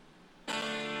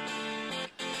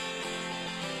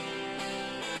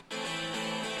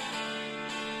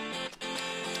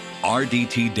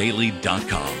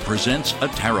RDTDaily.com presents a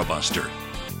Tara Buster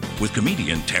with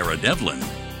comedian Tara Devlin.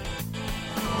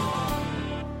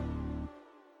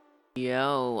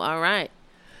 Yo, all right.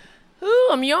 Ooh,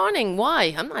 I'm yawning.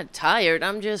 Why? I'm not tired.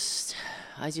 I just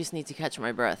need to catch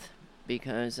my breath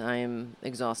because I'm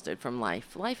exhausted from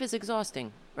life. Life is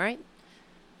exhausting, right?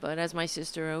 But as my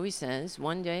sister always says,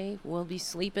 one day we'll be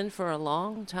sleeping for a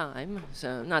long time.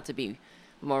 So not to be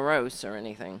morose or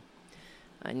anything.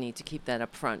 I need to keep that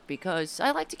up front because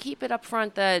I like to keep it up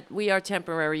front that we are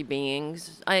temporary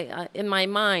beings. I in my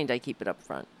mind, I keep it up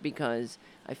front because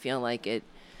I feel like it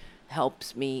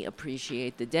helps me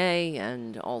appreciate the day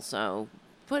and also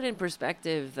put in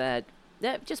perspective that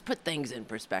just put things in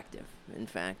perspective. In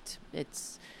fact,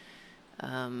 it's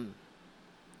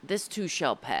this too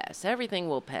shall pass. Everything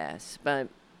will pass. But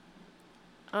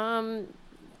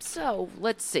so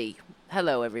let's see.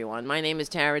 Hello everyone. My name is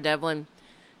Tara Devlin.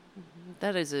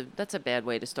 That's a bad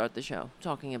way to start the show,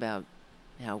 talking about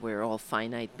how we're all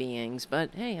finite beings,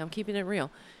 but hey, I'm keeping it real.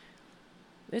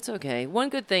 It's okay. One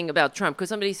good thing about Trump, because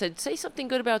somebody said, say something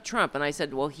good about Trump. And I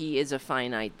said, well, he is a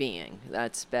finite being.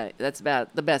 That's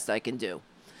about the best I can do.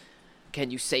 Can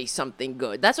you say something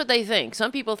good? That's what they think.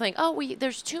 Some people think,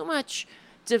 there's too much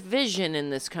division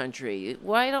in this country.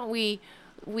 Why don't we're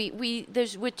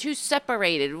too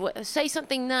separated. Say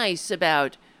something nice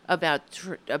about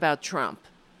Trump.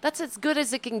 That's as good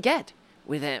as it can get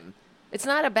with him. It's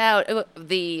not about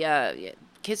the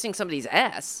kissing somebody's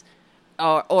ass.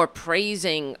 Or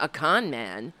praising a con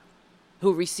man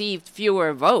who received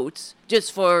fewer votes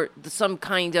just for some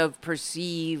kind of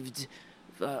perceived,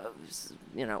 what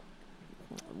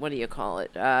do you call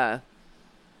it?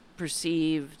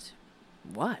 Perceived,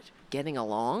 what? Getting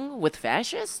along with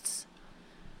fascists?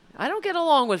 I don't get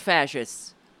along with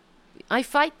fascists. I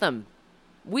fight them.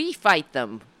 We fight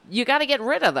them. You got to get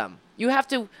rid of them. You have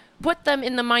to put them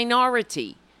in the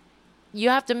minority. You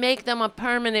have to make them a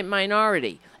permanent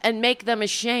minority and make them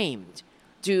ashamed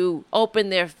to open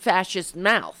their fascist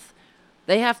mouth.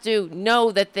 They have to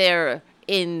know that they're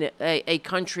in a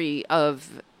country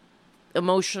of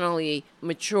emotionally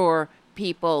mature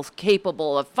people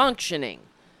capable of functioning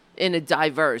in a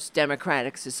diverse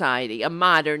democratic society, a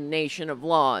modern nation of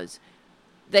laws.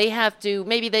 They have to,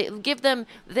 maybe they give them,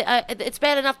 it's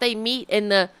bad enough they meet in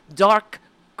the dark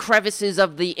crevices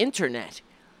of the internet.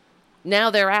 Now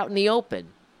they're out in the open,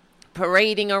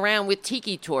 parading around with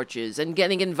tiki torches and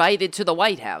getting invited to the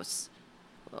White House.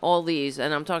 All these,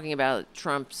 and I'm talking about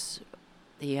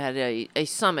he had a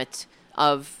summit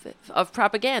of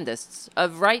propagandists,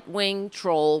 of right-wing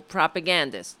troll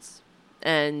propagandists.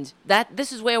 And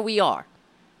this is where we are.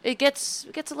 It gets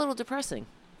a little depressing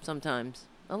sometimes,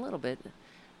 a little bit.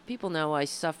 People know I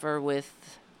suffer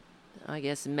with, I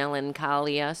guess,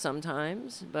 melancholia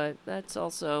sometimes, but that's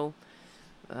also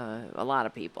a lot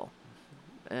of people.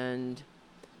 And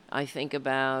I think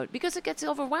about, because it gets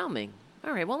overwhelming.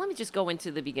 All right, well, let me just go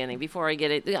into the beginning before I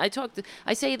get it.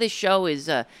 I say this show is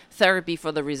therapy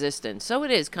for the resistant. So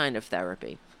it is kind of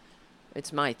therapy.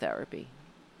 It's my therapy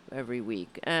every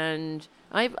week. And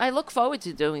I look forward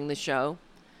to doing the show.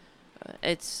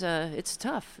 It's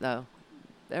tough, though,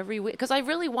 every week, because I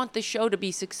really want the show to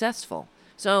be successful.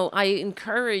 So I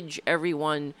encourage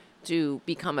everyone to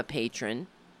become a patron.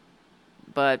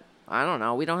 But I don't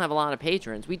know. We don't have a lot of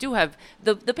patrons. We do have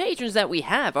the patrons that we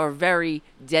have are very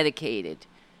dedicated,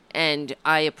 and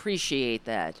I appreciate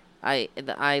that.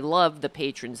 I love the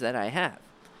patrons that I have,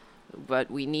 but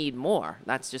we need more.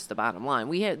 That's just the bottom line.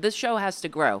 This show has to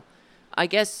grow. I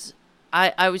guess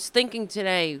I was thinking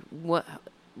today, what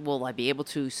will I be able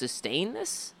to sustain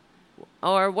this,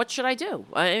 or what should I do?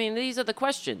 I mean, these are the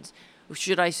questions.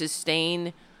 Should I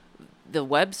sustain the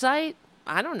website?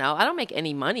 I don't know. I don't make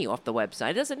any money off the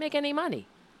website. It doesn't make any money.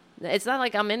 It's not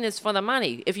like I'm in this for the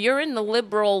money. If you're in the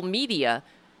liberal media,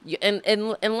 and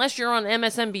unless you're on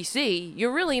MSNBC,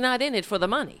 you're really not in it for the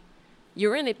money.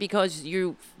 You're in it because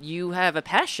you have a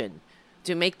passion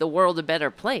to make the world a better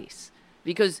place.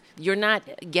 Because you're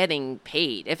not getting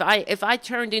paid. If I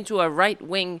turned into a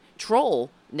right-wing troll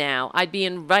now, I'd be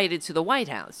invited to the White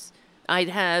House. I'd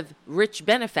have rich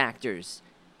benefactors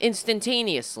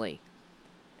instantaneously.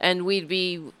 And we'd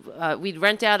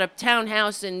rent out a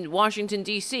townhouse in Washington,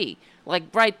 D.C.,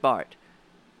 like Breitbart.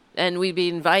 And we'd be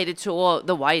invited to all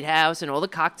the White House and all the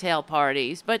cocktail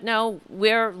parties. But no,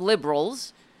 we're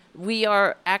liberals. We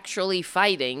are actually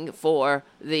fighting for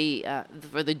the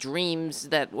dreams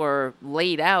that were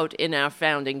laid out in our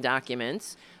founding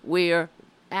documents. We're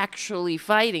actually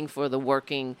fighting for the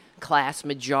working class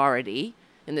majority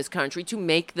in this country to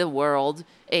make the world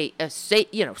a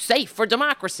safe for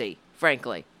democracy,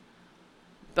 frankly.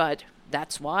 But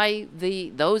that's why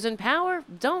those in power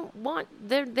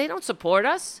they don't support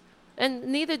us, and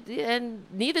neither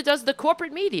does the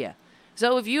corporate media.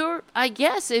 So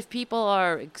if people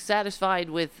are satisfied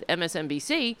with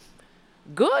MSNBC,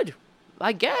 good.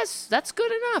 I guess that's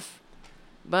good enough.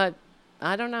 But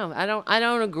I don't know. I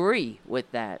don't agree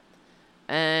with that.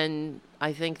 And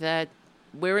I think that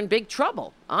we're in big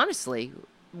trouble. Honestly,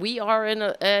 we are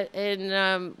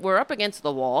we're up against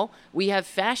the wall. We have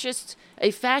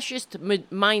a fascist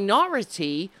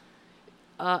minority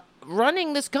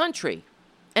running this country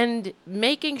and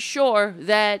making sure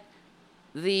that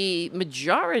the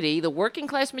majority, the working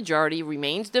class majority,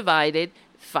 remains divided,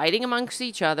 fighting amongst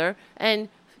each other, and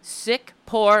sick,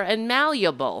 poor, and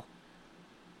malleable.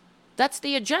 That's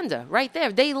the agenda right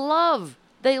there. They love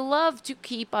to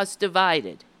keep us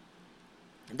divided.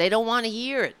 They don't want to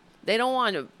hear it. They don't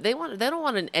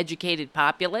want an educated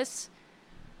populace.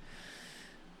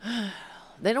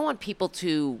 They don't want people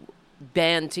to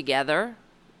band together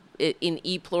in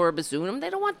e pluribus unum. They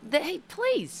don't want. Hey,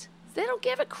 please. They don't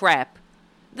give a crap.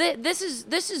 This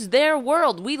is their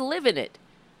world. We live in it.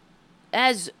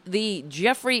 As the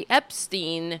Jeffrey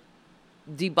Epstein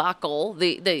debacle,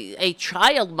 a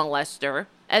child molester,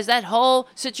 as that whole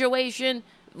situation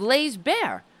lays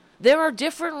bare. There are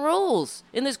different rules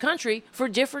in this country for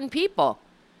different people.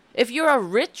 If you're a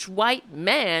rich white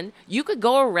man, you could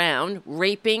go around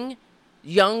raping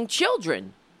young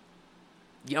children.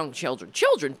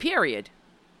 Children, period.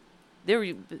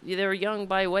 They're young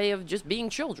by way of just being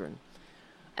children.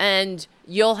 And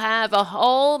you'll have a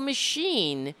whole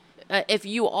machine. If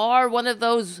you are one of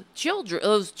those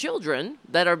children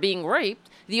that are being raped,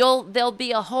 there'll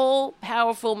be a whole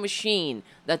powerful machine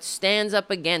that stands up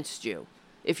against you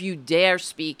if you dare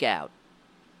speak out.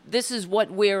 This is what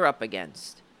we're up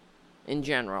against in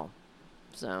general.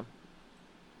 So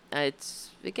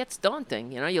it gets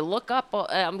daunting. You look up.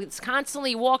 It's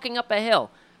constantly walking up a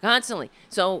hill. Constantly.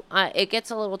 So it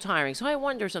gets a little tiring. So I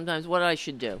wonder sometimes what I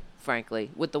should do, frankly,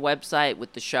 with the website,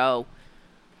 with the show,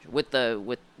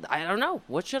 I don't know.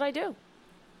 What should I do?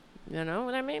 You know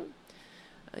what I mean?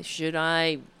 Should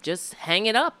I just hang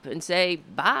it up and say,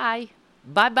 bye,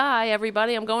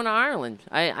 everybody, I'm going to Ireland?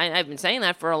 I've been saying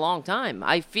that for a long time.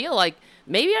 I feel like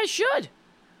maybe I should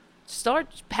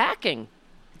start packing.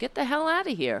 Get the hell out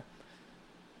of here.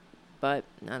 But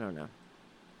I don't know.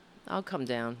 I'll come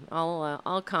down.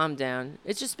 I'll calm down.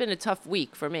 It's just been a tough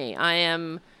week for me.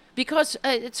 Because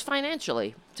it's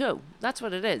financially too. That's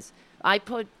what it is. I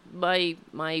put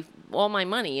all my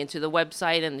money into the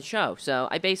website and the show. So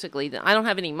I don't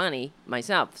have any money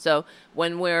myself. So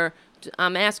when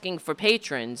I'm asking for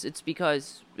patrons, it's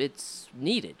because it's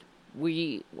needed.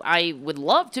 I would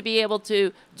love to be able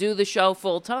to do the show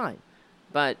full time,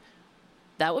 but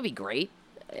that would be great.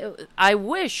 I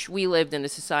wish we lived in a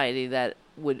society that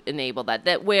would enable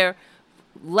that where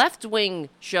left-wing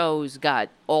shows got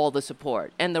all the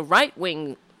support and the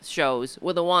right-wing shows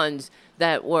were the ones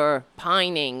that were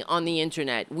pining on the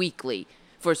internet weekly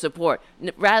for support,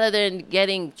 rather than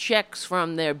getting checks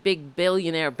from their big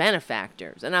billionaire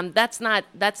benefactors. And that's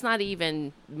not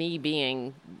even me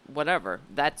being whatever.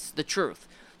 That's the truth.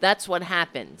 That's what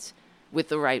happens with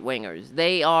the right-wingers.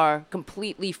 They are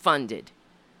completely funded.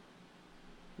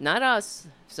 Not us.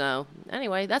 So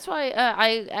anyway, that's why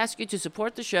I ask you to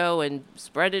support the show and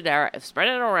spread it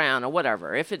around or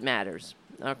whatever, if it matters.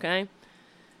 Okay?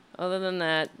 Other than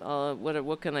that,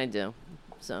 what can I do?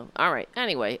 So, all right.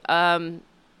 Anyway, I'm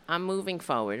moving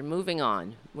forward, moving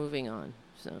on.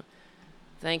 So,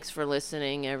 thanks for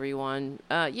listening, everyone.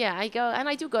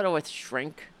 I do go to a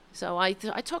shrink. So I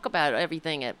talk about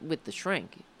everything with the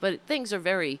shrink, but things are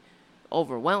very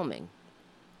overwhelming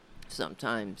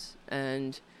sometimes,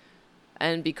 and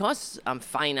because I'm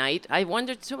finite, I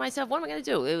wonder to myself, what am I going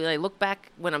to do? I look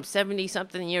back when I'm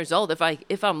 70-something years old,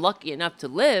 if I'm lucky enough to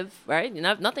live, right?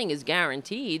 Nothing is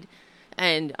guaranteed,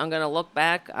 and I'm going to look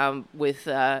back with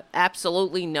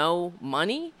absolutely no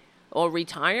money or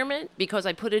retirement because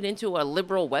I put it into a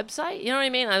liberal website. You know what I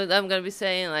mean? I'm going to be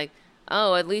saying like,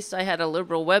 oh, at least I had a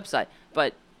liberal website.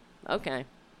 But okay.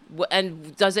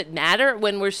 And does it matter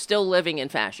when we're still living in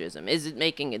fascism? Is it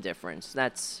making a difference?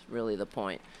 That's really the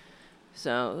point.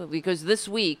 So, because this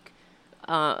week,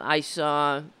 I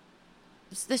saw,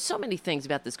 there's so many things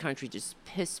about this country just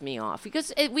piss me off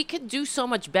because we could do so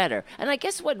much better. And I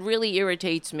guess what really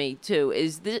irritates me too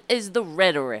is the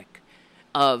rhetoric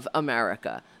of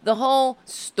America, the whole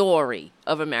story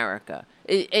of America.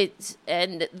 It's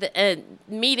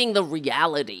meeting the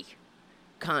reality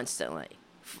constantly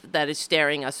that is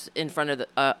staring us in front of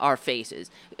our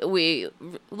faces.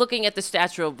 Looking at the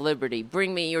Statue of Liberty,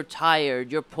 bring me your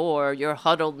tired, your poor, your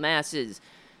huddled masses.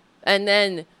 and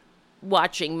then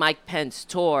watching Mike Pence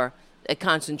tour a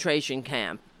concentration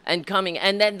camp and coming,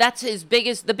 and then that's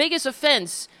the biggest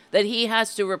offense that he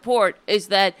has to report is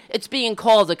that it's being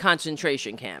called a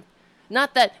concentration camp.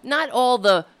 Not all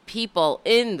the people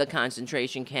in the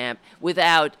concentration camp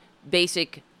without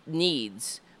basic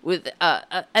needs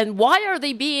and why are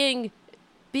they being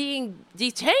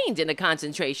detained in a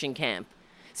concentration camp?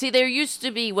 See, there used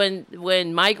to be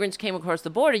when migrants came across the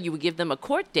border, you would give them a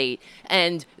court date,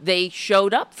 and they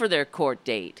showed up for their court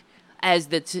date, as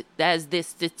the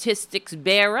statistics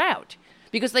bear out,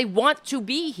 because they want to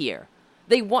be here.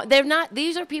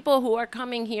 These are people who are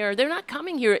coming here. They're not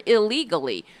coming here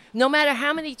illegally. No matter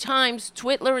how many times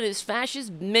Twitler and his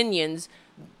fascist minions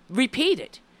repeat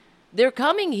it. They're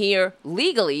coming here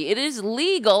legally. It is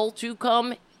legal to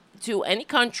come to any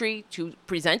country, to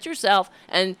present yourself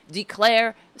and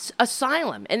declare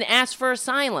asylum and ask for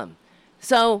asylum.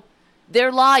 So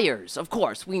they're liars. Of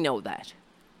course, we know that.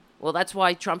 Well, that's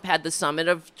why Trump had the summit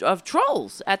of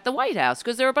trolls at the White House,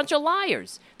 because they're a bunch of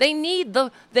liars. They need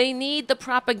the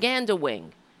propaganda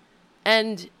wing,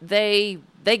 and they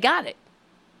got it,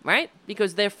 right?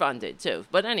 Because they're funded too.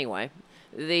 But anyway,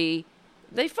 they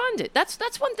fund it.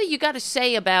 That's one thing you got to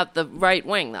say about the right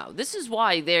wing, though. This is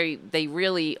why they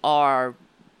really are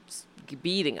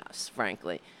beating us,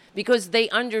 frankly, because they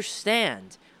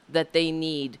understand that they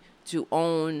need to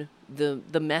own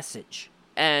the message.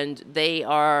 And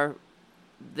they're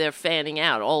fanning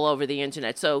out all over the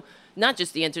internet. So not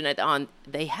just the internet,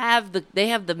 they have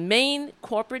the main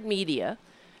corporate media,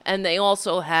 and they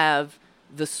also have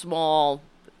the small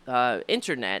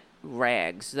internet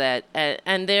rags that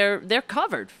and they're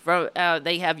covered.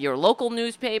 They have your local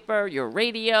newspaper, your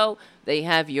radio, they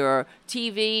have your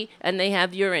TV, and they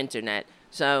have your internet.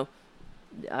 So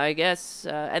I guess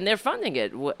and they're funding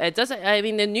it. It doesn't. I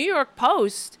mean, the New York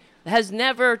Post has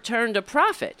never turned a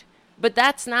profit. But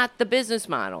that's not the business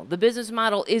model. The business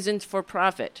model isn't for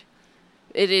profit.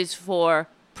 It is for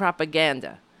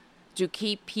propaganda, to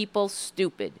keep people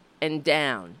stupid and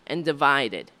down and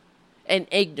divided and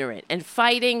ignorant and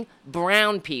fighting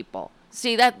brown people.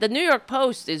 See, that the New York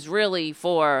Post is really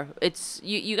for,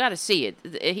 you got to see it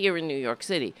here in New York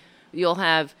City. You'll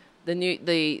have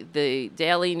the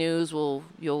Daily News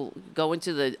you'll go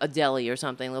into a deli or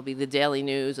something. There'll be the Daily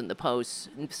News and the Post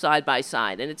side by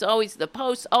side, and it's always the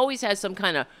Post always has some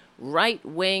kind of right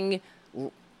wing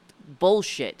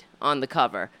bullshit on the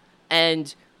cover,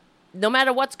 and no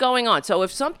matter what's going on. So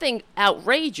if something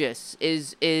outrageous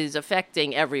is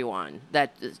affecting everyone,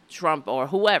 that Trump or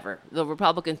whoever, the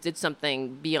Republicans did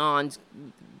something beyond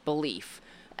belief,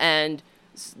 and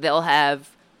they'll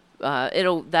have.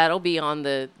 That'll be on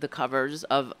the covers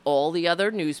of all the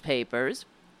other newspapers,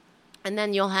 and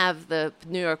then you'll have the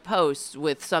New York Post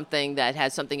with something that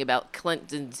has something about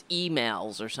Clinton's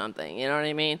emails or something. You know what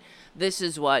I mean? This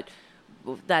is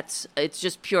it's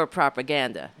just pure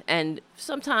propaganda. And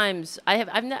sometimes I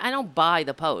don't buy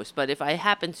the Post, but if I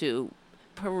happen to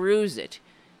peruse it,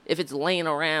 if it's laying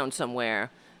around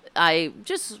somewhere, I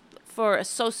just for a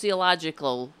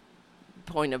sociological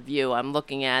point of view, I'm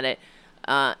looking at it.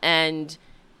 And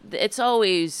it's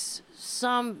always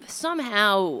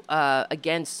somehow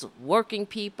against working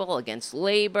people, against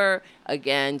labor,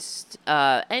 against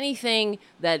anything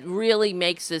that really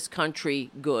makes this country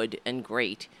good and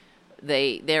great.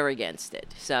 They're against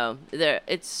it. So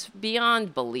it's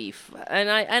beyond belief, and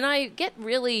I get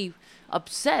really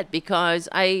upset because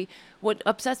what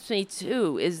upsets me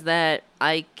too is that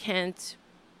I can't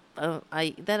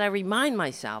that I remind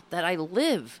myself that I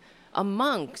live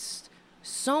amongst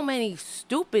so many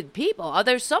stupid people. Are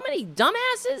there so many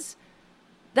dumbasses?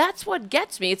 That's what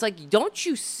gets me. It's like, don't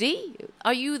you see?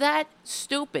 Are you that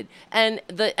stupid? And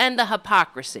the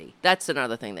hypocrisy. That's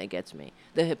another thing that gets me.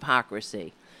 The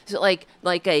hypocrisy. So like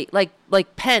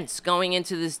Pence going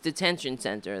into this detention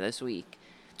center this week,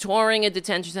 touring a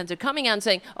detention center, coming out and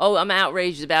saying, "Oh, I'm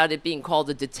outraged about it being called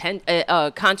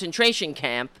a concentration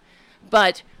camp,"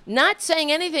 but not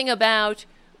saying anything about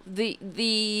the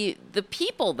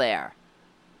people there.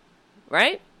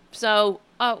 Right? So,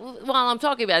 while I'm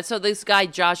talking about it, so this guy,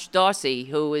 Josh Dorsey,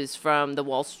 who is from the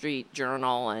Wall Street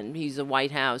Journal, and he's a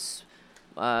White House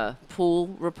pool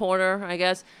reporter, I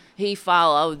guess, he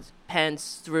followed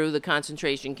Pence through the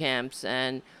concentration camps,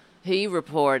 and he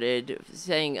reported,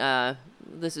 saying,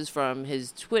 this is from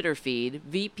his Twitter feed,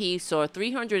 VP saw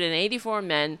 384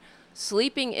 men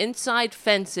sleeping inside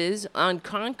fences on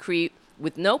concrete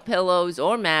with no pillows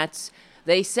or mats.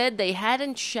 They said they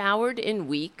hadn't showered in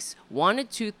weeks,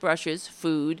 wanted toothbrushes,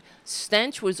 food.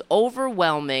 Stench was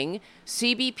overwhelming.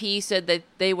 CBP said that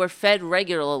they were fed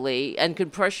regularly and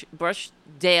could brush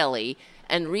daily.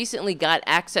 and recently got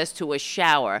access to a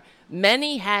shower.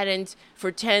 Many hadn't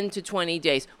for 10 to 20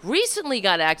 days. Recently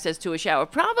got access to a shower,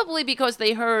 probably because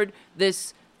they heard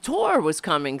this tour was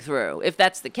coming through, if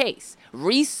that's the case.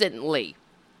 Recently.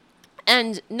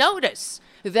 And notice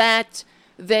that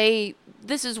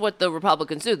this is what the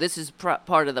Republicans do. This is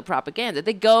part of the propaganda.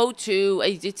 They go to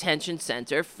a detention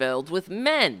center filled with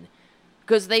men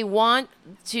because they want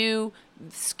to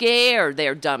scare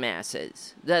their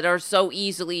dumbasses that are so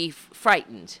easily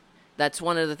frightened. That's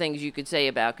one of the things you could say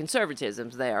about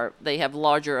conservatism. They have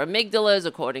larger amygdalas,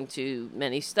 according to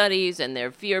many studies, and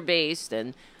they're fear-based,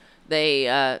 and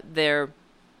they're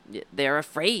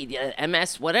afraid.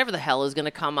 MS, whatever the hell, is going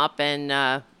to come up and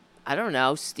I don't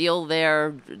know, steal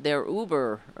their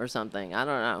Uber or something. I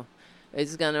don't know.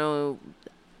 It's going to.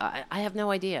 I have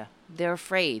no idea. They're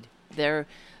afraid.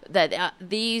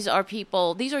 These are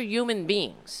people. These are human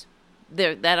beings.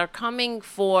 That are coming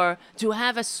to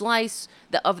have a slice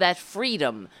of that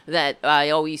freedom that I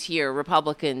always hear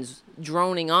Republicans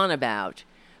droning on about.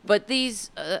 But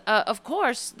these, of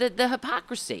course, the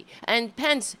hypocrisy. And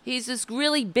Pence, he's this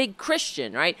really big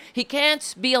Christian, right? He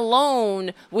can't be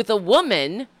alone with a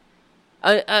woman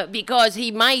because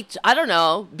he might, I don't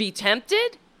know, be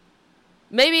tempted.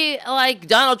 Maybe like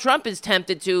Donald Trump is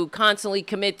tempted to constantly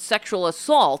commit sexual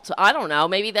assault. I don't know.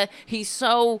 Maybe that he's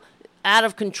so out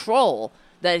of control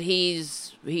that he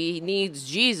needs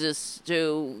Jesus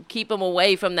to keep him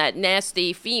away from that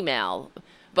nasty female.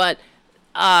 But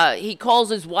he calls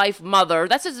his wife mother.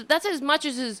 That's as much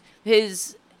as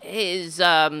his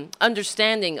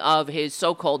understanding of his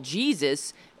so-called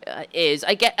Jesus is.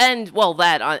 I get, and well,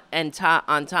 that on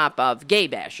top of gay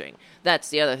bashing. That's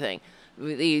the other thing.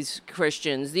 These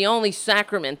Christians, the only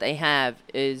sacrament they have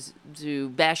is to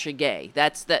bash a gay.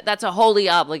 That's a holy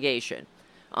obligation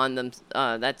on them.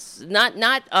 That's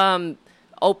not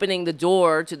opening the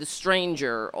door to the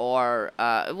stranger or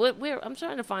I'm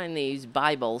trying to find these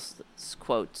Bible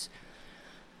quotes.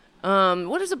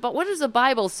 What does the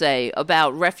Bible say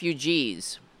about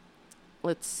refugees?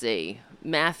 Let's see.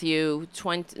 Matthew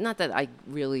 20. Not that I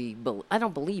really I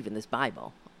don't believe in this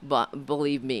Bible, but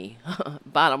believe me,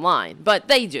 bottom line. But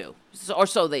they do, or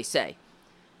so they say.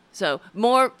 So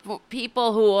more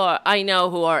people I know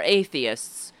who are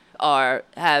atheists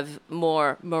have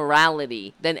more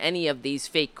morality than any of these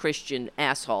fake Christian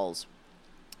assholes.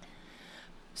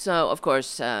 So, of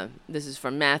course, this is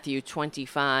from Matthew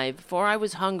 25. For I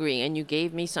was hungry, and you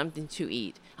gave me something to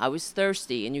eat. I was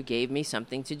thirsty, and you gave me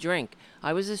something to drink.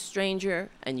 I was a stranger,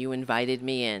 and you invited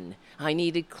me in. I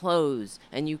needed clothes,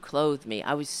 and you clothed me.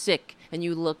 I was sick, and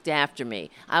you looked after me.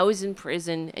 I was in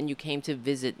prison, and you came to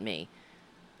visit me.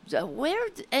 So where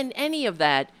in any of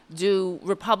that do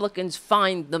Republicans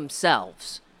find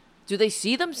themselves? Do they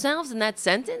see themselves in that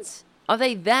sentence? Are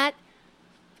they that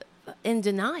in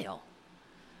denial?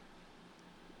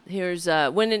 Here's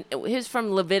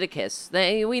from Leviticus.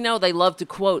 We know they love to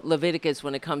quote Leviticus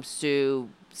when it comes to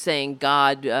saying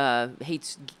God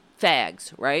hates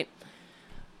fags, right?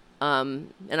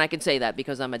 And I can say that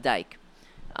because I'm a dyke.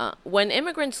 When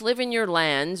immigrants live in your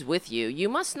lands with you, you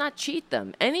must not cheat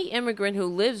them. Any immigrant who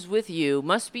lives with you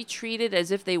must be treated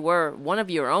as if they were one of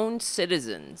your own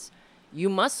citizens. You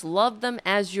must love them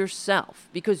as yourself,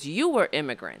 because you were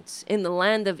immigrants in the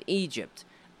land of Egypt.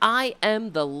 I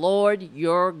am the Lord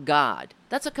your God.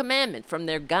 That's a commandment from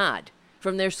their God,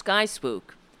 from their sky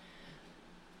spook.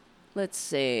 Let's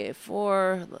see.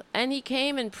 And he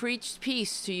came and preached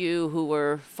peace to you who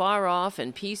were far off,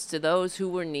 and peace to those who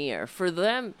were near. For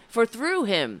through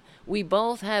him we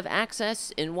both have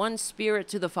access in one spirit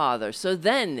to the Father. So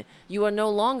then you are no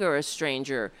longer a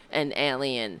stranger and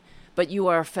alien, but you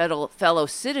are a fellow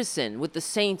citizen with the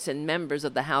saints and members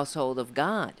of the household of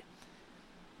God.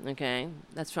 Okay,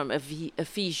 that's from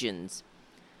Ephesians.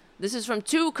 This is from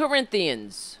 2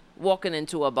 Corinthians, walking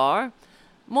into a bar.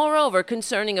 Moreover,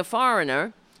 concerning a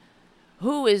foreigner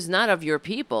who is not of your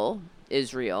people,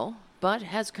 Israel, but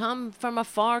has come from a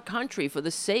far country for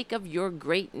the sake of your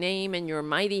great name and your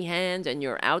mighty hand and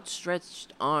your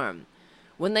outstretched arm.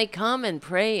 When they come and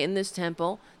pray in this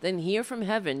temple, then hear from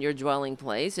heaven your dwelling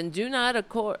place, and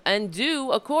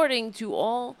do according to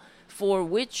all for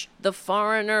which the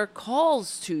foreigner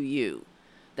calls to you,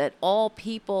 that all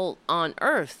people on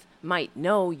earth might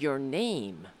know your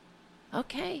name.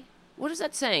 Okay, what is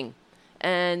that saying?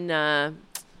 And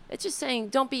it's just saying,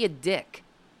 don't be a dick.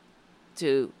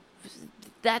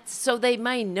 That's so they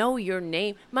might know your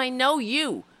name, might know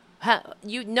you.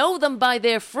 You know them by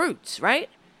their fruits, right?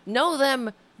 Know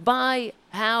them by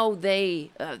how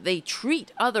they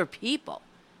treat other people.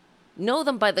 Know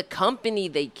them by the company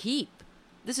they keep.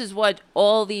 This is what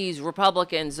all these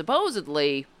Republicans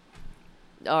supposedly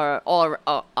are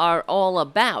all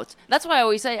about. That's why I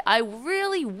always say I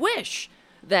really wish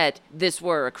that this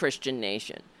were a Christian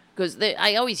nation. Because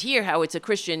I always hear how it's a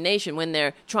Christian nation when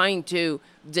they're trying to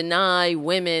deny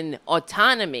women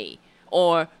autonomy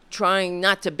or trying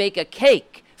not to bake a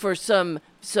cake for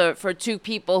for two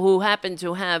people who happen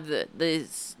to have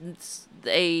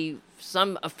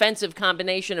some offensive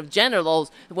combination of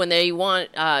genitals when they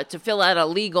want to fill out a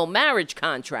legal marriage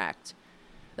contract.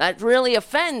 That really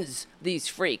offends these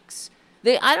freaks.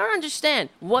 I don't understand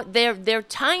what their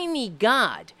tiny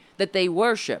God that they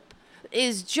worship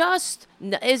is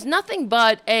nothing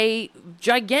but a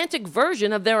gigantic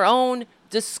version of their own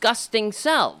disgusting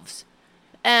selves.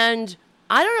 And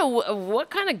I don't know what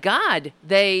kind of God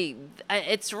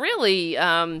it's really,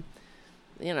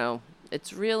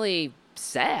 it's really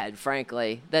sad,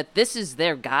 frankly, that this is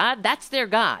their God. That's their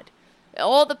God.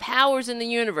 All the powers in the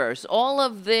universe, all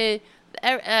of the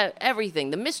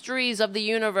everything, the mysteries of the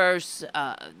universe,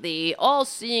 the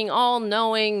all-seeing,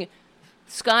 all-knowing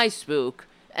sky spook,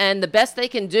 and the best they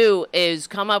can do is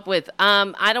come up with,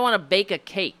 I don't want to bake a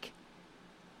cake.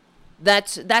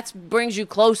 That's brings you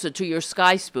closer to your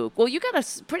sky spook. Well, you got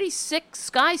a pretty sick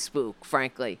sky spook,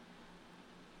 frankly.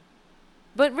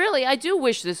 But really, I do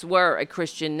wish this were a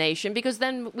Christian nation, because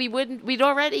then we'd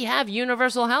already have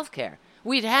universal health care.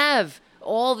 We'd have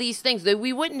all these things. That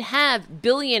we wouldn't have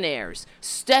billionaires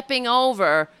stepping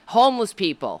over homeless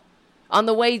people on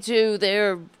the way to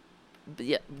their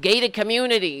gated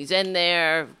communities and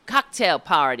their cocktail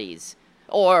parties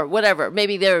or whatever.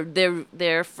 Maybe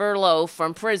their furlough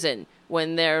from prison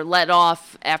when they're let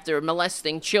off after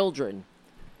molesting children.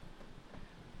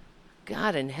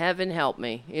 God in heaven help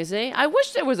me, you see? I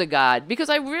wish there was a God, because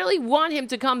I really want him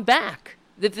to come back.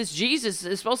 If this Jesus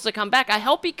is supposed to come back, I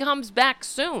hope he comes back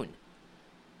soon,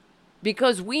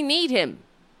 because we need him.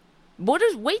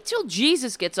 Wait till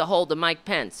Jesus gets a hold of Mike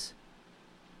Pence.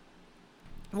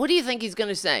 What do you think he's going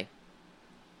to say?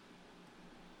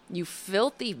 You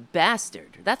filthy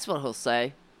bastard. That's what he'll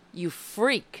say. You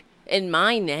freak. In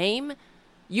my name?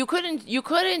 You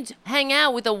couldn't hang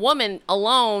out with a woman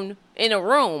alone in a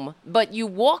room, but you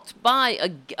walked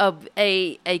by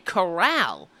a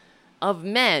corral of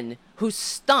men who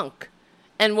stunk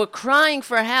and were crying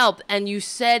for help, and you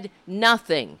said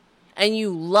nothing, and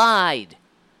you lied.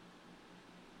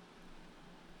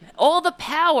 All the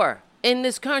power in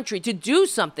this country to do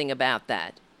something about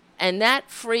that, and that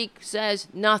freak says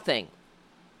nothing.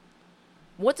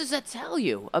 What does that tell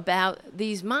you about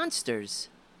these monsters?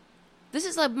 This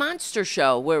is a monster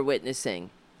show we're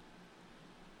witnessing.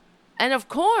 And of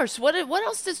course, what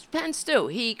else does Pence do?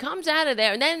 He comes out of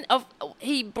there, and then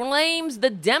he blames the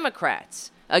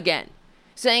Democrats again,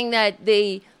 saying that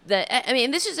this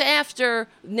is after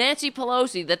Nancy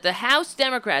Pelosi, that the House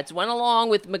Democrats went along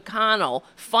with McConnell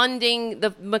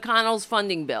McConnell's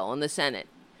funding bill in the Senate.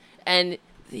 And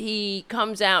he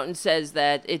comes out and says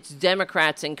that it's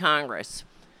Democrats in Congress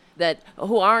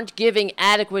who aren't giving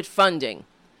adequate funding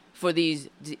for these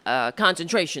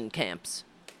concentration camps.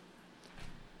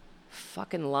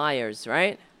 Fucking liars,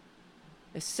 right?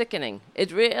 It's sickening.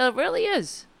 It really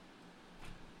is.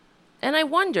 And I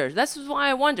wonder, this is why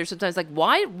I wonder sometimes, like,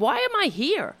 why am I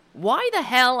here? Why the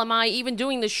hell am I even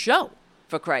doing this show,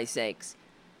 for Christ's sakes?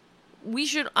 We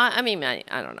should, I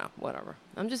don't know, whatever.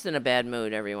 I'm just in a bad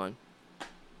mood, everyone.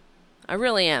 I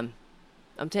really am.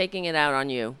 I'm taking it out on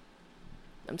you.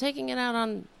 I'm taking it out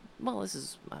on, I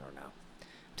don't know.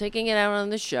 I'm taking it out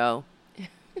on the show.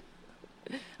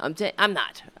 I'm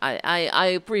not. I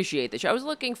appreciate the show. I was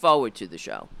looking forward to the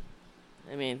show.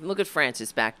 I mean, look at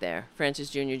Francis back there. Francis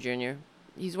Jr.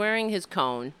 He's wearing his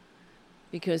cone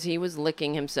because he was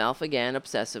licking himself again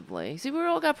obsessively. See, we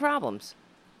all got problems.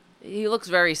 He looks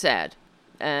very sad.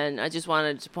 And I just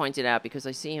wanted to point it out because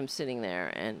I see him sitting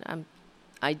there, and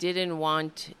I didn't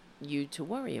want you to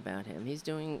worry about him. He's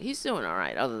doing all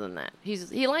right other than that.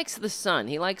 He likes the sun.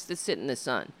 He likes to sit in the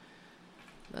sun.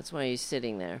 That's why he's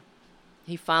sitting there.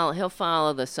 He'll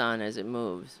follow the sun as it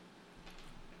moves.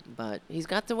 But he's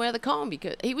got to wear the comb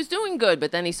because he was doing good,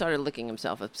 but then he started licking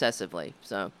himself obsessively.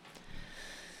 So,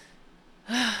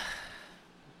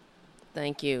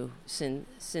 thank you, Sin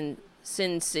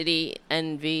City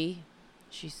Envy.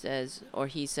 She says, or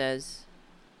he says,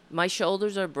 my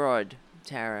shoulders are broad.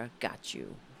 Tara, got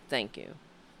you. Thank you.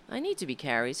 I need to be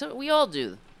carried. So we all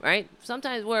do, right?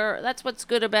 Sometimes that's what's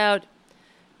good about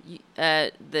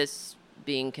this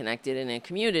being connected in a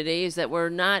community, is that we're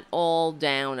not all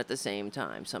down at the same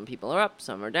time. Some people are up,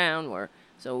 some are down.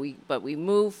 But we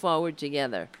move forward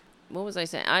together. What was I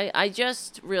saying? I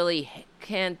just really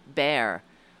can't bear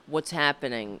what's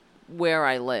happening where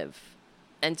I live.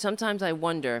 And sometimes I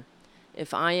wonder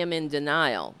if I am in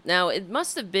denial. Now, it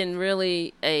must have been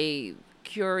really a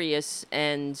curious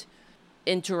and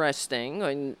interesting,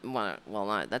 and well,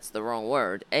 not that's the wrong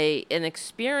word, an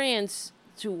experience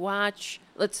to watch,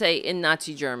 let's say in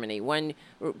Nazi Germany, when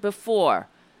before,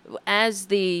 as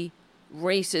the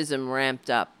racism ramped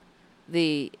up,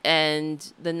 the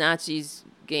Nazis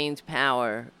gained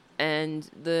power, and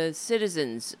the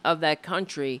citizens of that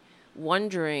country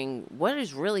wondering what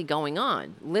is really going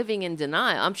on, living in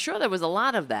denial. I'm sure there was a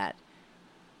lot of that.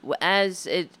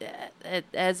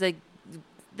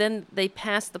 Then they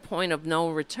passed the point of no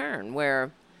return,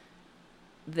 where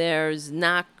there's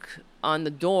knock on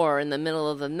the door in the middle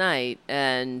of the night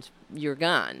and you're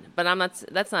gone. But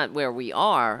that's not where we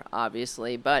are,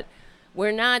 obviously, but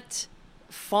we're not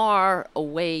far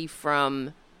away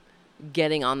from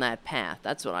getting on that path.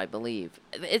 That's what I believe.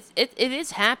 It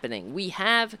is happening. We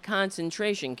have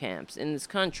concentration camps in this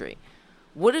country.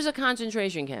 What is a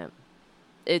concentration camp?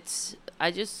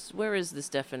 Where is this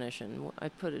definition? I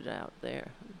put it out there.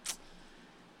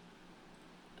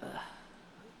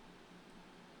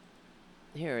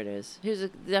 Here it is. Here's a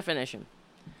definition.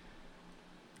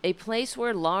 A place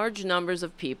where large numbers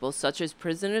of people, such as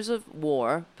prisoners of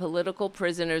war, political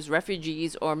prisoners,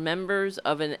 refugees, or members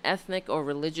of an ethnic or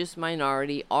religious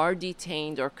minority, are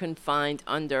detained or confined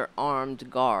under armed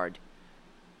guard.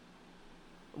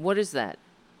 What is that?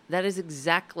 That is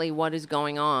exactly what is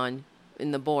going on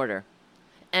in the border.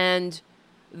 And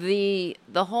the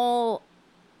whole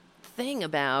thing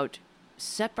about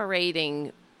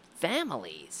separating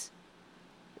families.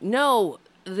 No,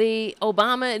 the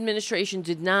Obama administration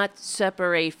did not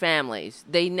separate families.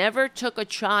 They never took a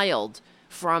child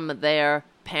from their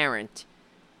parent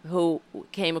who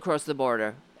came across the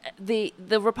border. The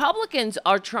Republicans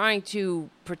are trying to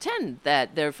pretend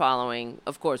that they're following,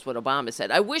 of course, what Obama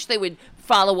said. I wish they would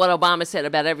follow what Obama said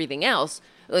about everything else,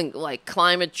 like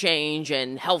climate change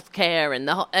and health care and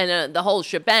the whole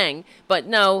shebang. But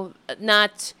no,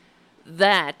 not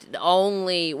that,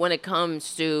 only when it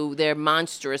comes to their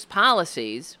monstrous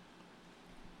policies.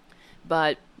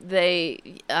 But the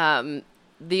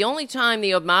only time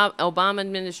the Obama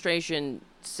administration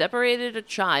separated a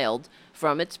child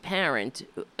from its parent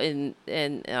when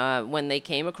they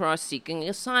came across seeking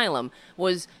asylum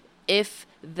was if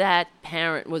that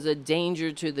parent was a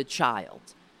danger to the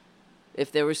child,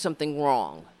 if there was something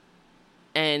wrong.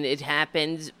 And it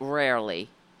happens rarely.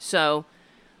 So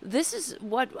this is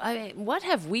what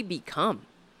have we become?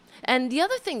 And the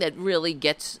other thing that really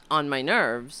gets on my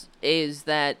nerves is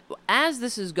that as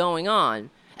this is going on,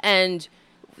 and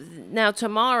now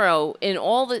tomorrow in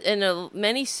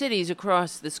many cities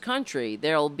across this country,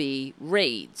 there'll be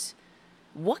raids.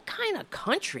 What kind of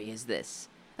country is this?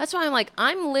 That's why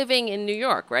I'm living in New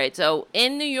York, right? So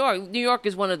in New York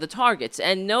is one of the targets.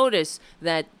 And notice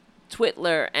that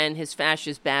Twitler and his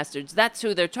fascist bastards, that's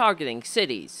who they're targeting,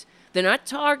 cities. They're not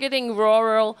targeting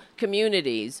rural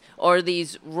communities or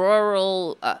these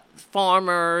rural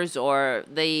farmers or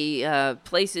the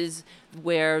places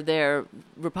where they're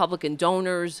Republican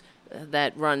donors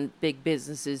that run big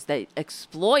businesses that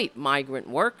exploit migrant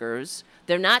workers.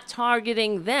 They're not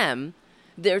targeting them.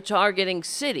 They're targeting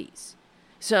cities.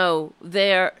 So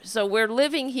we're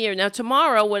living here. Now,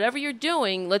 tomorrow, whatever you're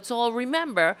doing, let's all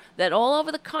remember that all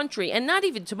over the country, and not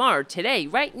even tomorrow, today,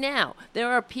 right now,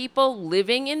 there are people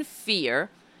living in fear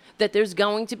that there's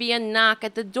going to be a knock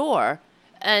at the door.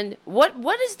 And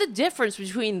what is the difference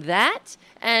between that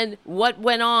and what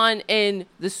went on in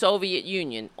the Soviet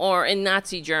Union or in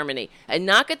Nazi Germany? A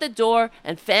knock at the door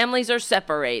and families are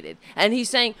separated. And he's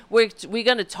saying we're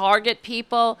going to target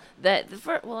people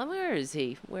where is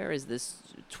he? Where is this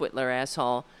Twitler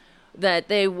asshole? That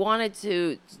they were going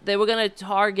to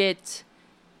target,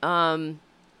 maybe,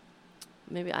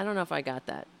 I don't know if I got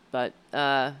that, but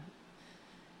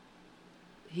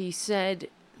he said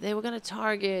they were going to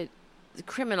target the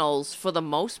criminals for the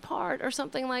most part or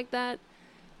something like that.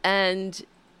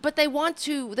 But they want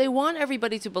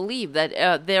everybody to believe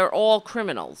that they're all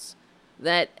criminals.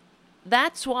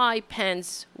 That's why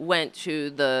Pence went to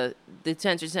the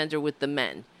detention center with the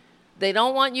men. They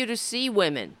don't want you to see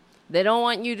women. They don't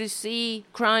want you to see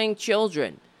crying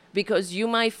children because you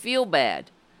might feel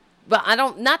bad. But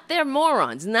not their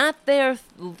morons, not their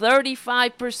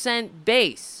 35%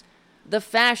 base, the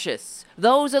fascists.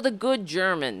 Those are the good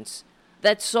Germans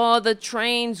that saw the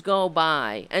trains go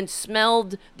by and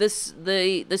smelled the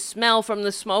smell from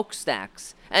the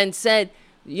smokestacks and said,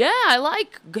 yeah,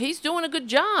 he's doing a good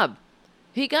job.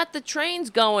 He got the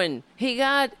trains going. I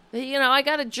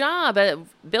got a job at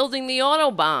building the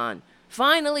Autobahn.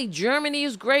 Finally, Germany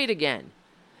is great again.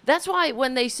 That's why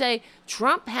when they say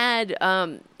Trump had,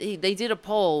 they did a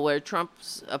poll where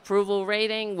Trump's approval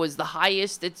rating was the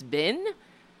highest it's been.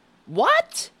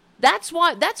 What? That's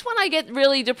when I get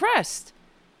really depressed.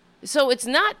 So it's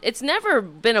never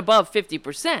been above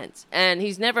 50%, and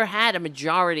he's never had a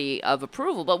majority of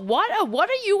approval. But what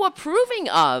are you approving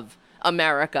of,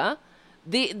 America?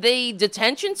 The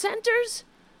detention centers,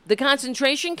 the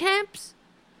concentration camps,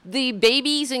 the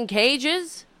babies in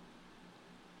cages,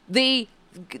 the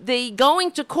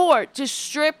going to court to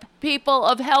strip people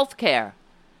of health care,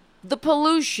 the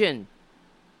pollution,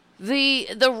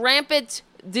 the rampant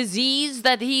disease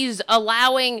that he's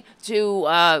allowing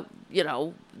to,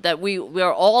 that we'll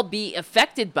all be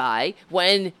affected by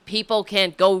when people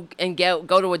can't go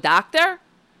to a doctor.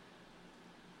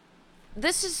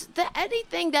 This is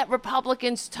anything that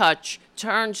Republicans touch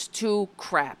turns to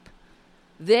crap.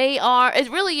 It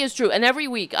really is true. And every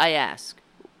week I ask,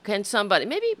 can somebody,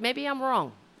 maybe I'm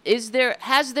wrong. Has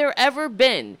there ever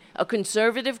been a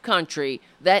conservative country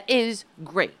that is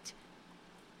great?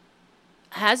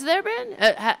 Has there been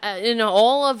in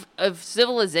all of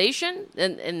civilization,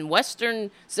 in Western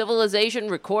civilization,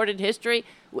 recorded history?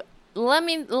 Let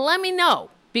me know,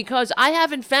 because I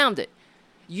haven't found it.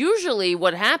 Usually,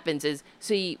 what happens is,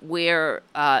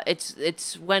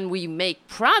 it's when we make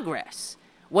progress,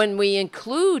 when we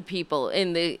include people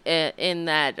in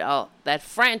that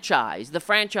franchise, the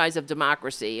franchise of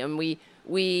democracy, and we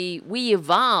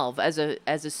evolve as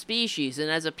a species and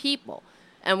as a people.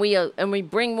 And we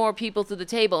bring more people to the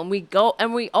table, and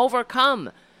we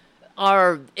overcome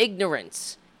our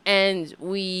ignorance, and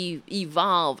we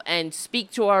evolve and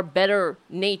speak to our better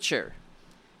nature.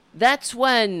 That's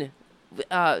when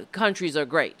countries are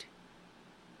great.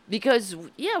 Because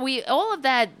we all of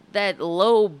that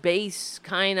low base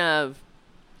kind of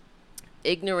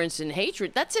ignorance and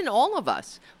hatred, that's in all of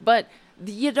us. But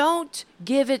you don't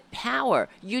give it power.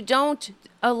 You don't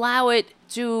allow it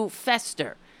to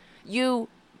fester. You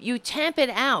tamp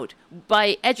it out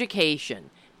by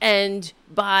education and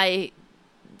by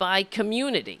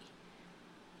community.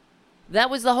 That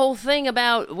was the whole thing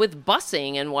with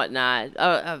busing and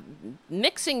whatnot,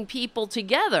 mixing people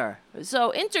together.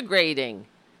 So integrating,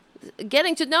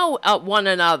 getting to know one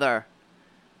another.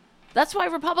 That's why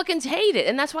Republicans hate it,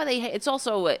 and that's why it's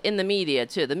also in the media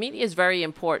too. The media is very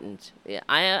important.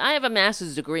 I have a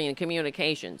master's degree in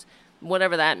communications,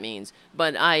 whatever that means.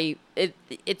 But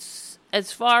it's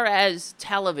as far as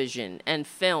television and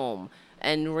film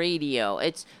and radio,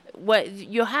 it's what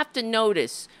you have to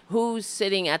notice who's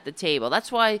sitting at the table.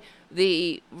 That's why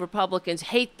the Republicans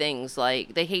hate things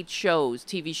like they hate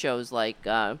TV shows like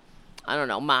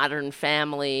Modern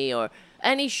Family, or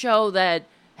any show that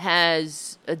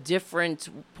has a different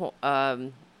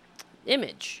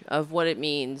image of what it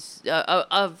means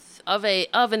of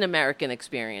an American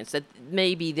experience that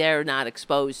maybe they're not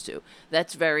exposed to.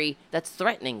 That's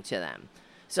threatening to them.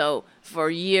 So for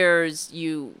years,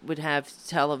 you would have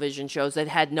television shows that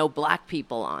had no black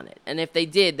people on it, and if they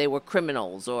did, they were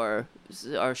criminals or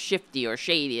shifty or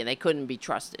shady, and they couldn't be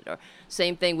trusted. Or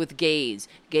same thing with gays.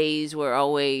 Gays were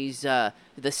always the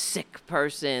sick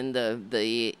person,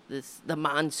 the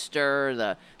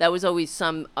monster. That was always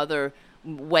some other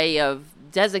way of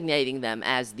designating them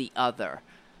as the other.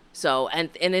 So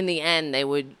and in the end, they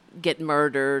would get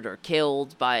murdered or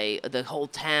killed by the whole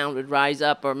town would rise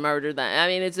up or murder them. I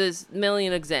mean, it's a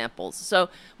million examples. So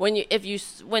when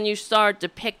you start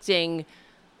depicting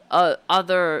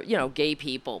other gay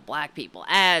people, black people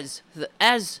as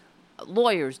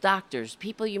lawyers, doctors,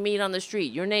 people you meet on the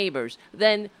street, your neighbors,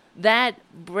 then that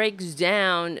breaks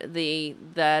down the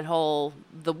wall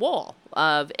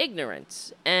of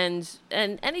ignorance. And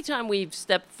anytime we've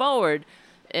stepped forward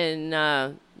in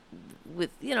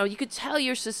you could tell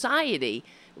your society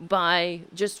by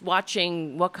just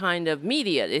watching what kind of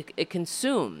media it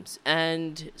consumes.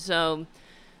 And so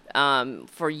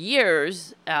for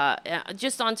years,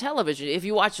 just on television, if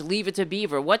you watch Leave It to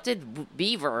Beaver, what did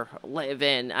Beaver live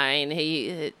in? I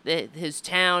mean, his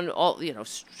town, all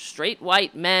straight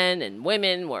white men and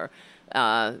women were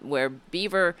where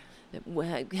Beaver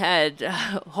had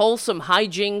wholesome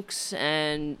hijinks,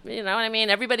 and what I mean,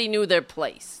 everybody knew their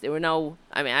place. There were no,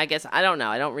 I mean, I guess, I don't know,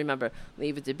 I don't remember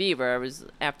Leave It to Beaver, it was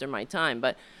after my time,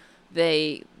 but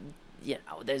there's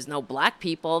no black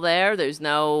people there,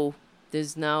 none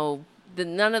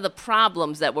of the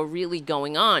problems that were really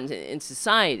going on in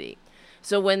society.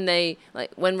 So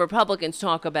when Republicans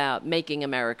talk about making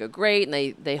America great,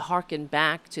 and they harken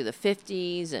back to the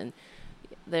 50s, and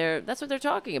that's what they're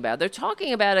talking about. They're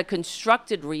talking about a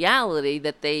constructed reality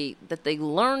that they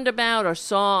learned about or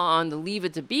saw on the Leave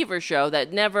It to Beaver show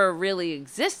that never really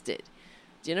existed.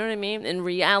 Do you know what I mean? In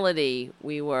reality,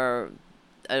 we were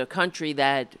a country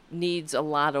that needs a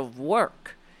lot of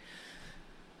work.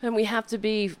 And we have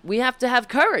to have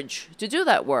courage to do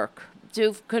that work,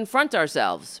 to confront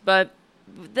ourselves. But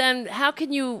then how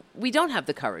can we don't have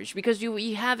the courage because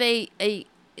we have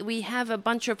we have a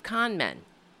bunch of con men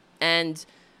and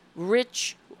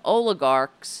rich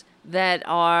oligarchs that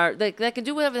can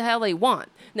do whatever the hell they want.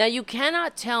 Now you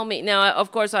cannot tell me. Now,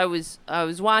 of course, I was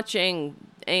watching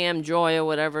AM Joy or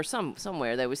whatever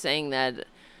somewhere. They were saying that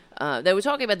they were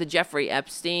talking about the Jeffrey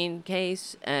Epstein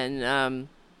case, and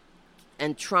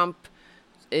Trump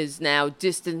is now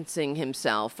distancing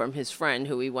himself from his friend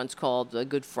who he once called a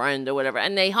good friend or whatever,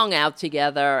 and they hung out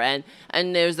together, and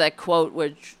there's that quote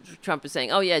where Trump is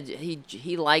saying, oh yeah,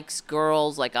 he likes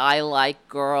girls like I like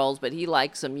girls, but he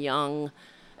likes them young,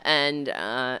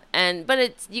 but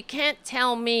you can't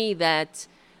tell me that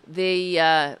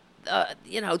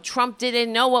Trump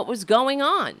didn't know what was going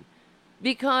on,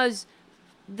 because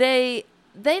they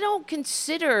don't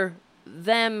consider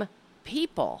them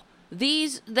people.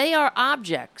 They are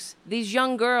objects. These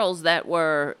young girls that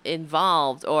were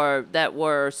involved or that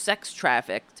were sex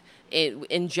trafficked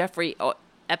in Jeffrey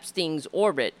Epstein's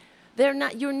orbit,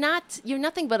 you're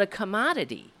nothing but a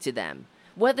commodity to them.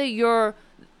 Whether you're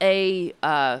a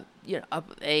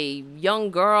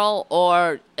young girl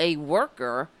or a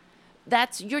worker,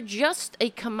 you're just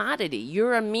a commodity.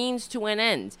 You're a means to an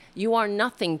end. You are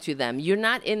nothing to them. You're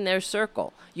not in their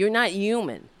circle. You're not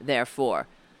human, therefore.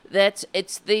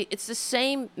 It's the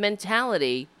same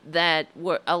mentality that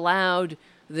allowed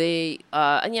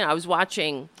I was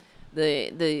watching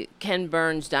the Ken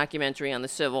Burns documentary on the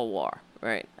Civil War,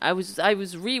 right? I was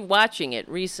rewatching it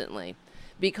recently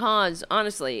because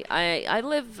honestly, I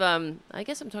live I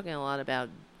guess I'm talking a lot about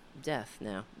death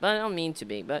now, but I don't mean to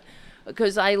be, but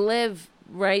because I live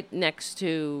right not next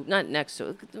to,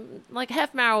 like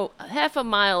half a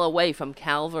mile away from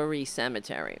Calvary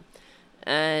Cemetery.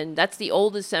 And that's the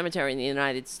oldest cemetery in the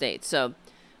United States. So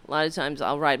a lot of times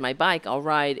I'll ride my bike, I'll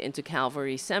ride into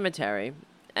Calvary Cemetery.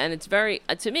 And it's very,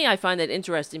 to me, I find that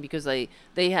interesting because they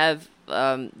have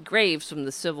graves from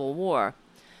the Civil War.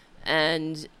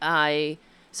 And I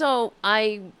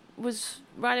was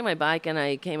riding my bike and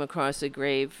I came across a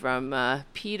grave from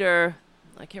Peter,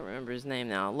 I can't remember his name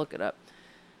now, I'll look it up.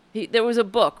 There was a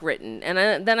book written,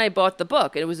 and then I bought the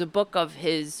book. It was a book of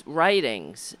his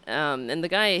writings, and the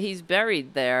guy, he's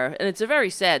buried there, and it's a very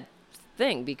sad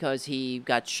thing because he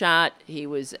got shot. He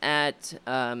was at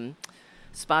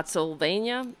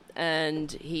Spotsylvania,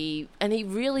 and he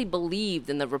really believed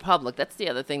in the Republic. That's the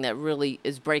other thing that really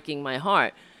is breaking my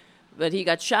heart. But he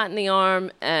got shot in the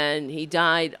arm, and he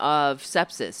died of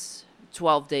sepsis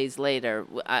 12 days later.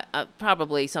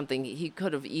 Probably something he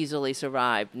could have easily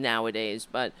survived nowadays,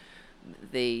 but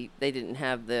they didn't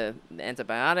have the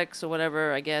antibiotics or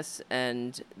whatever, I guess,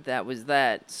 and that was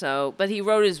that. So, but he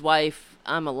wrote his wife,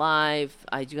 "I'm alive.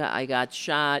 I got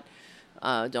shot.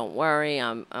 Don't worry,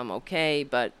 I'm okay."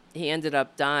 But he ended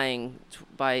up dying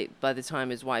by the time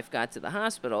his wife got to the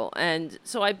hospital. And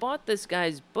so I bought this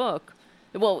guy's book.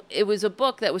 Well, it was a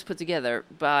book that was put together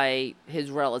by his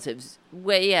relatives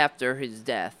way after his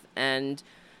death, and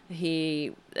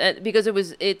because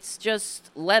it's just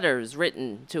letters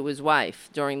written to his wife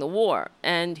during the war,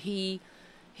 and he's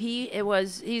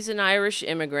an Irish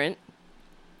immigrant,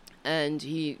 and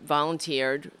he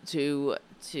volunteered to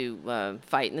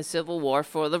fight in the Civil War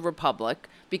for the Republic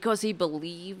because he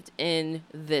believed in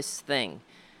this thing,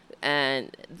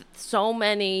 and so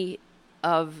many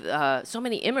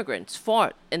immigrants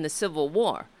fought in the Civil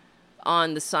War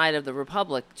on the side of the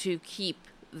Republic to keep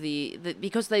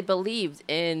because they believed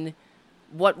in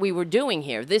what we were doing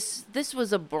here. This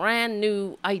was a brand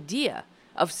new idea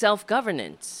of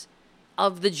self-governance,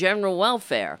 of the general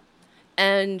welfare.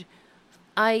 And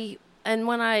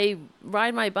when I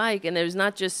ride my bike, and it's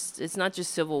not just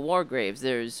Civil War graves,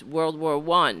 there's World War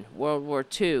I, World War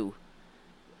II,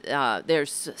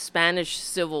 there's Spanish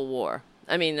Civil War.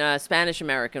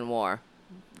 Spanish-American War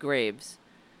graves.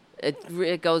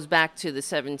 It goes back to the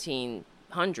 1700s,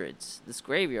 this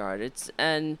graveyard.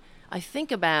 And I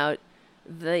think about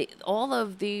all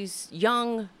of these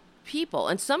young people,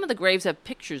 and some of the graves have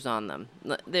pictures on them.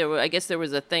 I guess there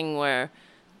was a thing where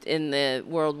in the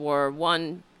World War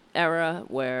I era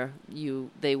where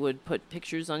they would put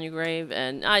pictures on your grave,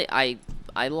 and I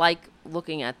like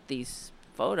looking at these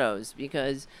photos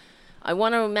because I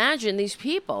want to imagine these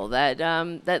people that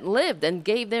lived and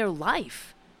gave their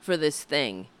life for this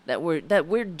thing that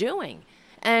we're doing,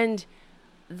 and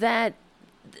that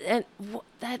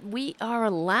we are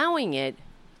allowing it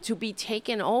to be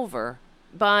taken over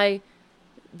by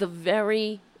the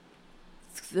very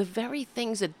the very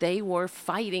things that they were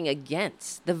fighting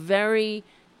against, the very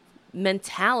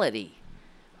mentality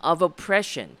of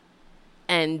oppression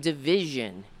and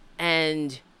division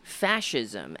and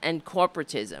fascism and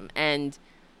corporatism and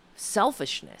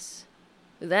selfishness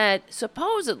that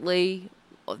supposedly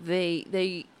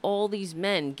they all these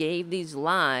men gave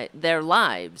their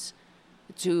lives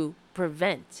to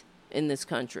prevent in this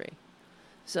country.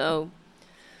 So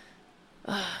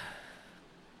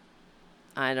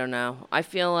I don't know. I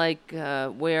feel like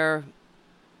when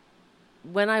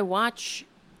I watch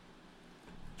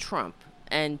Trump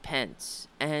and Pence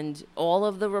and all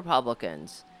of the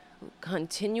Republicans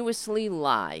continuously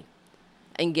lie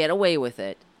and get away with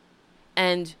it,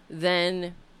 and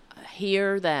then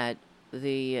hear that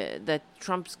that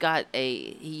Trump's got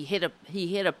he hit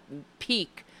a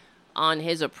peak on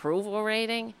his approval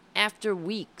rating after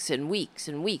weeks and weeks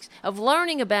and weeks of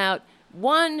learning about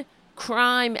one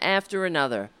crime after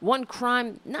another, one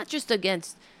crime not just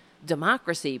against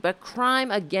democracy but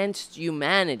crime against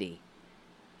humanity,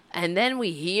 and then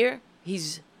we hear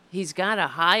he's got a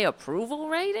high approval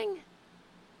rating.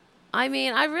 I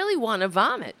mean, I really want to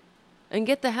vomit and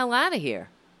get the hell out of here.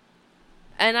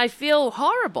 And I feel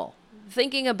horrible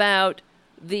thinking about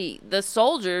the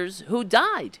soldiers who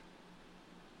died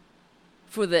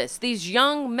for this. These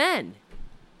young men,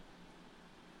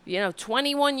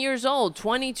 21 years old,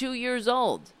 22 years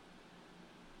old,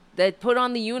 that put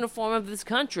on the uniform of this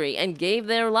country and gave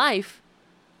their life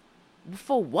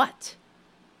for what?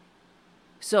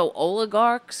 So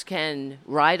oligarchs can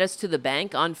ride us to the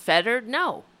bank unfettered?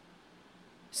 No.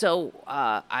 So,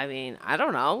 I mean, I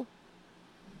don't know.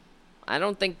 I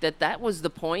don't think that was the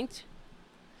point.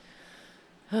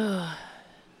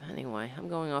 Anyway, I'm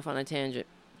going off on a tangent.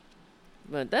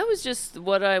 But that was just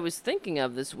what I was thinking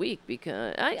of this week,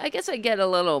 because I guess I get a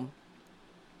little...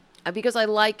 Because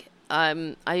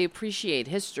I appreciate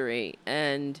history,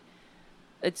 and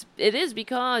it is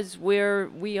because we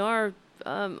are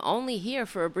only here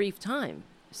for a brief time.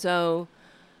 So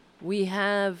we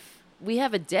have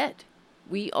a debt.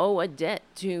 We owe a debt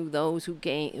to those who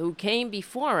came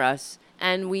before us,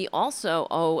 and we also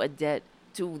owe a debt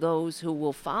to those who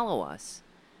will follow us.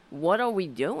 What are we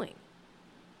doing?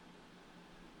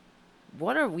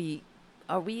 What are we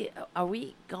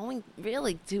going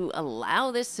really to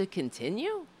allow this to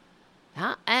continue?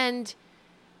 Huh? And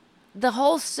the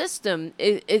whole system,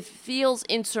 it feels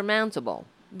insurmountable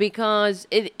because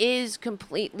it is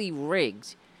completely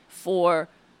rigged for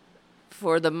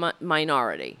the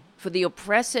minority, for the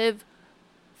oppressive,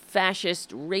 fascist,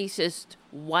 racist,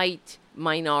 white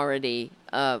minority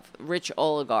of rich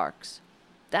oligarchs.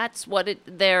 That's what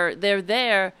they're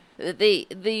there.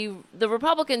 The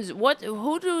Republicans,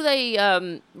 who do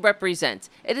they represent?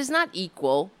 It is not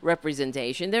equal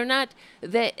representation. They're not.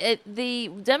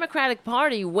 The Democratic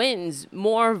Party wins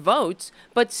more votes,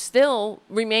 but still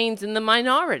remains in the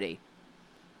minority.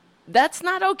 That's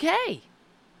not okay.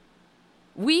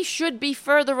 We should be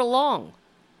further along.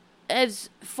 As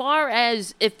far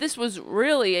as if this was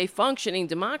really a functioning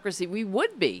democracy, we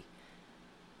would be.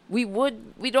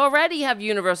 We'd already have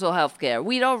universal health care.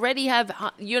 We'd already have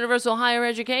universal higher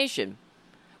education.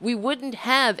 We wouldn't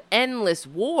have endless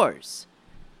wars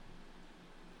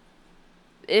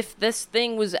if this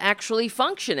thing was actually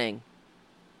functioning.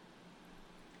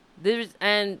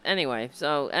 And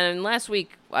last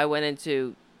week I went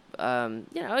into,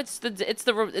 it's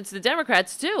the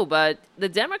Democrats too, but the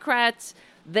Democrats,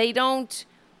 they don't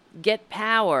get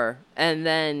power and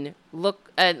then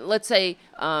look and let's say,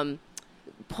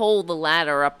 pull the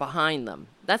ladder up behind them.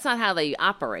 That's not how they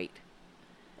operate.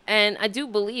 And I do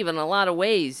believe in a lot of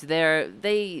ways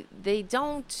they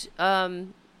don't,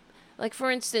 like for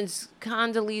instance,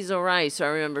 Condoleezza Rice, I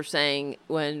remember saying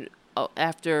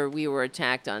after we were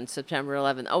attacked on September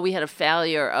 11th, we had a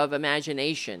failure of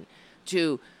imagination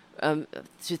to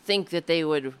think that they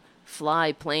would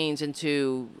fly planes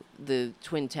into the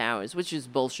Twin Towers, which is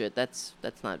bullshit. That's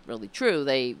not really true.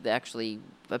 They actually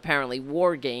apparently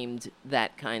war gamed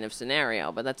that kind of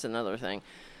scenario, but that's another thing.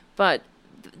 But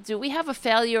do we have a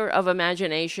failure of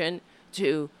imagination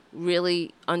to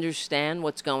really understand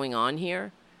what's going on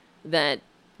here? That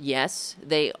yes,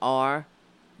 they are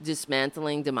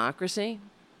dismantling democracy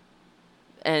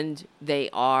and they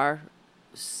are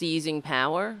seizing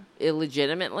power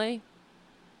illegitimately.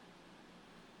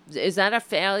 Is that a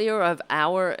failure of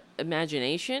our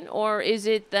imagination, or is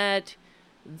it that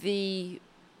the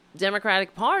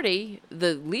Democratic Party,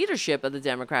 the leadership of the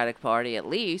Democratic Party at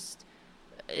least,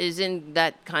 is in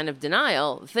that kind of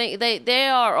denial? They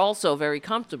are also very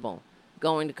comfortable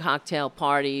going to cocktail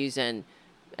parties and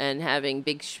having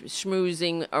big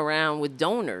schmoozing around with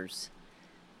donors.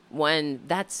 when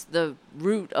that's the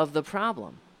root of the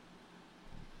problem.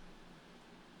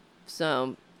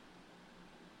 So,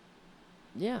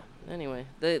 yeah, anyway.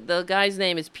 The guy's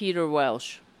name is Peter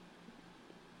Welsh.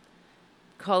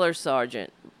 Color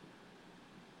Sergeant.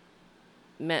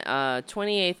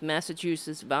 28th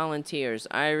Massachusetts Volunteers,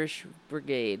 Irish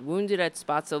Brigade. Wounded at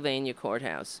Spotsylvania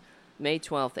Courthouse, May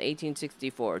 12th,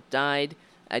 1864. Died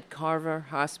at Carver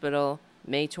Hospital,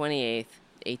 May 28th,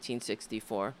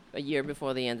 1864. A year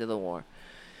before the end of the war.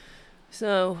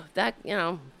 So, that,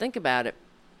 think about it.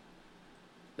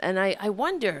 And I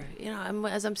wonder,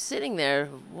 as I'm sitting there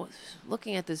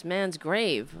looking at this man's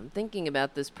grave, I'm thinking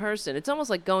about this person. It's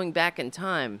almost like going back in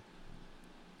time,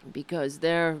 because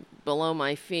there below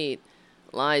my feet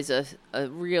lies a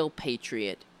real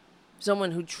patriot,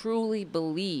 someone who truly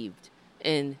believed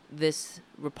in this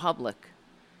republic.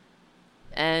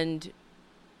 And,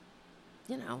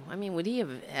 would he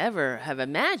have ever have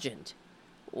imagined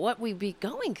what we'd be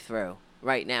going through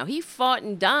right now? He fought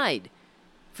and died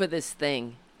for this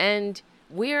thing. And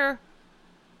we're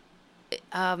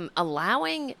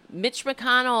allowing Mitch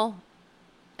McConnell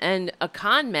and a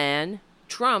con man,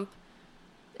 Trump,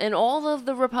 and all of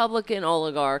the Republican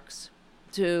oligarchs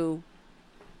to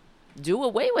do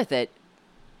away with it.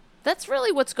 That's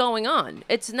really what's going on.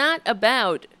 It's not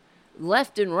about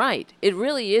left and right. It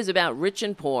really is about rich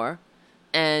and poor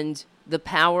and the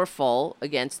powerful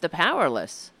against the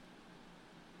powerless.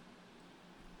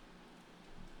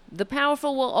 The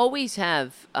powerful will always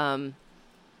have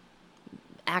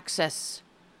access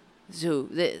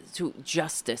to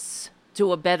justice,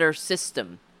 to a better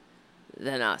system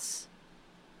than us.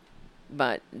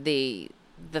 But the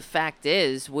fact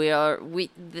is,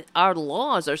 our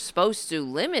laws are supposed to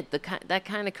limit that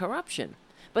kind of corruption.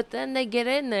 But then they get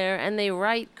in there and they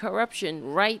bake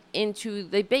corruption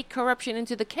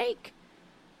into the cake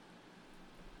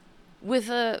with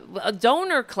a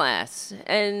donor class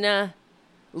and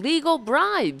legal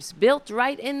bribes built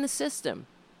right in the system,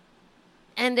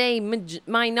 and a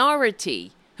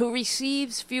minority who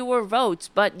receives fewer votes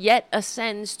but yet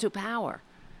ascends to power,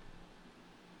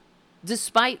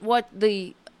 despite what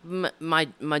the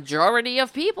majority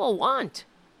of people want.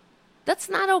 That's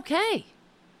not okay.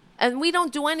 And we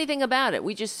don't do anything about it.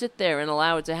 We just sit there and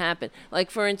allow it to happen. Like,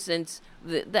 for instance,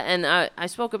 and I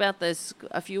spoke about this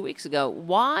a few weeks ago.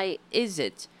 Why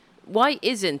isn't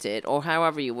it, or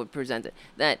however you would present it,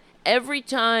 that every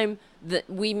time that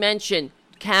we mention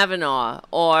Kavanaugh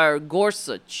or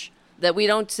Gorsuch, that we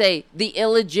don't say the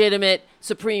illegitimate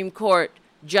Supreme Court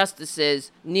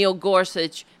justices Neil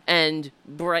Gorsuch and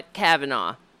Brett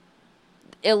Kavanaugh?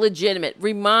 Illegitimate.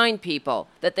 Remind people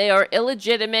that they are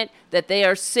illegitimate, that they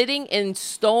are sitting in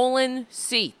stolen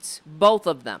seats, both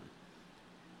of them.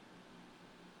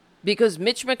 Because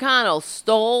Mitch McConnell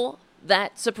stole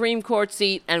that Supreme Court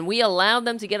seat, and we allowed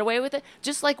them to get away with it,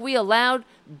 just like we allowed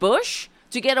Bush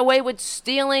to get away with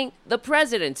stealing the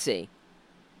presidency.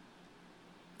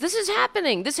 This is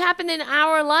happening. This happened in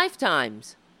our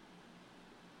lifetimes.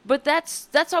 But that's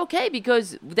okay,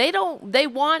 because they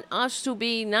want us to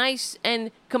be nice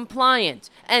and compliant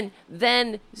and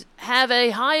then have a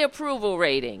high approval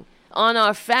rating on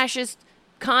our fascist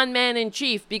con man in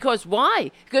chief. Because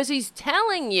why? Because he's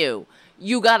telling you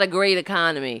got a great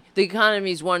economy. The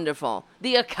economy's wonderful.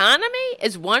 The economy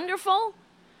is wonderful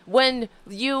when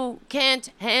you can't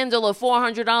handle a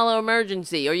 $400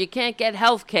 emergency or you can't get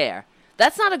health care.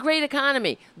 That's not a great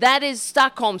economy. That is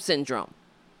Stockholm Syndrome.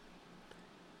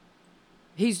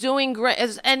 He's doing great.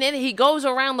 And then he goes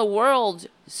around the world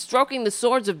stroking the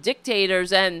swords of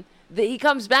dictators, and he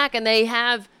comes back and they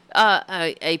have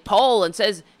a poll and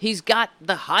says he's got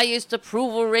the highest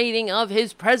approval rating of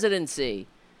his presidency.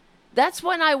 That's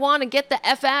when I want to get the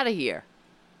F out of here.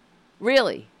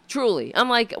 Really, truly. I'm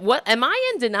like, what? Am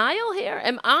I in denial here?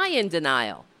 Am I in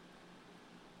denial?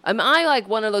 Am I like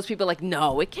one of those people like,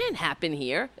 no, it can't happen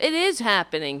here. It is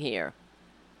happening here.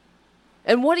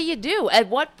 And what do you do? At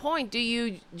what point do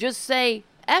you just say,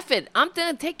 F it, I'm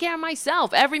going to take care of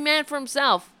myself. Every man for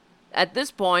himself at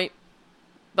this point.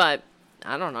 But,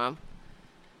 I don't know.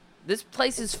 This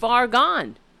place is far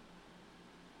gone.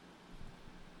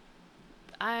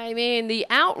 I mean, the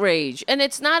outrage. And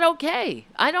it's not okay.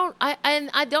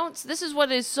 This is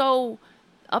what is so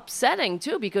upsetting,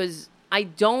 too, because I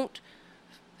don't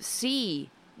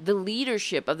see the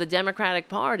leadership of the Democratic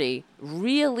Party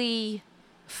really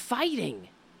fighting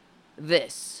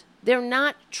this. They're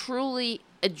not truly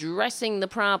addressing the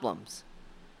problems.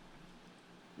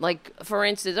 Like, for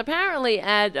instance, apparently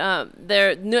at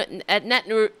Netroots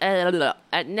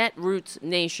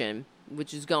Nation,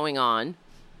 which is going on,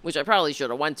 which I probably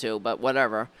should have went to, but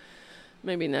whatever.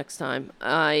 Maybe next time.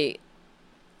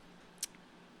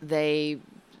 they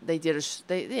did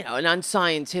an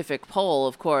unscientific poll,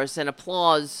 of course, an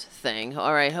applause thing.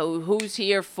 All right, who's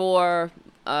here for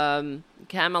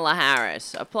Kamala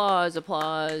Harris? Applause,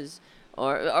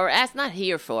 or ask, not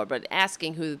here for, but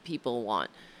asking who the people want.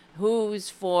 Who's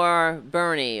for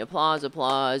Bernie?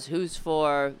 Applause. Who's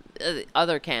for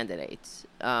other candidates?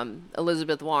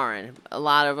 Elizabeth Warren, a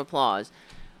lot of applause.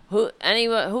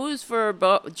 Who's for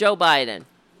Joe Biden?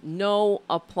 No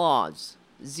applause.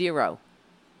 Zero.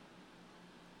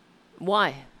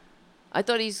 Why? I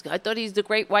thought he's the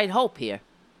great white hope here.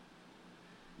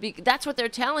 That's what they're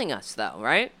telling us, though,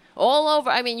 right? All over.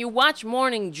 I mean, you watch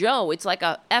Morning Joe. It's like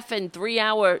a effing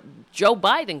 3-hour Joe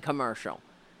Biden commercial.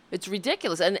 It's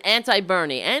ridiculous. And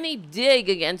anti-Bernie. Any dig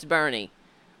against Bernie.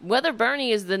 Whether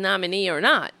Bernie is the nominee or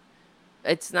not.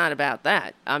 It's not about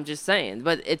that. I'm just saying.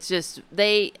 But it's just,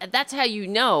 that's how you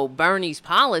know Bernie's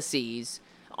policies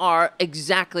are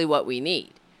exactly what we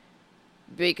need.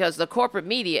 Because the corporate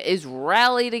media is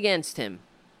rallied against him.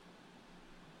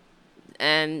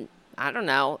 And I don't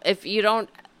know, if you don't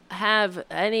have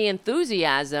any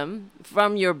enthusiasm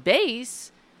from your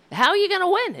base, how are you going to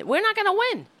win? We're not going to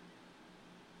win.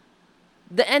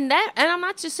 And I'm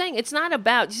not just saying, it's not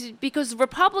about, because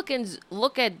Republicans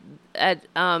look at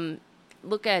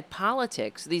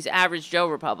politics, these average Joe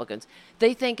Republicans,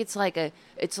 they think it's like a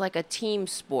team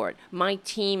sport. My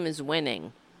team is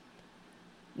winning.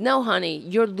 No, honey,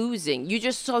 you're losing. You're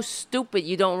just so stupid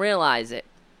you don't realize it.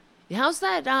 How's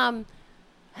that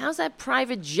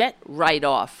private jet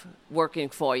write-off working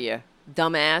for you,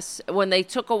 dumbass? When they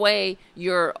took away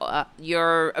your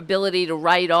ability to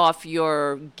write off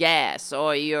your gas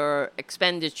or your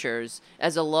expenditures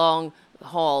as a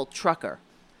long-haul trucker.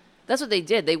 That's what they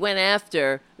did. They went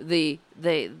after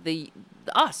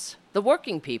us, the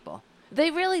working people. They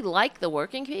really like the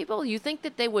working people. You think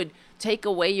that they would take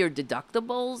away your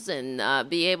deductibles and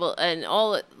be able, and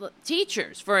all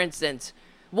teachers, for instance.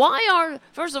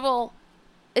 First of all,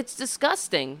 it's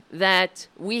disgusting that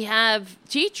we have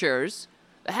teachers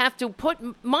have to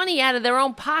put money out of their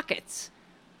own pockets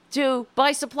to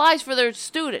buy supplies for their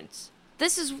students.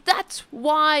 That's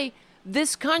why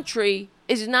this country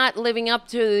is not living up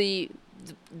to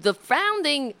the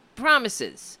founding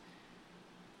promises.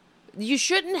 You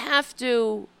shouldn't have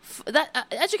to.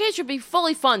 Education should be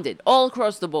fully funded all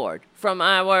across the board from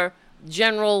our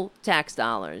general tax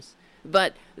dollars.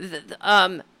 But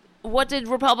what did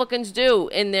Republicans do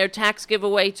in their tax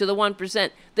giveaway to the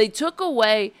 1%? They took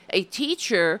away a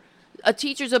teacher's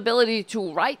ability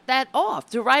to write that off,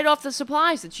 to write off the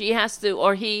supplies that she has to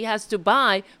or he has to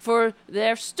buy for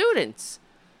their students.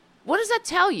 What does that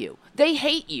tell you? They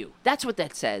hate you. That's what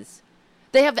that says.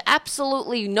 They have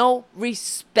absolutely no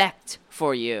respect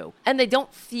for you, and they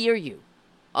don't fear you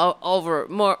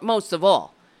most of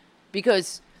all.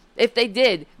 Because if they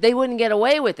did, they wouldn't get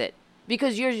away with it.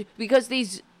 Because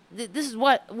this is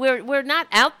what we're not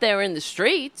out there in the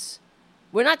streets.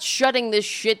 We're not shutting this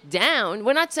shit down.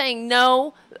 We're not saying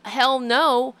no, hell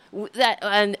no,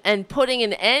 and putting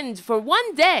an end for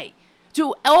one day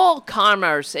to all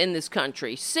commerce in this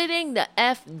country. Sitting the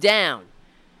F down.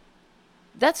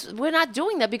 We're not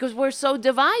doing that because we're so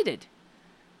divided.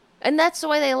 And that's the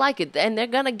way they like it. And they're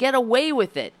going to get away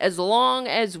with it as long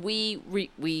as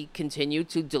we continue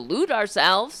to delude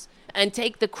ourselves and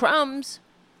take the crumbs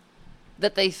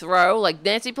that they throw, like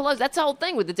Nancy Pelosi. That's the whole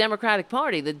thing with the Democratic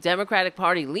Party. The Democratic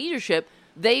Party leadership,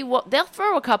 they'll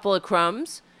throw a couple of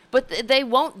crumbs, but they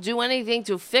won't do anything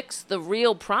to fix the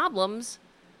real problems.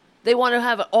 They want to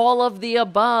have all of the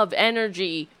above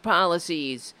energy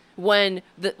policies when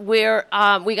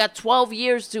we got 12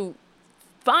 years to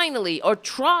finally or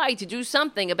try to do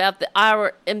something about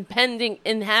our impending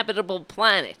inhabitable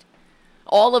planet.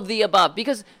 All of the above.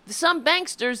 Because some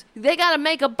banksters, they got to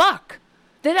make a buck.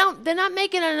 They're not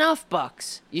making enough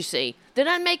bucks, you see. They're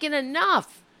not making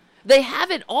enough. They have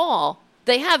it all.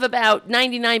 They have about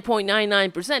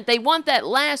 99.99%. They want that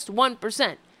last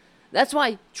 1%. That's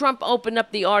why Trump opened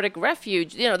up the Arctic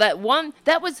Refuge. You know, that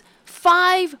was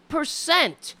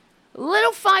 5%.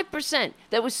 Little 5%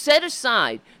 that was set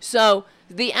aside so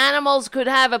the animals could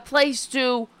have a place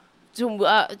to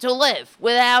live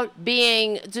without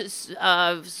being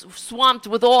swamped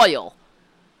with oil,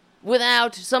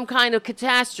 without some kind of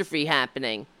catastrophe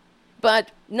happening.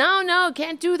 But no,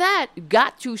 can't do that.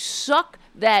 Got to suck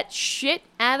that shit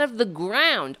out of the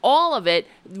ground, all of it,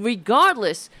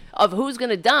 regardless of who's going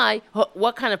to die,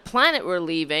 what kind of planet we're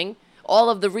leaving, all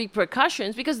of the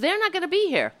repercussions, because they're not going to be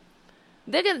here.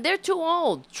 They're too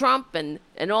old. Trump and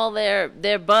all their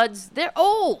buds, they're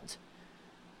old.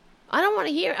 I don't want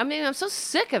to hear. I mean, I'm so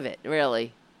sick of it,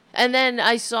 really. And then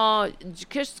I saw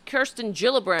Kirsten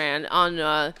Gillibrand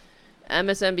on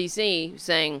MSNBC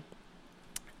saying,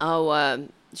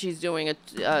 she's doing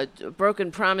a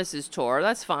Broken Promises tour.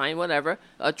 That's fine, whatever.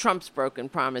 Trump's Broken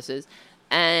Promises.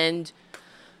 And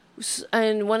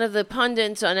one of the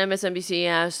pundits on MSNBC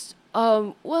asked,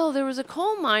 well, there was a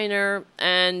coal miner,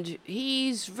 and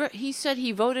he said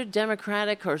he voted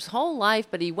Democratic his whole life,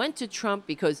 but he went to Trump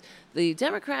because the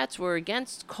Democrats were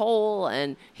against coal,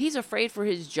 and he's afraid for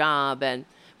his job. And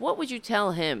what would you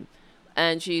tell him?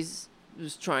 And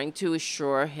was trying to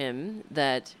assure him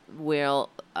that,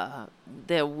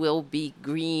 there will be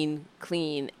green,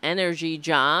 clean energy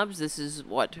jobs. This is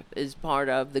what is part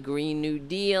of the Green New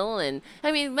Deal. And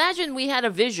I mean, imagine we had a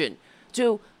vision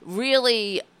to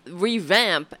really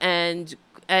revamp and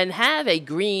have a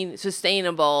green,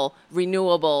 sustainable,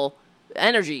 renewable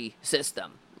energy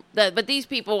system. But these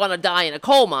people want to die in a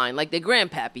coal mine like their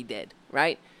grandpappy did,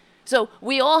 right? So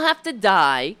we all have to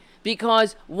die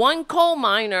because one coal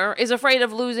miner is afraid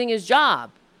of losing his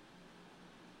job.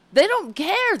 They don't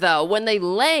care, though, when they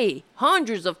lay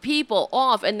hundreds of people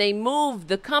off and they move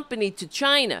the company to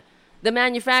China, the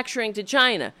manufacturing to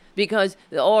China,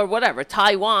 or whatever,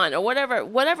 Taiwan, or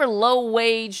whatever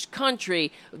low-wage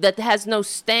country that has no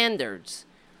standards.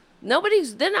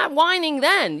 They're not whining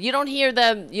then. You don't hear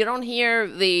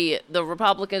the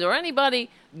Republicans or anybody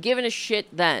giving a shit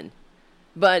then.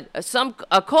 But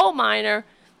a coal miner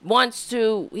wants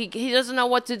to, he doesn't know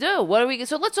what to do.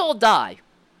 So let's all die.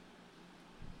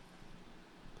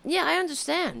 Yeah, I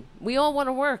understand. We all want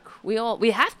to work. We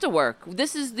have to work.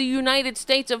 This is the United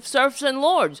States of serfs and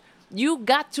lords. You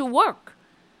got to work.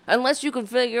 Unless you can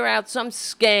figure out some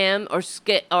scam or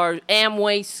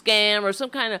Amway scam or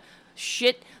some kind of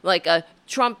shit like a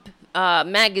Trump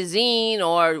magazine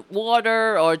or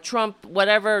water or Trump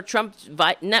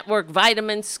network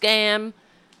vitamin scam.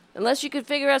 Unless you can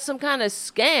figure out some kind of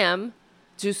scam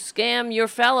to scam your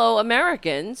fellow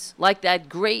Americans like that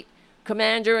great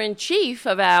commander-in-chief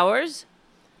of ours,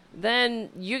 then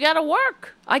you got to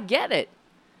work. I get it.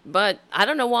 But I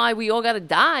don't know why we all got to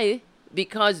die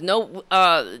because no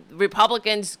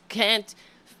Republicans can't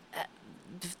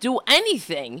do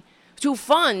anything to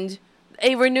fund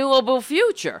a renewable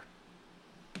future.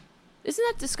 Isn't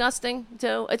that disgusting,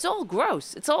 too? It's all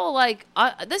gross. It's all like,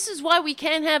 this is why we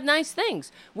can't have nice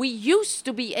things. We used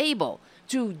to be able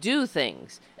to do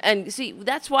things. And see,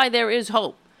 that's why there is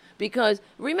hope. Because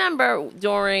remember,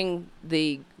 during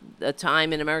the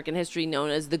time in American history known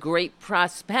as the Great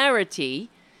Prosperity,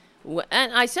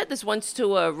 and I said this once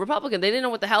to a Republican, they didn't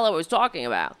know what the hell I was talking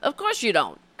about. Of course you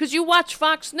don't, because you watch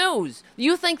Fox News.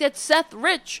 You think that Seth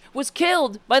Rich was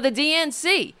killed by the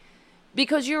DNC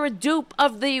because you're a dupe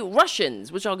of the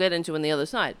Russians, which I'll get into on the other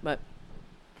side. But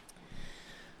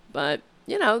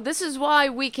you know, this is why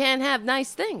we can't have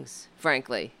nice things,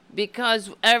 frankly,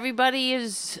 because everybody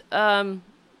is...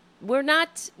 We're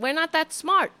not that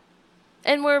smart,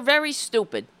 and we're very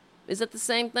stupid. Is it the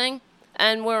same thing?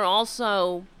 And we're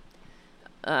also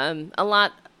a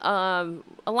lot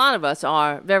of us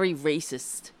are very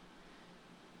racist.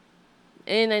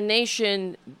 In a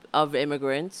nation of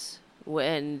immigrants,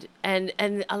 and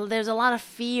there's a lot of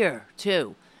fear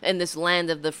too in this land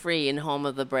of the free and home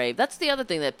of the brave. That's the other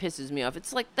thing that pisses me off.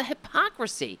 It's like the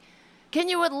hypocrisy. Can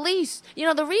you at least,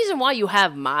 the reason why you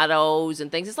have mottos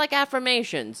and things, it's like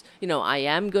affirmations. I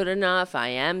am good enough, I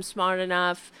am smart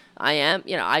enough, I am,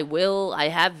 I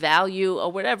have value, or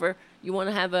whatever. You want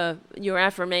to have your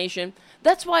affirmation.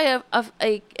 That's why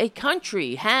a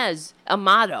country has a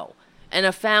motto and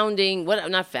a founding,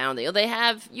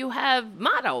 you have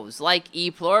mottos like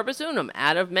E pluribus unum,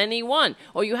 out of many one,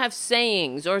 or you have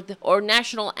sayings or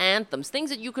national anthems, things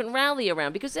that you can rally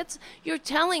around because you're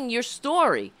telling your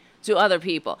story to other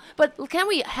people. But can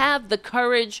we have the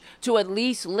courage to at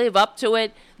least live up to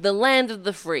it? The land of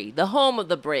the free, the home of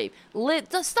the brave.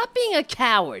 Stop being a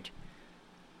coward.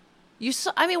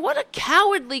 What a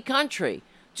cowardly country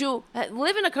to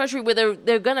live in a country where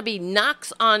there are going to be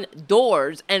knocks on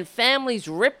doors and families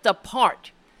ripped apart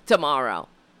tomorrow.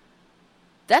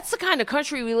 That's the kind of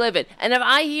country we live in. And if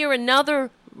I hear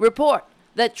another report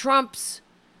that Trump's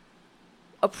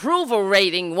approval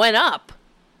rating went up,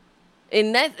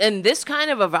 in this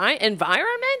kind of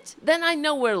environment, then I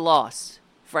know we're lost,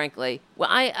 frankly. Well,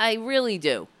 I really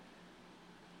do.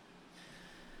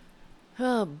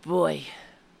 Oh, boy.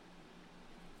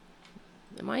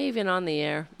 Am I even on the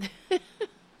air?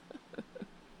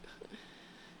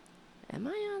 Am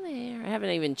I on the air? I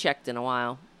haven't even checked in a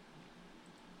while.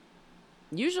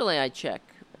 Usually I check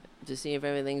to see if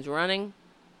everything's running.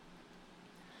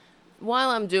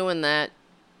 While I'm doing that,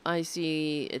 I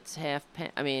see it's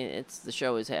the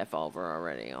show is half over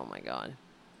already. Oh my God.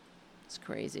 It's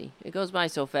crazy. It goes by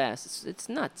so fast. It's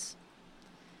nuts.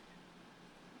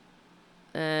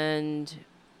 And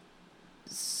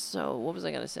so, what was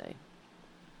I going to say?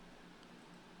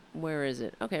 Where is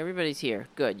it? Okay, everybody's here.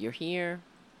 Good. You're here.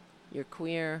 You're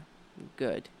queer.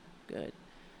 Good. Good.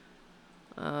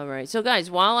 All right. So, guys,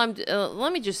 while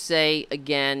let me just say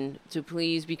again to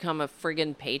please become a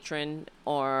friggin' patron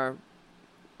or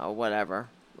whatever.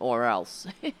 Or else.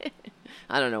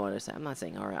 I don't know what to say. I'm not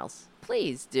saying or else.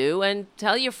 Please do. And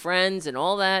tell your friends and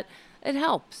all that. It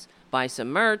helps. Buy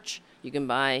some merch. You can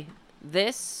buy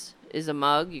this is a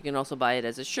mug. You can also buy it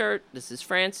as a shirt. This is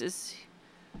Francis.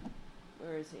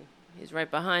 Where is he? He's right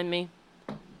behind me.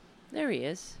 There he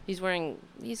is. He's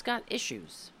got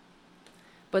issues.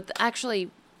 But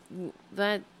actually,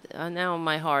 that now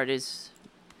my heart is,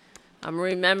 I'm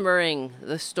remembering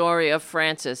the story of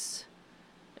Francis.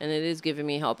 And it is giving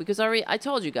me hope because I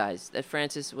told you guys that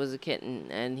Francis was a kitten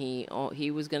and he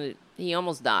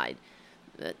almost died.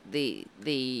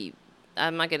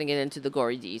 I'm not gonna get into the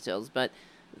gory details, but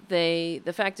the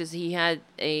fact is he had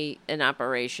an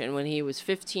operation when he was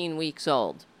 15 weeks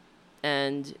old,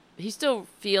 and he's still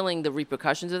feeling the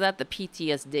repercussions of that, the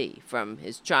PTSD from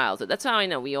his childhood. That's how I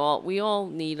know we all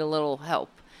need a little help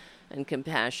and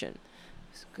compassion,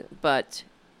 but.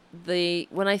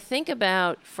 When I think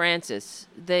about Francis,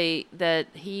 that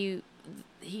he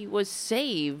was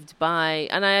saved by,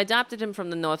 and I adopted him from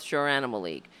the North Shore Animal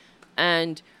League,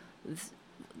 and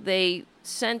they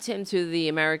sent him to the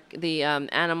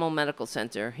Animal Medical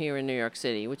Center here in New York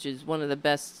City, which is one of the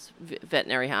best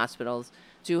veterinary hospitals,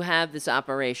 to have this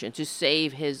operation to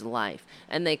save his life.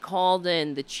 And they called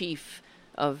in the chief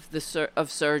of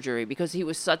surgery because he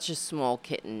was such a small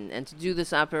kitten, and to do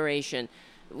this operation.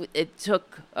 It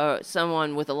took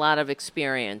someone with a lot of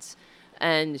experience,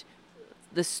 and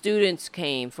the students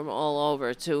came from all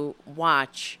over to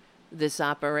watch this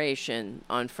operation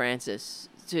on Francis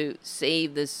to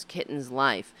save this kitten's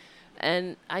life.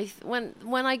 And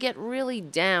when I get really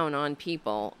down on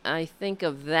people, I think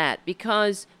of that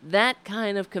because that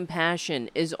kind of compassion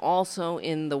is also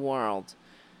in the world,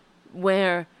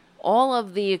 where all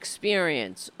of the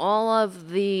experience, all of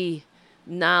the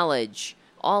knowledge,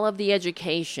 all of the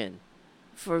education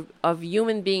of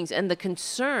human beings and the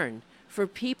concern for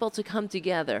people to come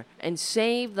together and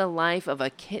save the life of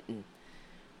a kitten.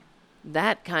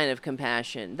 That kind of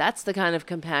compassion, that's the kind of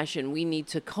compassion we need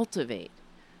to cultivate.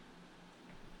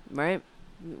 Right?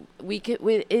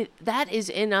 That is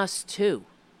in us too.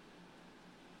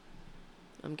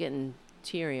 I'm getting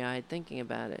teary-eyed thinking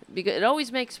about it because it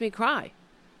always makes me cry.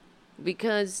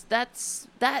 Because that's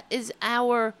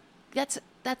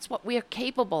what we are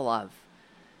capable of.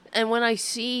 And when I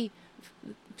see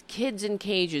kids in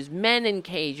cages, men in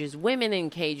cages, women in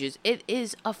cages, it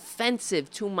is offensive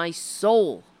to my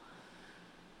soul.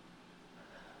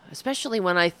 Especially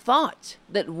when I thought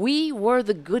that we were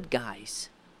the good guys.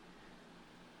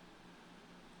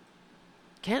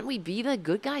 Can't we be the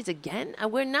good guys again?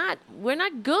 We're not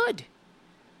good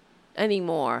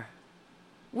anymore.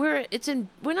 We're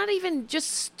not even just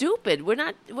stupid. We're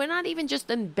not even just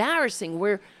embarrassing.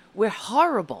 We're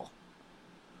horrible.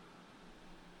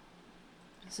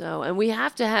 So, and we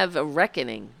have to have a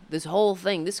reckoning. This whole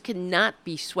thing, this cannot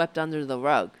be swept under the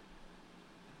rug.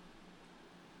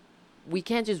 We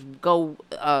can't just go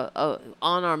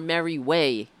on our merry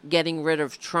way, getting rid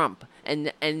of Trump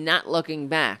and not looking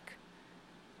back,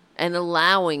 and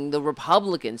allowing the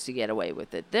Republicans to get away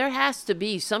with it. There has to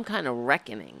be some kind of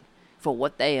reckoning for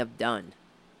what they have done.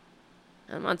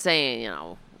 I'm not saying,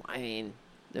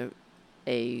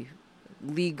 a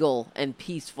legal and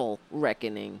peaceful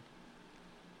reckoning.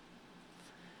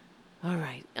 All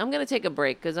right, I'm going to take a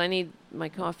break because I need my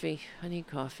coffee. I need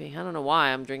coffee. I don't know why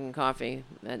I'm drinking coffee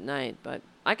at night, but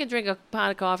I can drink a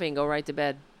pot of coffee and go right to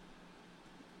bed.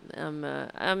 I'm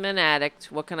an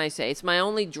addict. What can I say? It's my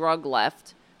only drug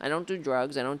left. I don't do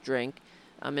drugs. I don't drink.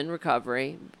 I'm in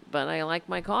recovery, but I like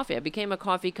my coffee. I became a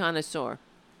coffee connoisseur.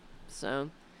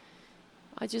 So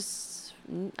I just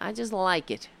like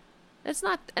it. It's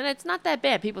not that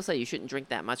bad. People say you shouldn't drink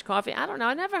that much coffee. I don't know.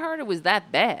 I never heard it was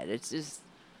that bad. It's just,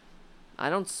 I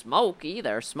don't smoke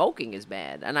either. Smoking is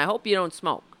bad. And I hope you don't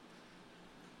smoke.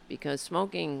 Because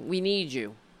smoking, we need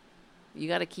you. You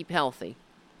got to keep healthy.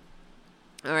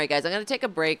 All right, guys, I'm going to take a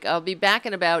break. I'll be back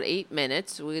in about 8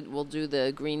 minutes. We'll do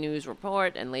the Green News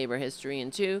Report and labor history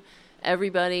in 2.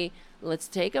 Everybody, let's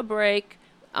take a break.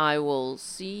 I will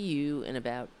see you in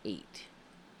about 8.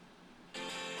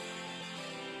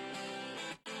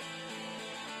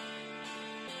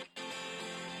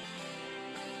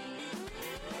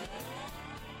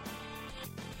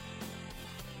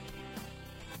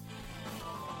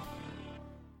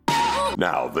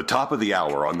 Now, the top of the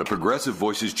hour on the Progressive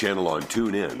Voices channel on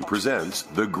TuneIn presents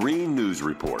the Green News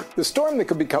Report. The storm that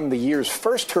could become the year's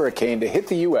first hurricane to hit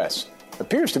the U.S.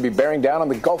 appears to be bearing down on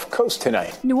the Gulf Coast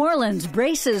tonight. New Orleans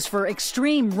braces for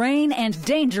extreme rain and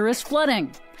dangerous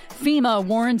flooding. FEMA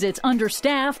warns it's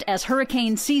understaffed as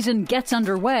hurricane season gets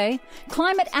underway.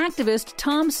 Climate activist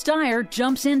Tom Steyer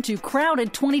jumps into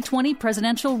crowded 2020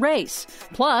 presidential race.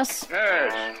 Plus,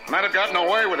 yes, might have gotten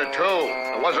away with it, too.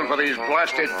 It wasn't for these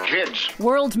blasted kids.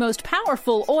 World's most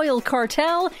powerful oil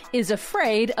cartel is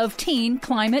afraid of teen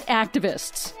climate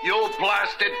activists. You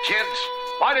blasted kids!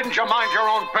 Why didn't you mind your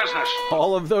own business?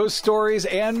 All of those stories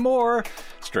and more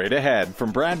straight ahead.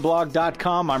 From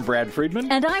BradBlog.com, I'm Brad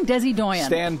Friedman. And I'm Desi Doyen.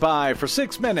 Stand by for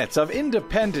 6 minutes of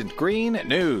independent green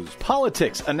news,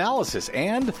 politics, analysis,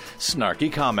 and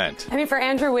snarky comment. I mean, for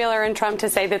Andrew Wheeler and Trump to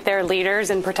say that they're leaders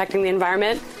in protecting the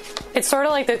environment, it's sort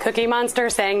of like the Cookie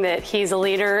Monster saying that he's a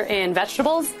leader in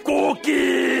vegetables.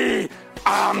 Cookie!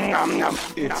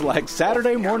 It's like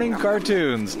Saturday morning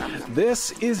cartoons. This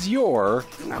is your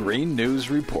Green News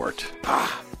Report.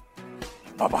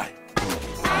 Bye-bye.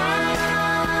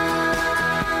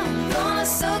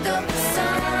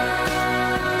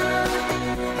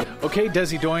 Okay,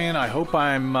 Desi Doyen, I hope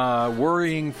I'm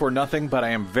worrying for nothing, but I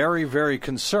am very, very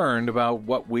concerned about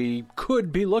what we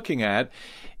could be looking at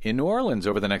in New Orleans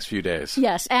over the next few days.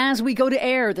 Yes, as we go to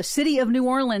air, the city of New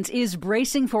Orleans is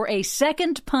bracing for a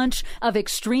second punch of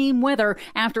extreme weather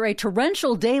after a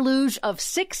torrential deluge of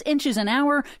 6 inches an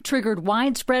hour triggered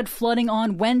widespread flooding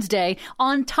on Wednesday,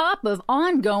 on top of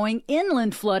ongoing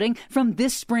inland flooding from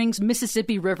this spring's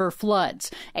Mississippi River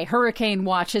floods. A hurricane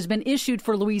watch has been issued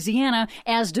for Louisiana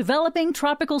as developing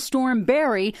tropical storm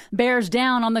Barry bears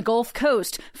down on the Gulf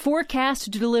Coast, forecast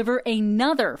to deliver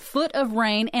another foot of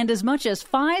rain and as much as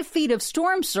 5 feet of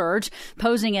storm surge,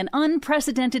 posing an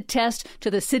unprecedented test to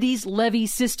the city's levee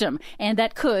system, and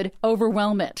that could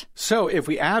overwhelm it. So if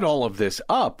we add all of this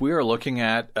up, we are looking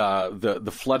at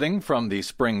the flooding from the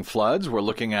spring floods. We're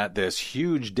looking at this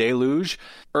huge deluge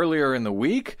earlier in the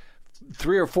week,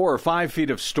 3 or 4 or 5 feet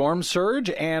of storm surge,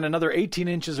 and another 18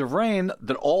 inches of rain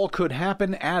that all could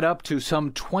happen, add up to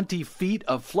some 20 feet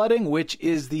of flooding, which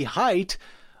is the height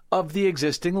of the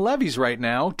existing levees right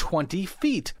now, 20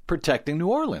 feet protecting New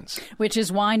Orleans. Which is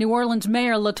why New Orleans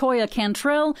Mayor LaToya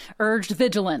Cantrell urged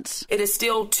vigilance. It is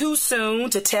still too soon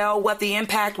to tell what the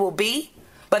impact will be,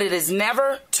 but it is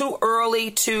never too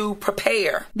early to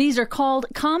prepare. These are called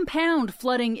compound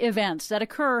flooding events that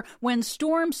occur when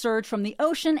storm surge from the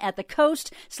ocean at the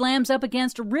coast slams up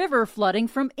against river flooding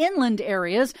from inland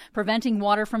areas, preventing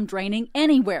water from draining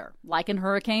anywhere, like in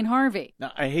Hurricane Harvey.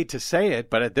 Now, I hate to say it,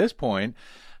 but at this point,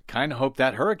 kind of hope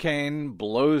that hurricane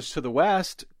blows to the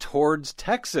west towards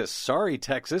Texas. Sorry,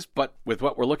 Texas, but with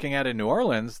what we're looking at in New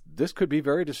Orleans, this could be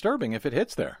very disturbing if it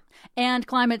hits there. And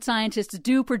climate scientists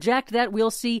do project that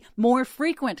we'll see more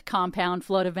frequent compound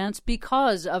flood events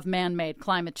because of man-made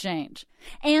climate change.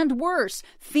 And worse,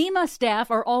 FEMA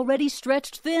staff are already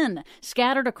stretched thin,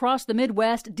 scattered across the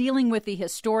Midwest, dealing with the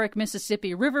historic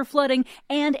Mississippi River flooding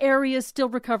and areas still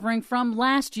recovering from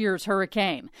last year's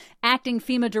hurricane. Acting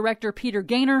FEMA Director Peter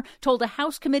Gaynor told a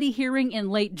House committee hearing in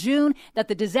late June that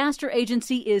the disaster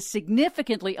agency is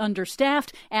significantly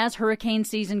understaffed as hurricane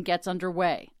season gets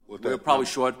underway. We're probably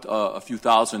short a few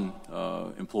thousand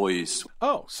employees.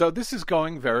 Oh, so this is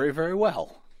going very, very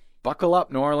well. Buckle up,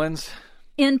 New Orleans.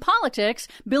 In politics,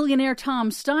 billionaire Tom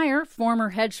Steyer,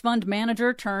 former hedge fund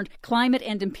manager turned climate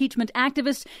and impeachment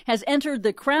activist, has entered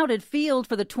the crowded field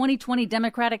for the 2020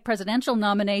 Democratic presidential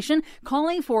nomination,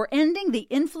 calling for ending the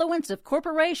influence of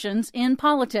corporations in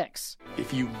politics.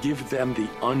 If you give them the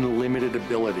unlimited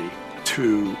ability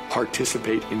to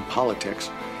participate in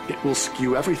politics, it will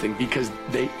skew everything because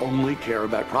they only care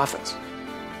about profits.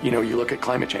 You know, you look at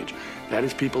climate change. That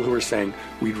is people who are saying,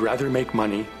 we'd rather make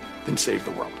money than save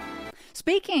the world.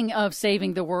 Speaking of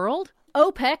saving the world,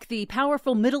 OPEC, the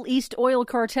powerful Middle East oil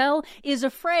cartel, is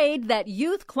afraid that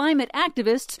youth climate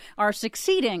activists are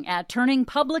succeeding at turning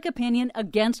public opinion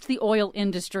against the oil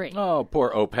industry. Oh, poor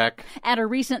OPEC. At a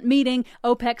recent meeting,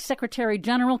 OPEC Secretary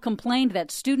General complained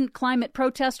that student climate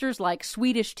protesters like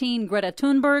Swedish teen Greta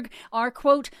Thunberg are,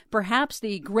 quote, perhaps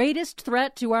the greatest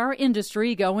threat to our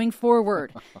industry going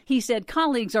forward. He said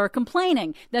colleagues are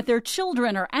complaining that their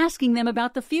children are asking them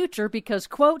about the future because,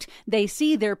 quote, they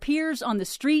see their peers on the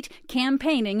street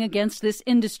campaigning against this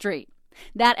industry.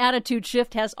 That attitude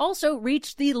shift has also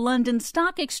reached the London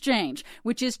Stock Exchange,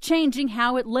 which is changing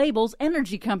how it labels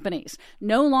energy companies.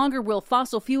 No longer will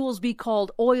fossil fuels be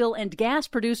called oil and gas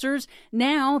producers.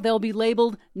 Now they'll be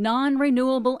labeled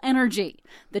non-renewable energy.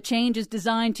 The change is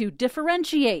designed to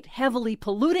differentiate heavily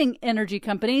polluting energy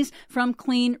companies from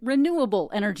clean, renewable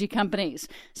energy companies.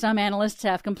 Some analysts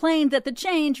have complained that the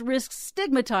change risks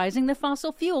stigmatizing the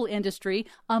fossil fuel industry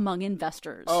among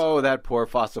investors. Oh, that poor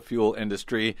fossil fuel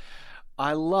industry.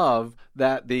 I love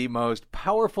that the most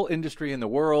powerful industry in the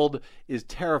world is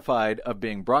terrified of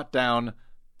being brought down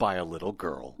by a little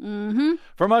girl. Mm-hmm.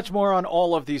 For much more on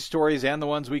all of these stories and the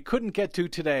ones we couldn't get to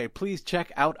today, please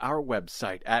check out our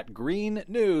website at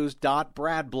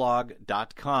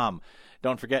greennews.bradblog.com.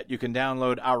 Don't forget you can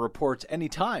download our reports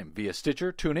anytime via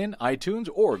Stitcher, TuneIn, iTunes,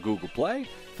 or Google Play.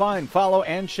 Find, follow,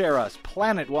 and share us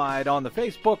planet-wide on the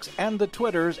Facebooks and the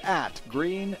Twitters at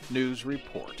Green News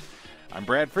Report. I'm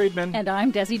Brad Friedman. And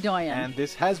I'm Desi Doyen. And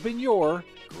this has been your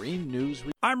Green News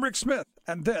Report. I'm Rick Smith,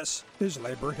 and this is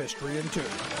Labor History in 2.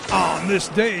 On this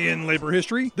day in labor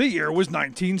history, the year was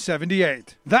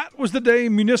 1978. That was the day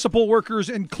municipal workers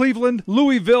in Cleveland,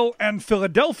 Louisville, and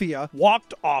Philadelphia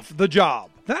walked off the job.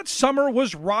 That summer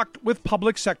was rocked with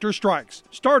public sector strikes,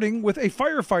 starting with a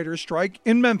firefighter strike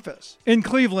in Memphis. In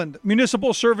Cleveland,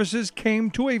 municipal services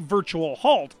came to a virtual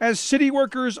halt as city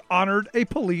workers honored a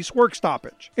police work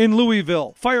stoppage. In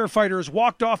Louisville, firefighters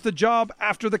walked off the job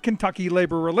after the Kentucky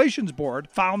Labor Relations Board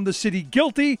found the city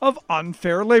guilty of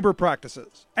unfair labor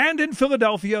practices. And in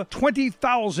Philadelphia,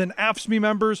 20,000 AFSCME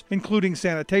members, including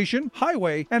sanitation,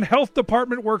 highway, and health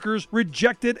department workers,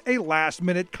 rejected a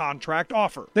last-minute contract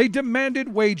offer. They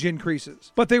demanded wage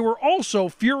increases, but they were also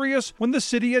furious when the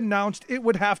city announced it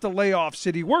would have to lay off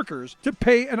city workers to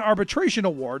pay an arbitration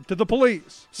award to the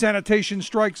police. Sanitation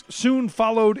strikes soon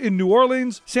followed in New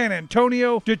Orleans, San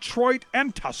Antonio, Detroit,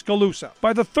 and Tuscaloosa.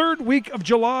 By the third week of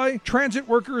July, transit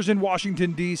workers in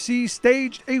Washington, D.C.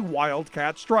 staged a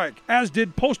wildcat strike, as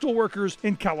did postal workers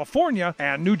in California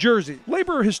and New Jersey.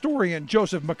 Labor historian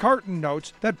Joseph McCartin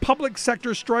notes that public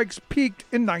sector strikes peaked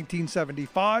in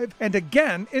 1975 and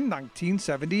again in 1978.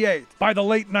 By the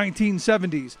late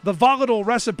 1970s, the volatile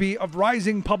recipe of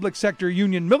rising public sector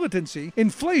union militancy,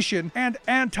 inflation, and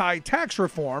anti-tax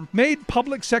reform made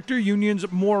public sector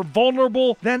unions more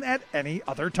vulnerable than at any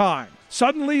other time.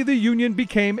 Suddenly, the union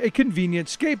became a convenient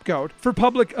scapegoat for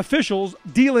public officials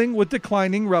dealing with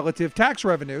declining relative tax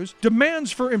revenues,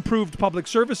 demands for improved public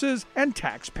services, and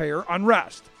taxpayer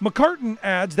unrest. McCartin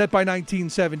adds that by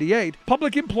 1978,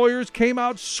 public employers came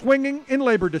out swinging in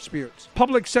labor disputes.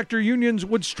 Public sector unions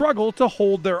would struggle to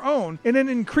hold their own in an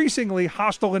increasingly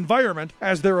hostile environment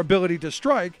as their ability to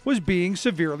strike was being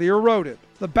severely eroded.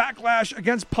 The backlash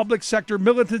against public sector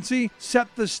militancy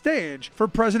set the stage for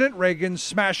President Reagan's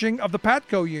smashing of the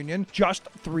PATCO union just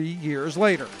 3 years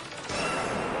later.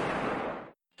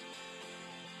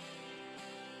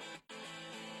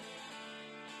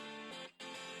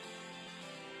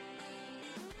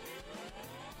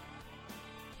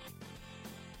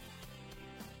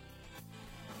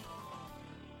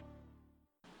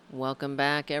 Welcome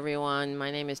back, everyone.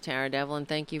 My name is Tara Devlin.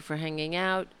 Thank you for hanging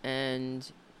out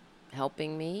and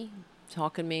helping me,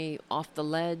 talking me off the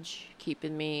ledge,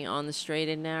 keeping me on the straight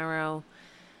and narrow,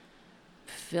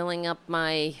 filling up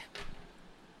my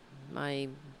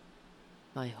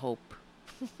hope.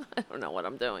 I don't know what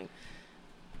I'm doing.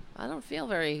 I don't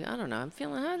know.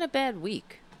 I had a bad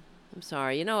week. I'm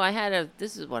sorry. You know,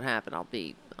 this is what happened. I'll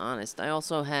be honest. I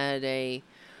also had a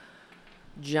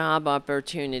job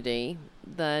opportunity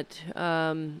that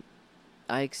I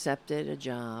accepted a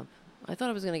job. I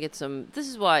thought I was going to get some. This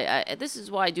is why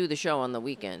I do the show on the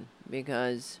weekend,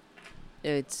 because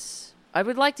I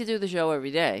would like to do the show every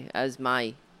day as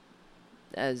my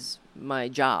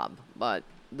job, but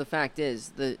the fact is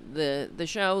the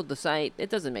show, the site,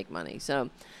 it doesn't make money. So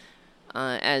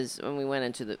I went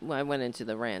into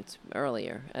the rant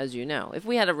earlier, as you know. If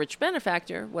we had a rich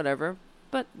benefactor, whatever,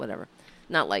 but whatever.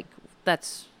 Not like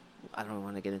that's, I don't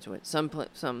want to get into it. Some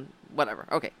whatever.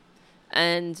 Okay.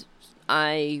 And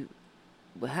I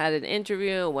had an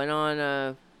interview, went on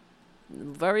a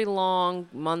very long,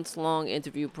 months-long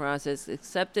interview process,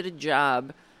 accepted a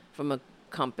job from a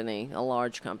company, a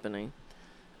large company,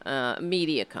 a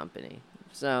media company.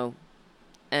 So,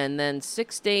 and then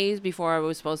 6 days before I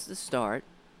was supposed to start,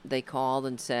 they called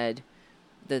and said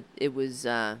that it was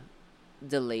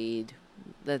delayed,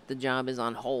 that the job is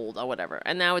on hold or whatever.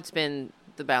 And now it's been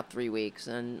about 3 weeks,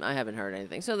 and I haven't heard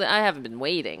anything. So I haven't been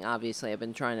waiting, obviously. I've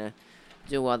been trying to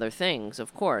do other things,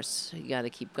 of course. You got to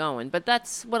keep going. But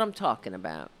that's what I'm talking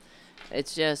about.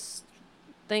 It's just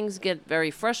things get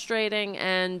very frustrating,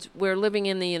 and we're living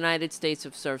in the United States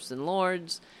of serfs and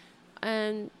lords,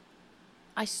 and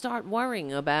I start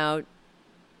worrying about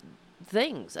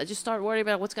things. I just start worrying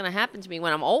about what's going to happen to me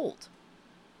when I'm old.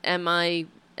 Am I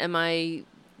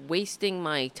wasting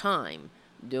my time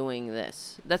doing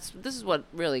this? This is what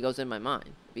really goes in my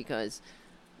mind, because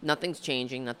nothing's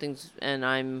changing, and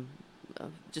I'm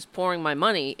just pouring my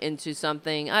money into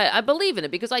something. I believe in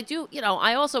it because I do,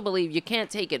 I also believe you can't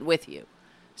take it with you.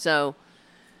 So,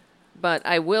 but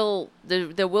I will,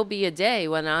 there will be a day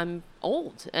when I'm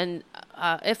old, and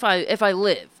if I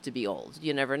live to be old,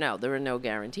 you never know. There are no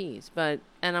guarantees, and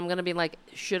I'm going to be like,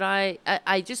 should I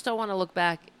just don't want to look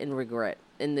back in regret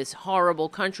in this horrible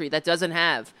country that doesn't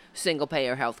have single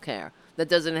payer health care, that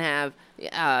doesn't have,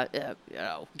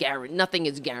 nothing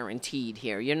is guaranteed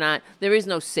here. There is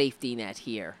no safety net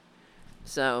here.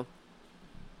 So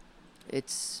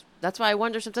that's why I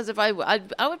wonder sometimes if I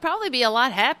would probably be a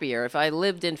lot happier if I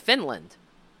lived in Finland,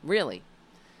 really.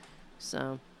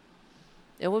 So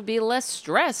it would be less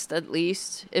stressed, at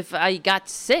least, if I got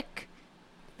sick,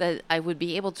 that I would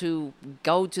be able to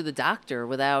go to the doctor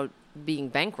without being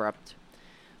bankrupt.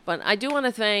 But I do want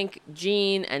to thank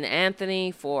Gene and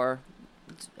Anthony for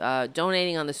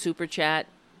donating on the Super Chat.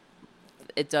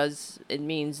 It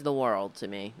means the world to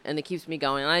me, and it keeps me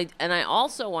going. And I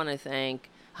also want to thank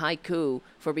Haiku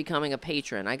for becoming a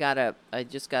patron. I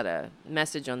just got a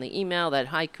message on the email that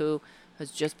Haiku has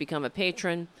just become a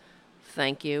patron.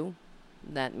 Thank you.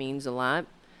 That means a lot.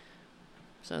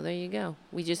 So there you go.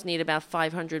 We just need about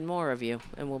 500 more of you,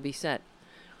 and we'll be set.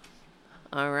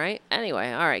 All right.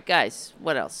 Anyway, all right, guys.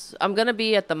 What else? I'm going to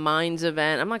be at the Minds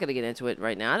event. I'm not going to get into it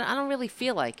right now. I don't really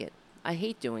feel like it. I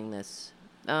hate doing this.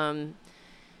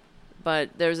 But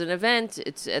there's an event.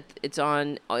 It's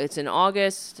in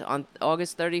August, on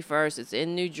August 31st. It's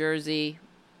in New Jersey,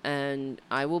 and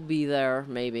I will be there,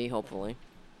 maybe, hopefully.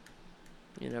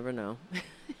 You never know.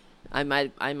 I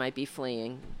might be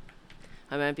fleeing.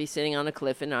 I might be sitting on a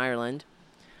cliff in Ireland,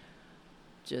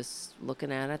 just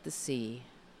looking out at the sea.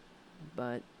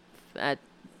 But at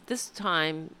this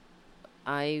time,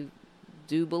 I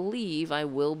do believe I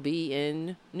will be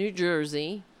in New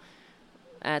Jersey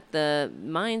at the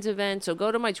Minds event. So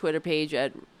go to my Twitter page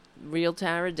at Real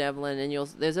Tara Devlin, and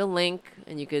there's a link,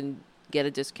 and you can get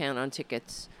a discount on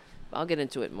tickets. I'll get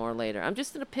into it more later. I'm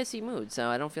just in a pissy mood, so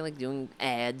I don't feel like doing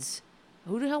ads.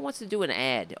 Who the hell wants to do an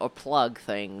ad or plug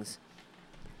things?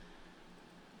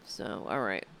 So, all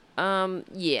right.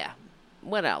 Yeah.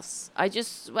 What else? I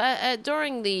just,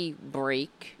 during the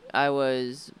break, I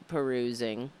was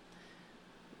perusing.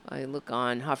 I look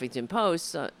on Huffington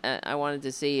Post. I wanted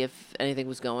to see if anything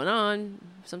was going on.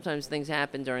 Sometimes things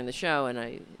happen during the show, and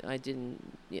I didn't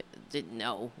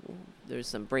know. There's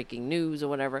some breaking news or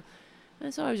whatever.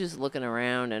 And so I was just looking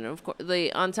around, and of course,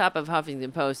 on top of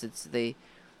Huffington Post, it's the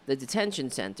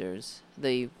detention centers,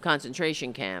 the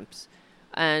concentration camps,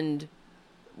 and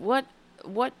what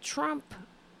Trump,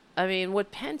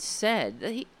 what Pence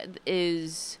said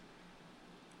is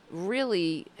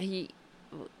really,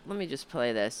 let me just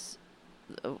play this.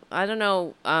 I don't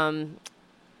know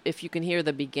if you can hear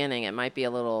the beginning. It might be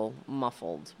a little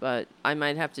muffled, but I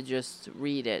might have to just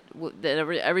read it.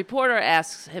 A reporter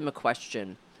asks him a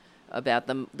question about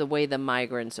the way the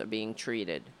migrants are being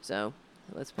treated. So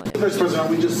let's play it. Vice President,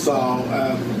 we just saw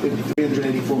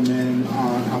 384 men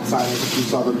outside. I think we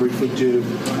saw them briefly too,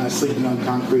 sleeping on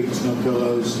concrete, no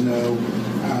pillows, nowhere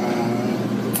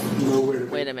to.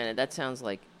 Wait a minute. That sounds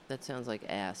like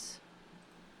ass.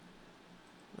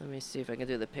 Let me see if I can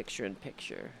do the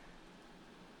picture-in-picture.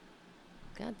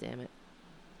 God damn it.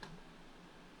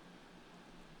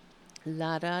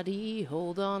 La-da-dee,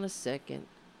 hold on a second.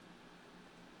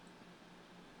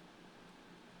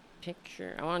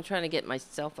 Picture. I'm trying to get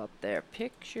myself up there.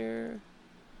 Picture.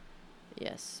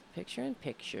 Yes,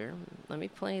 picture-in-picture. Let me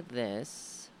play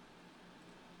this.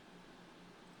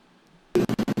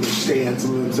 Stands,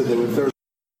 some of them said they were thirsty.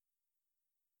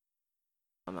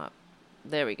 I'm up.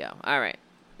 There we go. All right.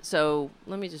 So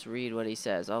let me just read what he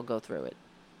says. I'll go through it,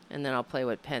 and then I'll play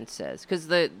what Pence says, because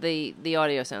the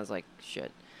audio sounds like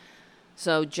shit.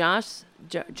 So Josh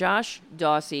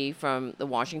Dawsey from the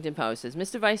Washington Post says,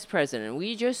 Mr. Vice President,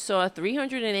 we just saw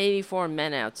 384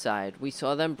 men outside. We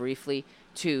saw them briefly,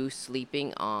 too,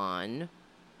 sleeping on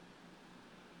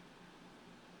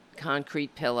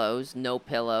concrete pillows,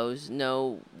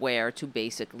 nowhere to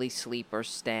basically sleep or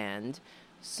stand.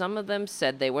 Some of them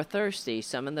said they were thirsty.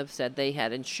 Some of them said they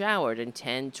hadn't showered in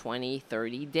 10, 20,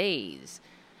 30 days.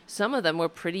 Some of them were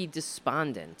pretty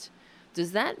despondent.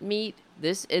 Does that meet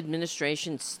this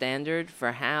administration's standard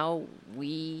for how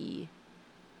we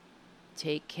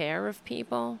take care of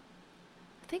people?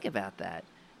 Think about that.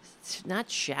 It's not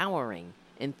showering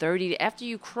in 30 after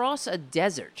you cross a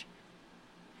desert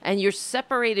and you're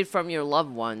separated from your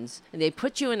loved ones and they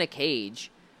put you in a cage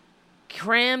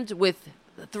crammed with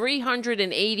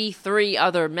 383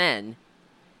 other men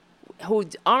who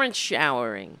aren't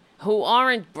showering, who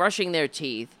aren't brushing their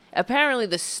teeth. Apparently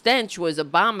the stench was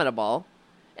abominable.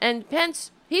 And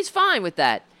Pence, he's fine with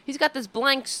that. He's got this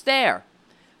blank stare.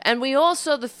 And we all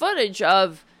saw the footage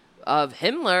of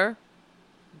Himmler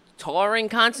touring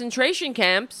concentration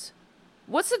camps.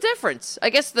 What's the difference?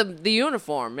 I guess the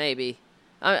uniform, maybe.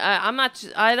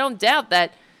 I don't doubt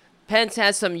that Pence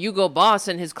has some Hugo Boss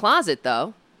in his closet,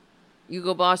 though.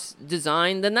 Hugo Boss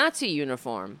designed the Nazi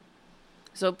uniform.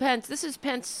 So Pence, this is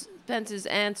Pence's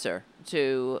answer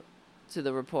to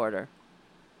the reporter.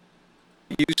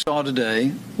 You saw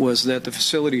today was that the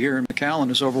facility here in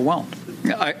McAllen is overwhelmed.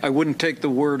 I wouldn't take the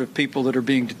word of people that are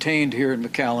being detained here in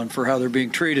McAllen for how they're being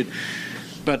treated,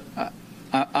 but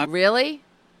Really?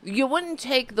 You wouldn't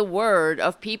take the word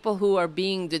of people who are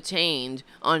being detained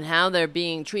on how they're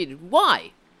being treated.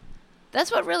 Why?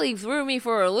 That's what really threw me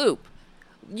for a loop.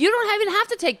 You don't even have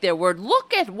to take their word.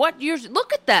 Look at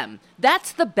them.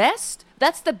 That's the best.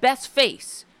 That's the best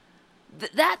face.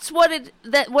 That's what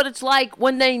it's like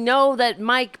when they know that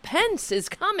Mike Pence is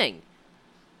coming.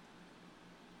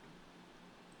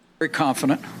 Very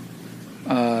confident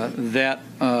that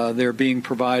they're being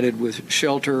provided with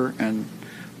shelter and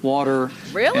water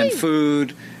and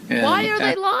food. And why are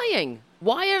they lying?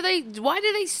 Why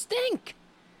do they stink?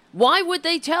 Why would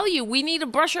they tell you we need to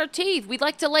brush our teeth? We'd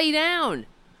like to lay down.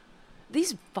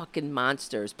 These fucking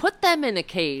monsters. Put them in a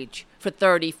cage for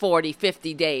 30, 40,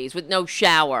 50 days with no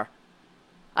shower.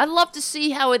 I'd love to see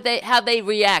how they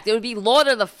react. It would be Lord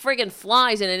of the friggin'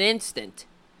 Flies in an instant.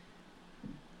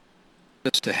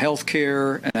 Access to health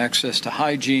care and access to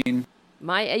hygiene.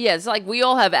 It's like we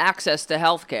all have access to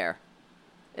health care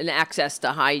and access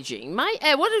to hygiene.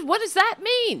 What does that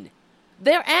mean?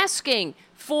 They're asking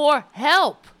for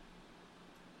help.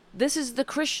 This is the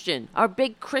Christian, our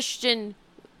big Christian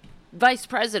vice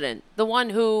president, the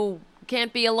one who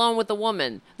can't be alone with a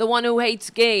woman, the one who hates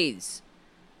gays.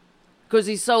 Because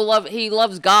he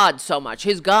loves God so much.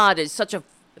 His God is such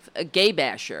a gay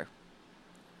basher.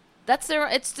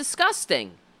 It's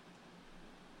disgusting.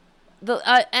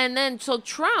 And then so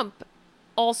Trump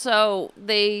also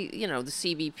the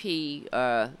CBP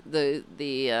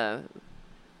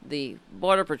the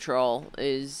Border Patrol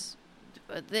is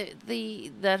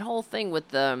that whole thing with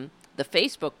the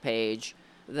Facebook page,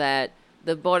 that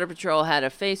the Border Patrol had a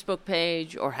Facebook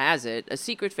page, or has it, a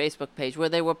secret Facebook page where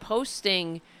they were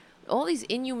posting all these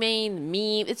inhumane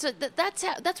memes.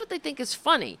 That's what they think is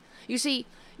funny. You see,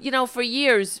 for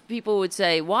years people would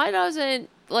say, why doesn't,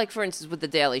 like for instance with the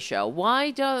Daily Show,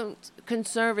 why don't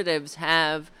conservatives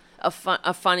have a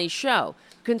funny show?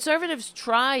 Conservatives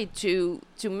tried to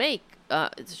make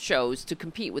shows to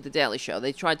compete with the Daily Show.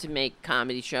 They tried to make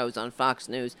comedy shows on Fox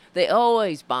News. They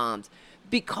always bombed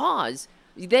because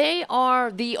they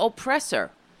are the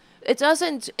oppressor.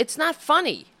 It's not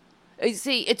funny. You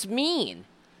see, it's mean.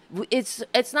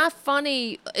 It's not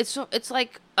funny. It's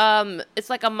like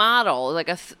a model,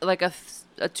 like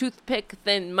a toothpick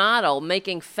thin model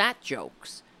making fat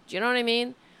jokes. Do you know what I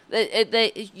mean?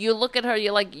 You look at her,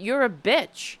 you're like, you're a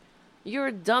bitch. You're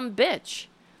a dumb bitch.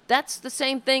 That's the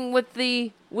same thing with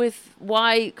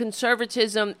why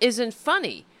conservatism isn't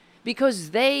funny,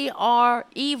 because they are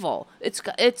evil.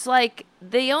 It's like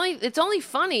it's only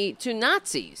funny to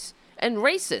Nazis and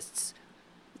racists.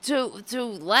 To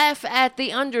laugh at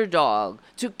the underdog,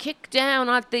 to kick down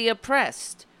at the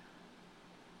oppressed.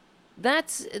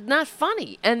 That's not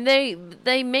funny. And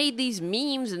they made these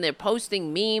memes, and they're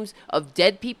posting memes of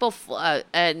dead people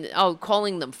and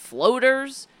calling them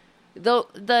floaters.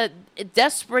 The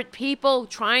desperate people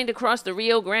trying to cross the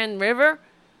Rio Grande River,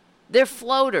 they're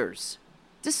floaters.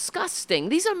 Disgusting.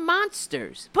 These are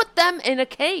monsters. Put them in a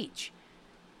cage.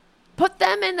 Put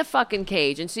them in the fucking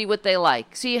cage and see what they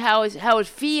like. See how it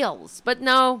feels. But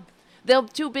no, they're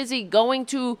too busy going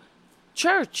to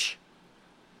church,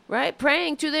 right?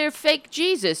 Praying to their fake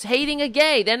Jesus, hating a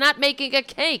gay. They're not making a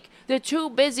cake. They're too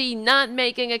busy not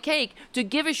making a cake to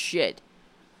give a shit.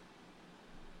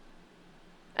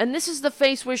 And this is the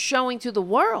face we're showing to the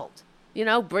world.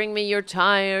 Bring me your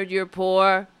tired, you're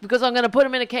poor, because I'm going to put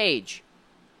them in a cage.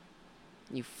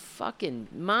 You fucking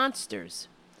monsters.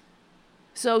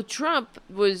 So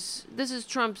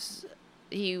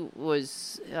he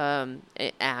was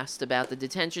asked about the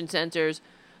detention centers.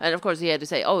 And of course he had to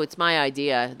say, it's my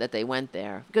idea that they went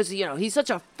there. Because, he's such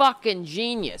a fucking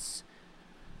genius.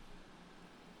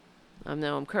 I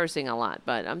know I'm cursing a lot,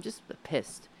 but I'm just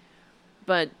pissed.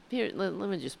 But here, let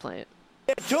me just play it.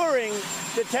 Touring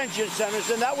detention centers,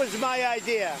 and that was my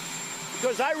idea.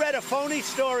 Because I read a phony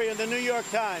story in the New York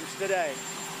Times today,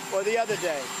 or the other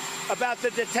day, about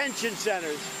the detention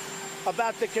centers,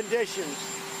 about the conditions.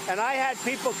 And I had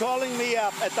people calling me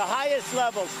up at the highest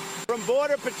levels from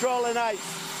Border Patrol and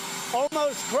ICE,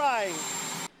 almost crying.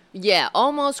 Yeah,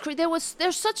 almost.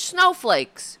 They're such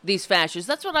snowflakes, these fascists.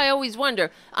 That's what I always wonder.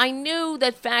 I knew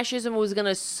that fascism was going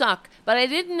to suck, but I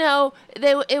didn't know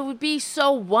it would be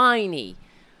so whiny.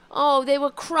 Oh, they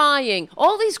were crying.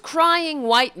 All these crying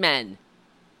white men.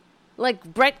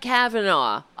 Like Brett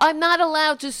Kavanaugh. I'm not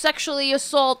allowed to sexually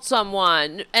assault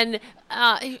someone, and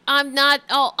I'm not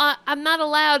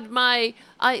allowed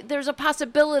there's a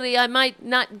possibility I might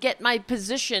not get my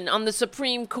position on the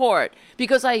Supreme Court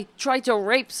because I tried to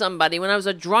rape somebody when I was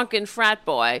a drunken frat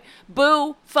boy.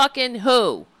 Boo fucking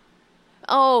who?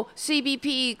 Oh,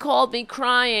 CBP called me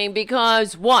crying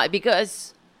because what?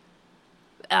 Because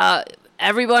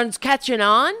everyone's catching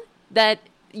on that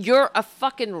you're a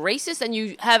fucking racist and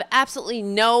you have absolutely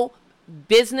no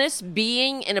business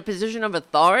being in a position of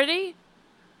authority?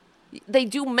 They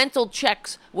do mental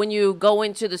checks when you go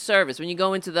into the service, when you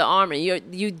go into the army.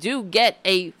 You do get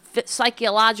a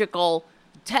psychological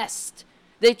test.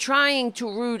 They're trying to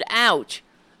root out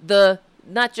the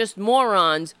not just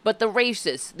morons, but the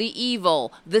racists, the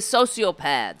evil, the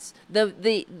sociopaths,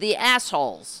 the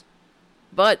assholes.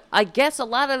 But I guess a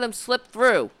lot of them slip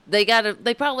through. They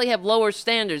probably have lower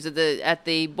standards at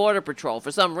the Border Patrol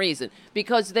for some reason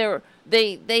because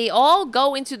they all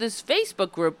go into this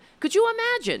Facebook group. Could you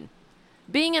imagine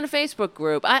being in a Facebook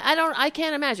group? I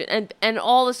can't imagine. And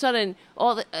all of a sudden,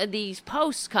 these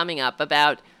posts coming up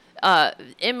about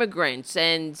immigrants,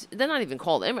 and they're not even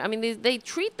called immigrants. I mean, they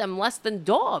treat them less than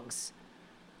dogs.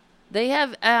 They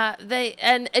have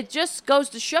and it just goes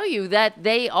to show you that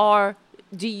they are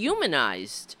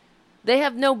dehumanized. They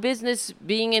have no business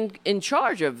being in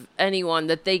charge of anyone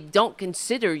that they don't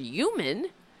consider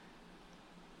human.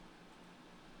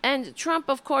 And Trump,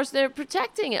 of course, they're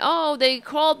protecting it. Oh, they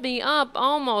called me up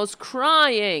almost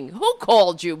crying. Who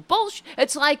called you? Bullshit.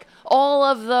 It's like all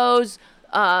of those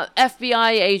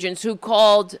FBI agents who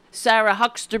called Sarah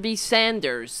Huckabee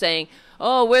Sanders saying,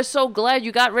 oh, we're so glad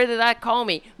you got rid of that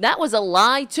Comey. That was a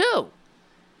lie, too.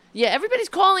 Yeah, everybody's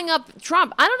calling up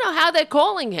Trump. I don't know how they're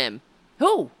calling him.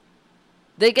 Who?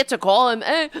 They get to call him,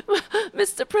 hey,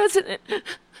 Mr. President,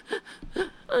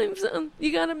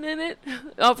 you got a minute?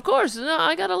 Of course, no,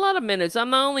 I got a lot of minutes.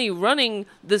 I'm not only running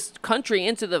this country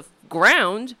into the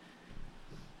ground.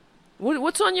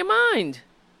 What's on your mind?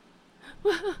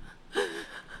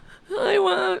 I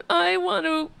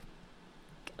want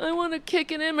to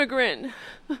kick an immigrant.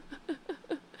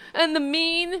 And the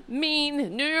mean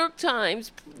New York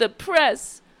Times, the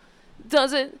press,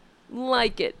 doesn't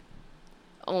like it.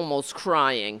 Almost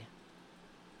crying.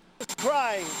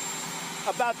 Crying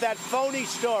about that phony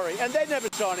story, and they never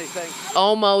saw anything.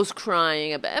 Almost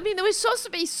crying about. I mean, it was supposed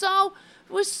to be so.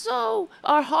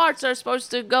 Our hearts are supposed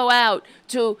to go out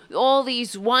to all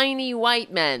these whiny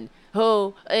white men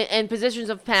who, in positions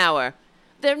of power.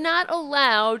 They're not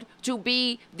allowed to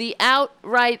be the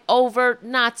outright overt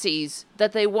Nazis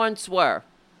that they once were.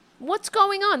 What's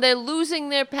going on? They're losing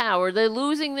their power. They're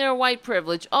losing their white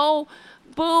privilege. Oh,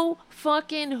 boo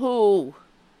fucking who?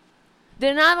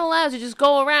 They're not allowed to just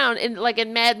go around like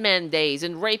in Mad Men days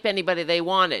and rape anybody they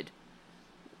wanted.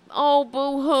 Oh,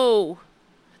 boo hoo.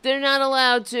 They're not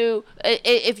allowed to,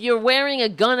 if you're wearing a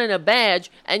gun and a badge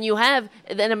and you have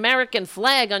an American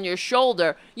flag on your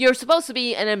shoulder, you're supposed to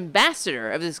be an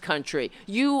ambassador of this country.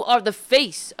 You are the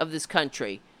face of this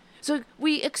country. So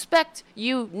we expect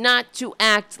you not to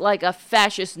act like a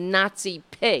fascist Nazi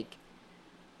pig.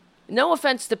 No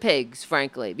offense to pigs,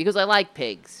 frankly, because I like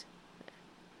pigs.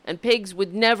 And pigs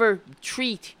would never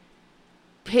treat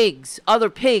other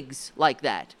pigs like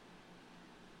that.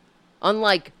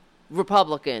 Unlike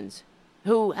Republicans,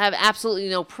 who have absolutely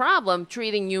no problem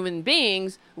treating human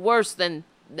beings worse than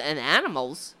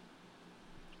animals.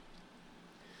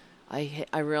 I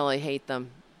really hate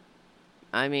them.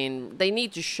 I mean, they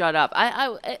need to shut up.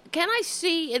 Can I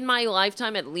see in my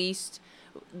lifetime at least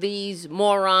these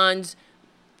morons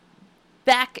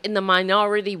back in the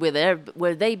minority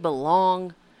where they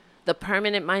belong, the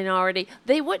permanent minority?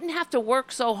 They wouldn't have to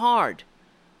work so hard.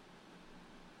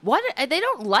 What? They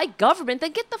don't like government.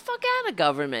 Then get the fuck out of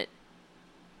government.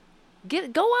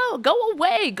 Go out. Go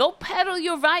away. Go peddle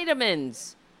your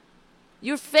vitamins.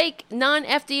 Your fake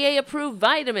non-FDA approved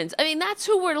vitamins. I mean, that's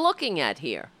who we're looking at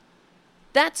here.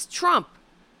 That's Trump,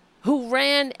 who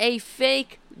ran a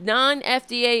fake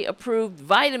non-FDA approved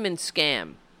vitamin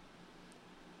scam.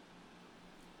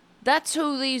 That's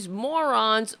who these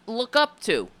morons look up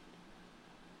to.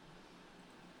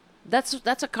 That's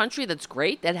a country that's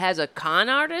great, that has a con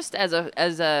artist as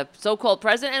a so-called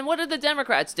president. And what are the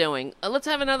Democrats doing? Let's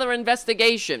have another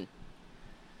investigation.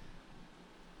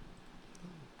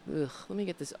 Ugh, let me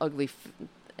get this ugly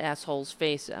asshole's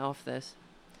face off this.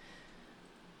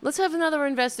 Let's have another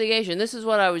investigation. This is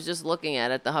what I was just looking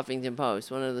at the Huffington Post.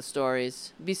 One of the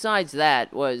stories. Besides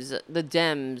that was the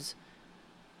Dems.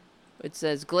 It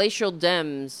says, Glacial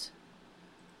Dems.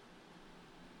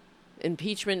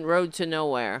 Impeachment road to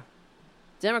nowhere.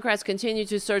 Democrats continue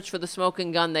to search for the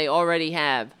smoking gun they already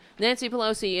have. Nancy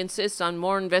Pelosi insists on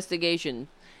more investigation,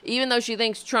 even though she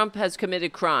thinks Trump has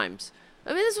committed crimes.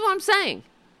 I mean, this is what I'm saying.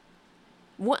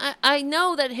 I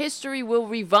know that history will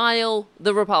revile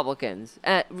the Republicans,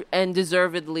 and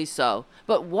deservedly so.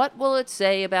 But what will it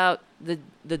say about the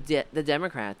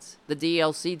Democrats, the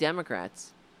DLC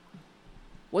Democrats?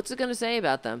 What's it going to say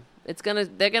about them?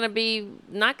 They're going to be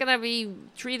not going to be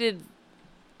treated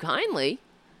kindly.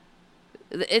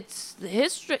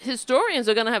 Historians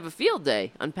are going to have a field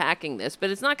day unpacking this, but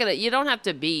it's not going to. You don't have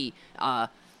to be, a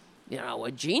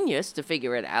genius to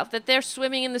figure it out that they're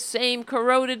swimming in the same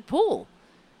corroded pool.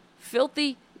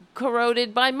 Filthy,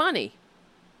 corroded by money.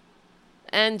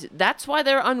 And that's why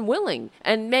they're unwilling.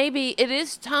 And maybe it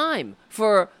is time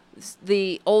for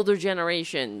the older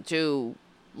generation to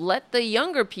let the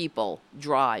younger people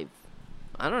drive.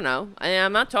 I don't know.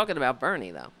 I'm not talking about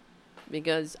Bernie, though.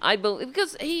 Because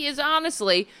he is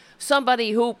honestly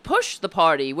somebody who pushed the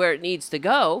party where it needs to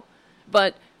go.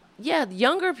 But, yeah,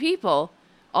 younger people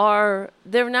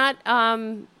they're not,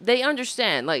 they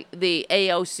understand, like the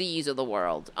AOCs of the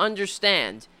world,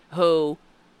 understand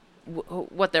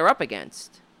what they're up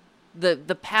against.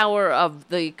 The power of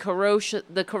the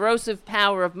corrosive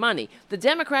power of money. The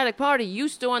Democratic Party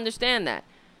used to understand that.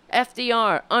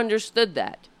 FDR understood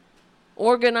that.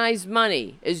 Organized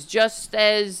money is just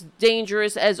as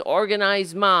dangerous as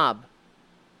organized mob.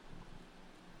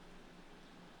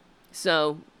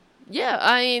 So, yeah,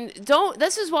 I mean,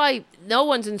 this is why no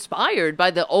one's inspired by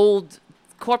the old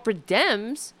corporate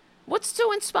Dems. What's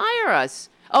to inspire us?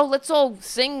 Oh, let's all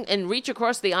sing and reach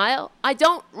across the aisle? I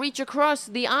don't reach across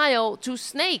the aisle to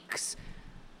snakes.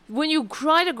 When you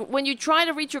try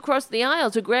to reach across the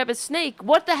aisle to grab a snake,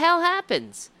 what the hell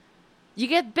happens? You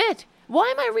get bit. Why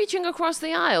am I reaching across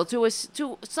the aisle to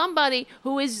somebody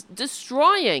who is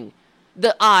destroying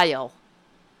the aisle,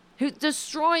 who's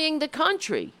destroying the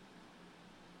country,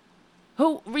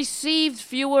 who received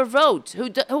fewer votes,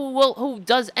 who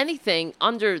does anything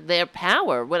under their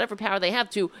power, whatever power they have,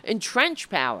 to entrench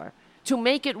power, to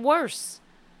make it worse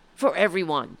for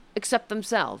everyone except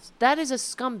themselves? That is a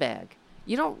scumbag.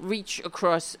 You don't reach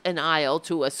across an aisle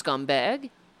to a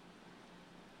scumbag.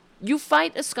 You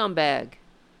fight a scumbag.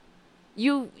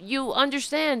 You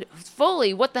understand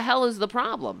fully what the hell is the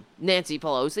problem, Nancy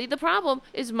Pelosi. The problem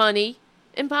is money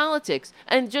in politics.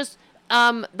 And just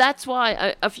that's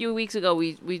why a few weeks ago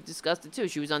we discussed it too.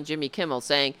 She was on Jimmy Kimmel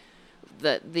saying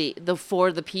that the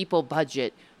For the People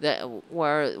budget, that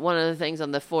were one of the things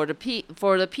on the For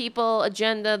the People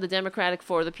agenda, the Democratic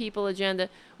For the People agenda,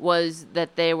 was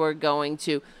that they were going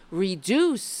to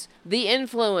reduce the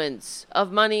influence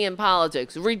of money in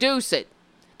politics. Reduce it.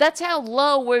 That's how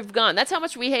low we've gone. That's how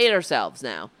much we hate ourselves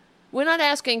now. We're not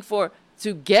asking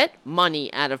to get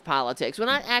money out of politics. We're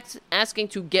not asking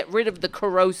to get rid of the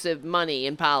corrosive money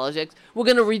in politics. We're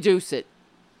going to reduce it.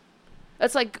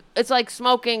 It's like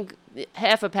smoking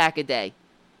half a pack a day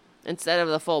instead of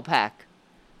the full pack.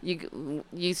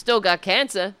 You still got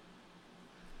cancer.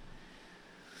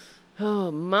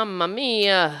 Oh, mamma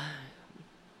mia.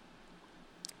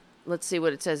 Let's see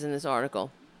what it says in this article.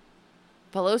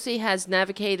 Pelosi has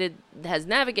navigated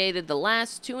the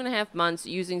last 2.5 months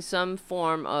using some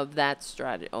form of that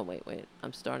strategy. Oh, wait.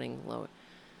 I'm starting lower.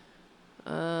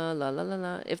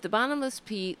 If the bottomless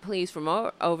pleas for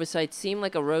more oversight seem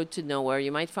like a road to nowhere,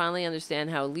 you might finally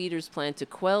understand how leaders plan to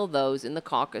quell those in the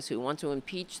caucus who want to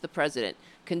impeach the president.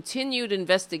 Continued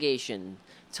investigation,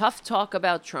 tough talk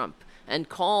about Trump, and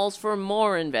calls for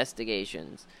more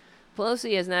investigations.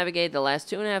 Pelosi has navigated the last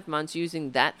 2.5 months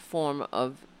using that form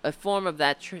of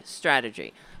that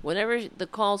strategy. Whenever the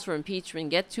calls for impeachment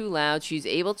get too loud, she's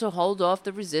able to hold off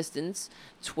the resistance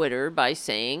Twitter by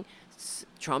saying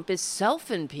Trump is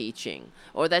self-impeaching,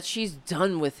 or that she's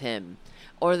done with him,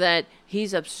 or that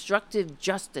he's obstructed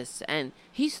justice and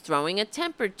he's throwing a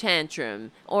temper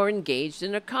tantrum, or engaged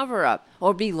in a cover-up,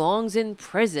 or belongs in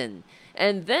prison.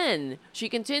 And then she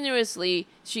continues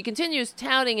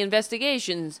touting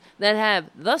investigations that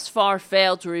have thus far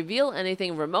failed to reveal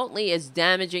anything remotely as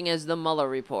damaging as the Mueller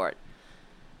report.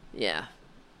 Yeah.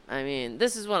 I mean,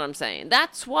 this is what I'm saying.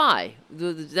 That's why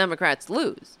the Democrats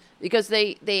lose, because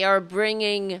they are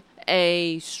bringing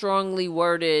a strongly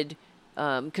worded,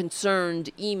 concerned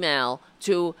email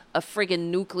to a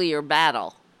friggin' nuclear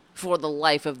battle for the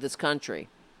life of this country.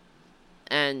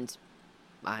 And,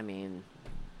 I mean,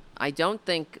 I don't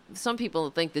think, some people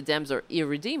think the Dems are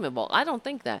irredeemable. I don't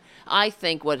think that. I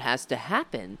think what has to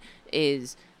happen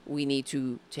is we need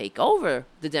to take over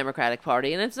the Democratic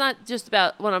Party. And it's not just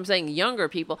about what I'm saying, younger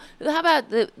people. How about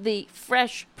the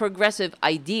fresh progressive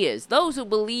ideas? Those who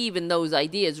believe in those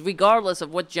ideas, regardless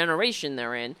of what generation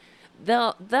they're in,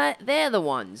 they're the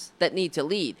ones that need to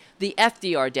lead. The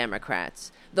FDR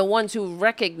Democrats, the ones who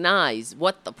recognize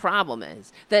what the problem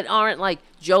is, that aren't like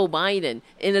Joe Biden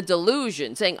in a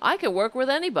delusion saying, I can work with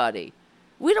anybody.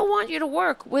 We don't want you to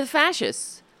work with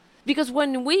fascists. Because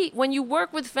when you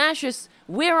work with fascists,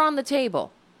 we're on the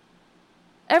table.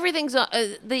 Everything's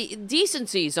the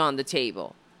decency's on the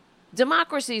table.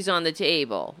 Democracy's on the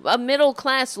table. A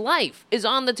middle-class life is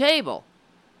on the table.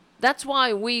 That's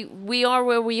why we are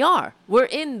where we are. We're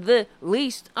in the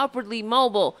least upwardly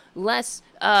mobile, less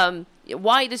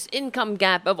widest income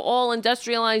gap of all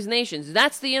industrialized nations.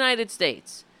 That's the United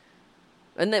States.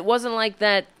 And it wasn't like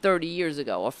that 30 years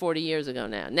ago or 40 years ago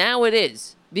now. Now it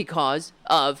is, because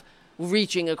of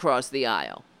reaching across the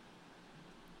aisle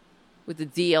with the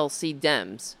DLC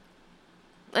Dems.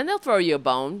 And they'll throw you a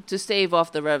bone to stave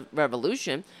off the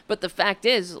revolution. But the fact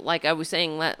is, like I was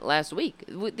saying last week,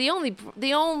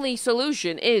 the only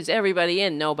solution is everybody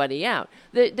in, nobody out.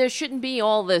 There shouldn't be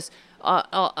all this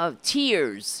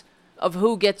tiers of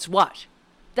who gets what.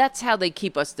 That's how they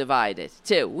keep us divided,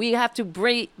 too. We have to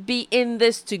be in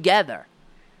this together.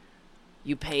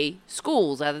 You pay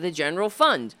schools out of the general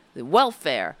fund, the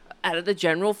welfare out of the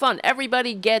general fund.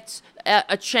 Everybody gets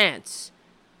a chance.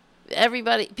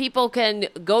 People can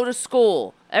go to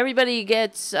school. Everybody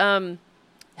gets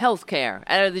health care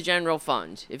out of the general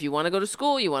fund. If you want to go to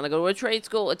school, you want to go to a trade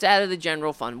school, it's out of the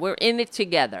general fund. We're in it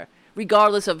together,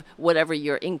 regardless of whatever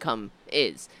your income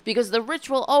is. Because the rich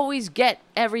will always get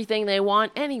everything they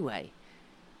want anyway.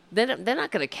 They're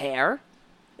not going to care.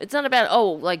 It's not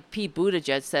about, like Pete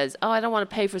Buttigieg says, I don't want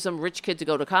to pay for some rich kid to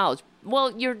go to college.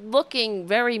 Well, you're looking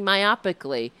very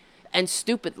myopically and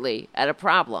stupidly at a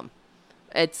problem.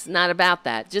 It's not about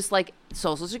that. Just like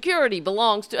Social Security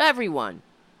belongs to everyone.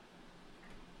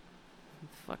 I'm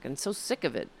fucking so sick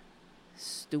of it.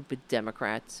 Stupid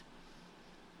Democrats.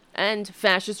 And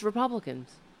fascist Republicans,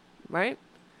 right?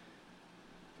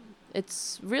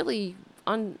 It's really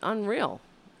unreal.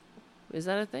 Is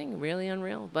that a thing? Really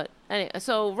unreal? But anyway,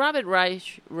 so Robert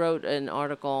Reich wrote an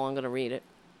article, I'm going to read it,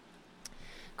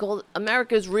 called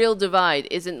America's Real Divide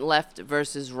Isn't Left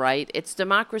versus Right, It's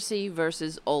Democracy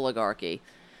versus Oligarchy.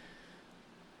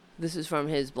 This is from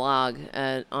his blog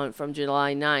from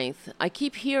July 9th. I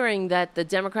keep hearing that the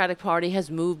Democratic Party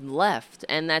has moved left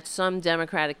and that some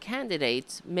Democratic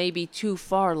candidates may be too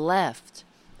far left.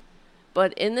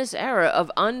 But in this era of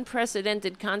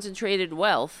unprecedented concentrated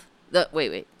wealth, let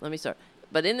me start.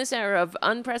 But in this era of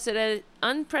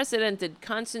unprecedented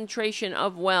concentration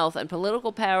of wealth and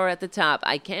political power at the top,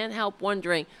 I can't help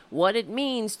wondering what it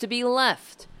means to be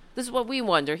left. This is what we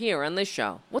wonder here on this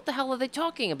show. What the hell are they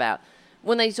talking about?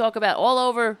 When they talk about all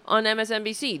over on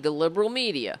MSNBC, the liberal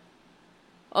media.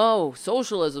 Oh,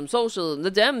 socialism.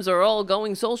 The Dems are all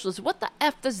going socialist. What the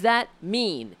F does that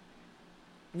mean?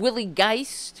 Willie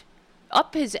Geist?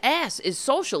 Up his ass is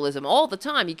socialism all the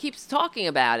time. He keeps talking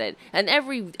about it. And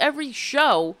every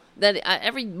show,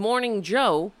 every Morning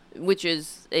Joe, which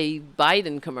is a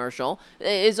Biden commercial,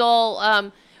 is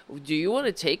all, do you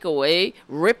want to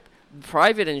rip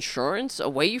private insurance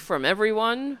away from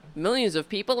everyone? Millions of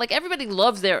people. Like, everybody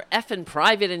loves their effing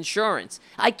private insurance.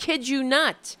 I kid you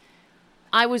not.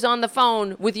 I was on the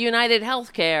phone with United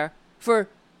Healthcare for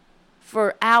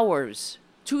hours,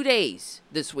 2 days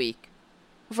this week,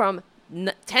 from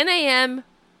 10 a.m.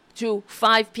 to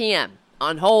 5 p.m.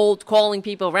 on hold, calling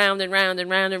people round and round and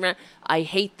round and round. I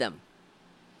hate them.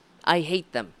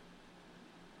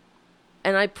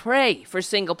 And I pray for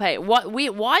single pay.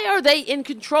 Why are they in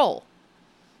control?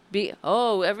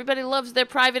 Everybody loves their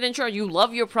private insurance. You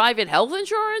love your private health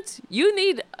insurance? You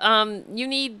need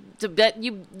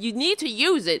to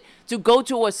use it to go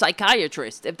to a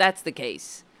psychiatrist, if that's the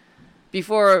case,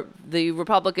 before the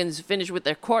Republicans finish with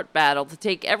their court battle to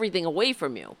take everything away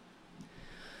from you.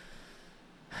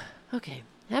 Okay.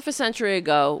 Half a century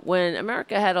ago, when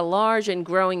America had a large and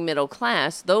growing middle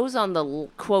class, those on the,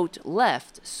 quote,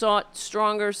 left sought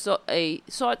stronger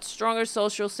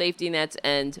social safety nets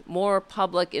and more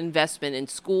public investment in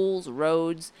schools,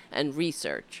 roads, and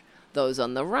research. Those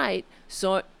on the right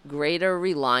sought greater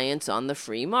reliance on the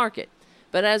free market.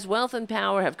 But as wealth and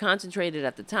power have concentrated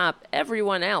at the top,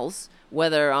 everyone else,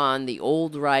 whether on the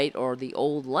old right or the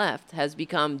old left, has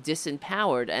become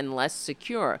disempowered and less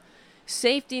secure.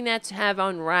 Safety nets have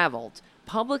unraveled.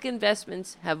 Public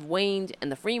investments have waned,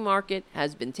 and the free market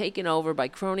has been taken over by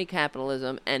crony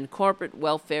capitalism and corporate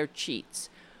welfare cheats.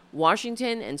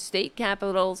 Washington and state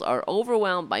capitals are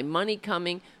overwhelmed by money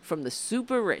coming from the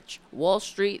super rich, Wall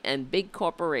Street, and big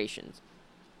corporations.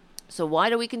 So why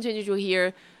do we continue to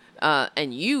hear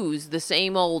and use the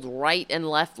same old right and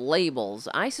left labels?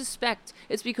 I suspect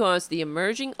it's because the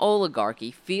emerging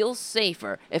oligarchy feels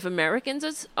safer if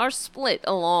Americans are split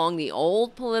along the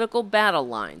old political battle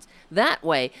lines. That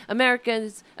way,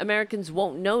 Americans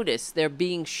won't notice they're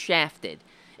being shafted.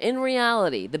 In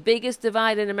reality, the biggest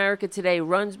divide in America today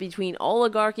runs between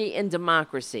oligarchy and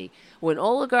democracy. When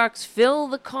oligarchs fill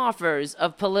the coffers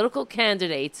of political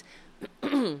candidates,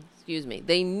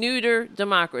 they neuter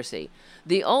democracy.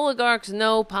 The oligarchs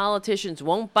know politicians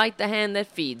won't bite the hand that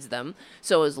feeds them,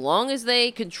 so as long as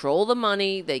they control the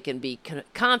money, they can be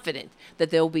confident that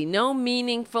there will be no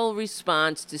meaningful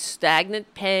response to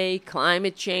stagnant pay,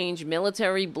 climate change,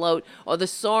 military bloat, or the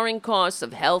soaring costs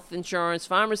of health insurance,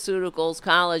 pharmaceuticals,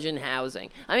 college, and housing.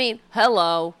 I mean,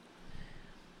 hello.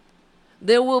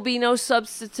 There will be no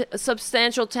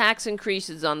substantial tax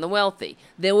increases on the wealthy.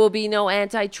 There will be no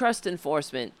antitrust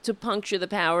enforcement to puncture the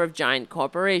power of giant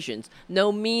corporations.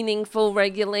 No meaningful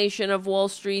regulation of Wall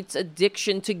Street's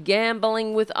addiction to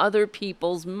gambling with other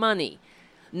people's money.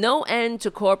 No end to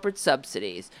corporate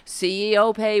subsidies.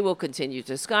 CEO pay will continue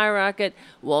to skyrocket.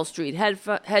 Wall Street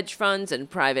hedge funds and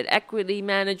private equity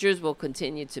managers will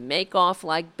continue to make off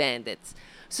like bandits.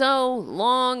 So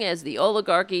long as the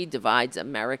oligarchy divides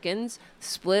Americans,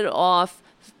 split off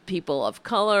people of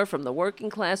color from the working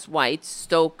class whites,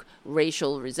 stoke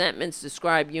racial resentments,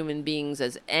 describe human beings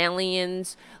as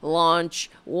aliens,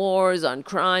 launch wars on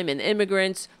crime and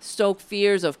immigrants, stoke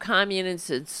fears of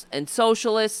communists and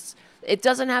socialists, it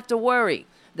doesn't have to worry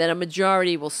that a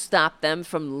majority will stop them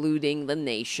from looting the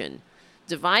nation.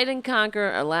 Divide and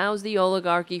conquer allows the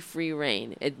oligarchy free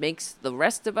rein. It makes the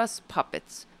rest of us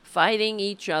puppets, fighting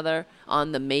each other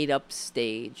on the made-up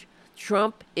stage.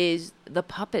 Trump is the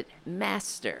puppet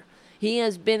master. He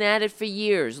has been at it for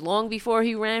years, long before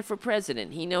he ran for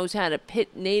president. He knows how to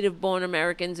pit native-born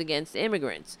Americans against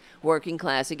immigrants, working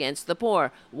class against the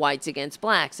poor, whites against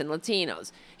blacks and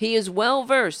Latinos. He is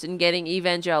well-versed in getting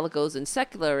evangelicals and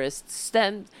secularists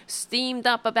steamed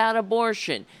up about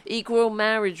abortion, equal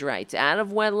marriage rights,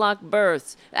 out-of-wedlock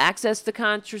births, access to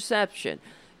contraception,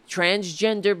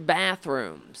 transgender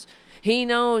bathrooms. He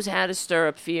knows how to stir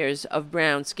up fears of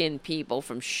brown-skinned people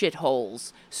from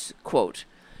shitholes, quote,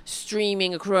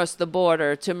 streaming across the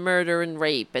border to murder and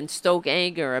rape, and stoke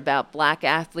anger about black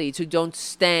athletes who don't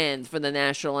stand for the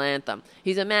national anthem.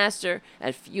 He's a master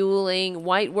at fueling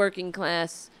white working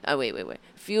class,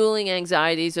 fueling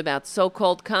anxieties about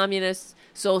so-called communists,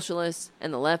 socialists,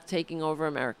 and the left taking over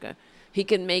America. He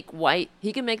can make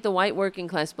the white working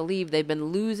class believe they've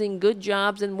been losing good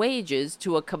jobs and wages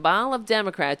to a cabal of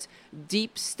Democrats,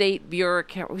 deep state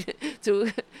bureaucrats,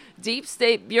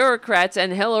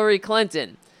 and Hillary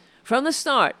Clinton. From the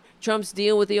start, Trump's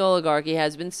deal with the oligarchy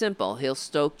has been simple. He'll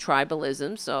stoke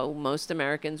tribalism, so most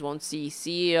Americans won't see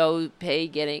CEOs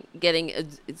getting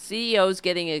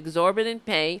exorbitant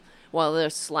pay while they're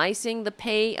slicing the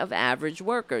pay of average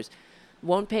workers.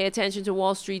 Won't pay attention to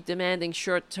Wall Street demanding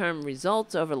short-term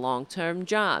results over long-term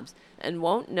jobs, and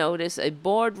won't notice a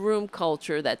boardroom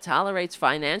culture that tolerates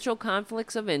financial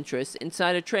conflicts of interest,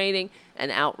 insider trading,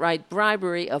 and outright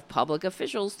bribery of public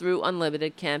officials through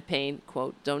unlimited campaign,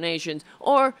 quote, donations.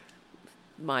 Or,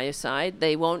 my aside,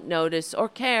 they won't notice or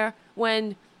care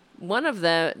when one of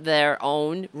their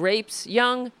own rapes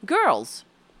young girls,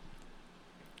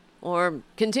 or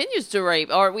continues to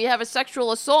rape, or we have a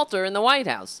sexual assaulter in the White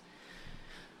House.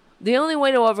 The only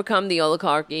way to overcome the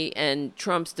oligarchy and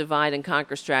Trump's divide and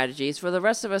conquer strategy is for the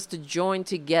rest of us to join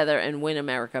together and win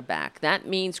America back. That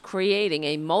means creating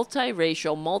a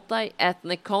multiracial,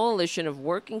 multi-ethnic coalition of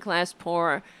working class,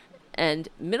 poor, and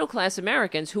middle-class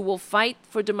Americans who will fight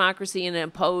for democracy and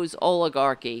oppose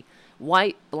oligarchy.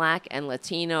 White, black, and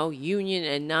Latino, union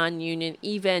and non-union,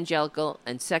 evangelical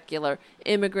and secular,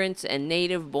 immigrants and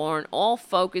native-born, all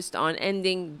focused on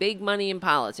ending big money in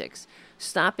politics,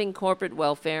 stopping corporate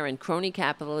welfare and crony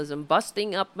capitalism,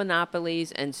 busting up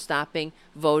monopolies, and stopping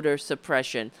voter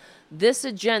suppression. This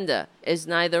agenda is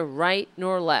neither right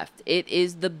nor left. It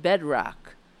is the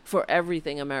bedrock for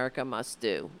everything America must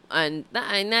do. And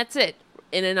that's it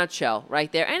in a nutshell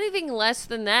right there. Anything less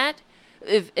than that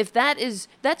If that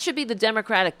should be the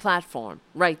Democratic platform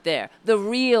right there, the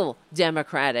real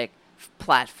Democratic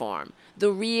platform,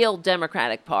 the real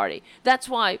Democratic Party. That's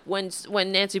why when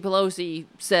Nancy Pelosi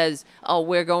says, "Oh,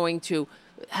 we're going to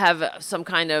have some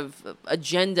kind of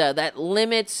agenda that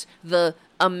limits the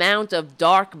amount of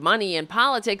dark money in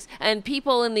politics," and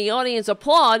people in the audience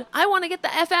applaud, I want to get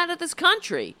the F out of this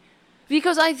country.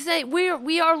 Because I say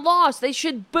we are lost. They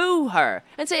should boo her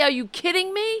and say, "Are you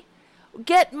kidding me?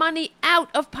 Get money out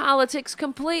of politics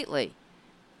completely."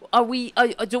 Do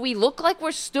we look like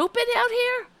we're stupid out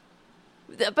here?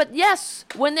 But yes,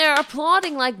 when they're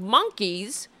applauding like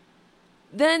monkeys,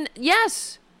 then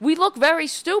yes, we look very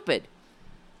stupid.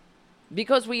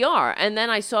 Because we are. And then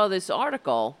I saw this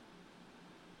article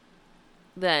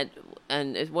that,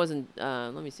 and it wasn't,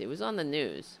 let me see, it was on the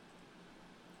news.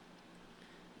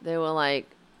 They were like,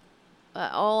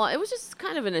 it was just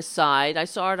kind of an aside. I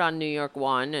saw it on New York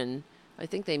One, and I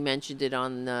think they mentioned it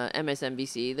on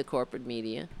MSNBC, the corporate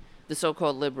media, the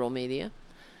so-called liberal media.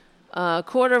 A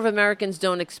quarter of Americans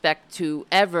don't expect to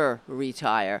ever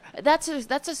retire. That's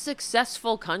a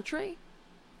successful country,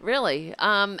 really.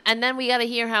 And then we got to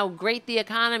hear how great the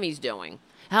economy's doing,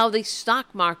 how the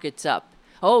stock market's up.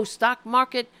 Oh, stock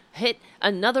market hit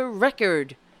another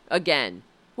record again.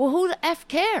 Well, who the F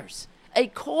cares? A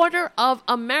quarter of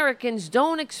Americans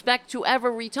don't expect to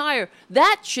ever retire.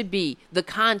 That should be the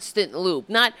constant loop,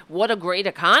 not what a great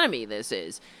economy this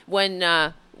is. When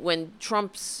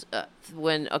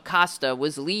Acosta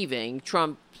was leaving,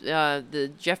 Trump,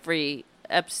 the Jeffrey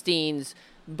Epstein's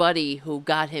buddy who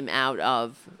got him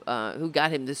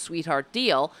the sweetheart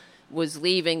deal, was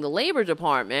leaving the Labor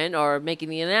Department or making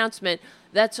the announcement.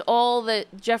 That's all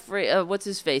that Jeffrey,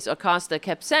 Acosta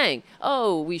kept saying.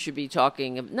 Oh, we should be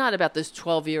talking not about this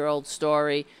 12-year-old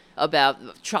story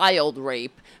about child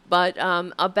rape, but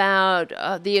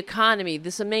about the economy,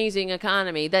 this amazing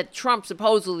economy that Trump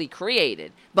supposedly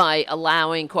created by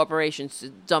allowing corporations to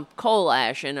dump coal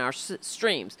ash in our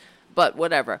streams. But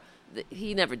whatever.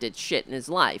 He never did shit in his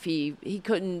life. He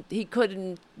couldn't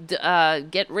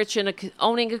get rich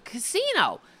owning a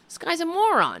casino. This guy's a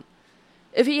moron.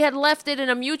 If he had left it in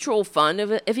a mutual fund,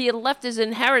 if he had left his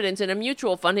inheritance in a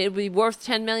mutual fund, it would be worth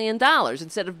 $10 million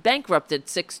instead of bankrupted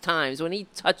 6 times when he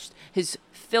touched his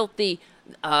filthy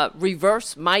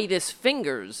reverse Midas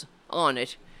fingers on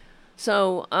it.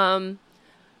 So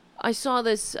I saw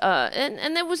this,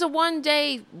 and there was a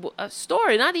one-day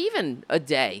story, not even a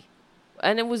day.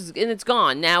 And it's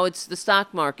gone. Now it's the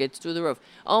stock market's through the roof.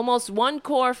 Almost one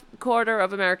quarter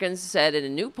of Americans said in a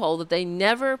new poll that they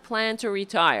never plan to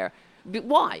retire.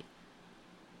 Why?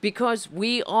 Because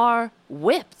we are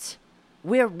whipped.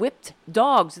 We're whipped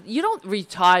dogs. You don't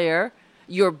retire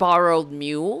your borrowed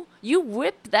mule. You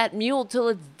whip that mule till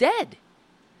it's dead.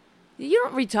 You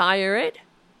don't retire it.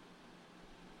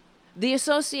 The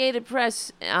Associated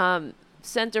Press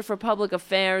Center for Public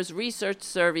Affairs research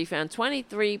survey found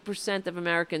 23% of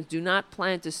Americans do not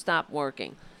plan to stop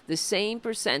working. The same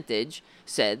percentage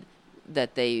said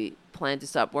that they plan to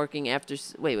stop working after...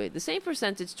 The same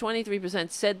percentage,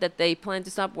 23%, said that they plan to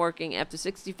stop working after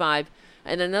 65,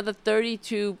 and another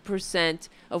 32%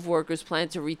 of workers plan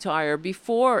to retire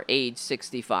before age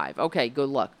 65. Okay, good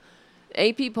luck.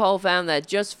 AP poll found that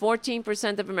just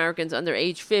 14% of Americans under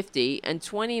age 50 and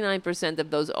 29%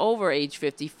 of those over age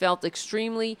 50 felt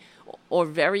extremely or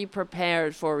very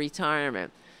prepared for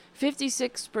retirement.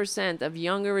 56% of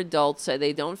younger adults say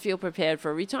they don't feel prepared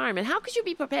for retirement. How could you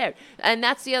be prepared? And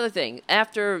that's the other thing.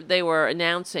 After they were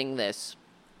announcing this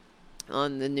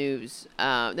on the news,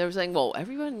 they were saying, well,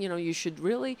 everyone, you should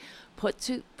really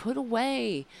put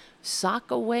away,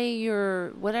 sock away your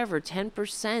whatever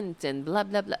 10% and blah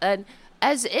blah blah, and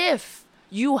as if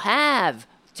you have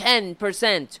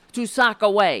 10% to sock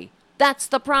away. That's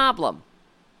the problem.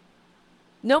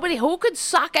 Who could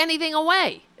sock anything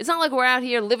away? It's not like we're out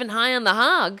here living high on the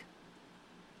hog.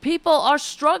 People are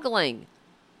struggling.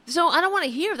 So I don't want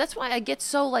to hear. That's why I get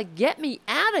so get me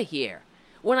out of here.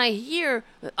 When I hear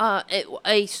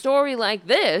a story like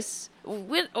this,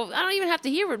 I don't even have to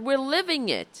hear it. We're living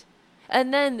it.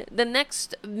 And then the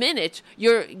next minute,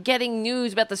 you're getting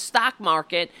news about the stock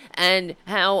market and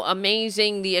how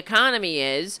amazing the economy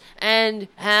is and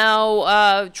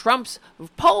how Trump's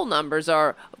poll numbers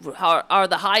are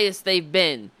the highest they've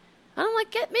been. And I'm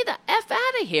like, get me the F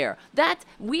out of here. That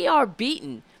we are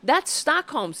beaten. That's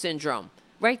Stockholm Syndrome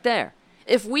right there.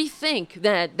 If we think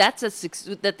that that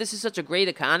this is such a great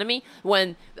economy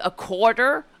when a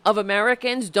quarter of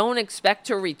Americans don't expect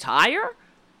to retire,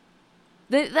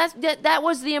 that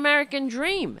was the American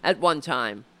dream at one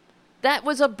time. That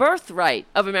was a birthright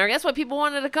of America. That's why people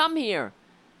wanted to come here.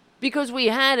 because we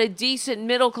had a decent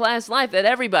middle-class life that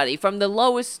everybody, from the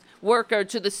lowest worker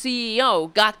to the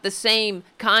CEO, got the same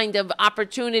kind of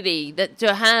opportunity that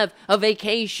to have a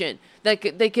vacation,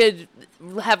 that they could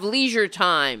have leisure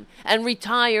time and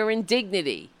retire in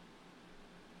dignity.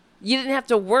 You didn't have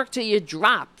to work till you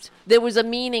dropped. There was a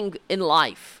meaning in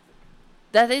life.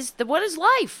 What is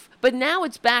life? But now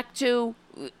it's back to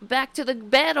the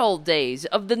bad old days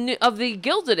of the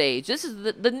Gilded Age. This is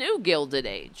the new Gilded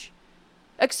Age.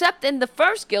 Except in the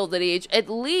first Gilded Age, at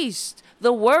least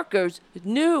the workers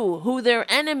knew who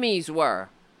their enemies were.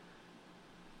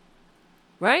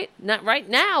 Right? Not right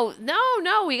now.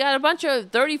 No, we got a bunch of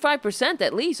 35%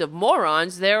 at least of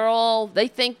morons. They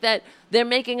think that they're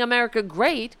making America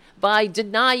great by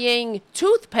denying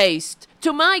toothpaste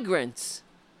to migrants.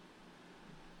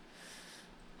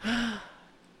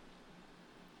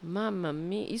 Mamma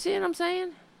mia. You see what I'm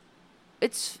saying?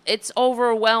 It's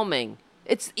overwhelming.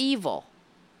 It's evil.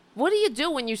 What do you do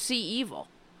when you see evil?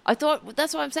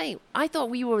 That's what I'm saying. I thought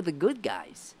we were the good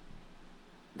guys.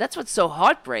 That's what's so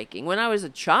heartbreaking. When I was a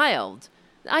child,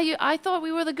 I thought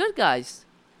we were the good guys.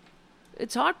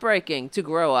 It's heartbreaking to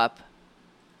grow up.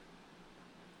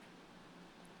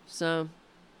 So,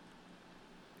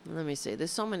 let me see.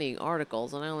 There's so many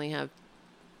articles, and I only have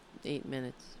 8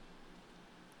 minutes.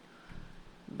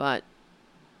 But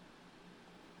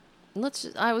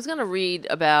I was going to read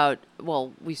about,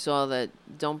 we saw that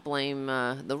don't blame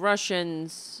the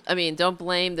Russians. Don't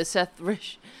blame the Seth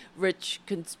Rich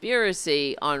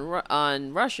conspiracy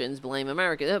on Russians, blame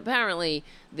America. Apparently,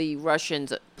 the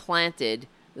Russians planted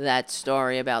that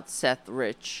story about Seth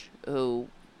Rich, who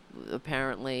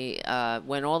apparently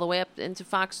went all the way up into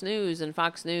Fox News, and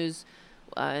Fox News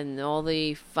and all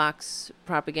the Fox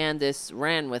propagandists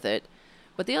ran with it.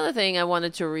 But the other thing I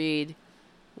wanted to read,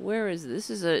 where is this?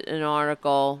 This is an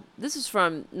article. This is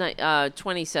from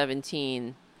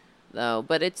 2017, though,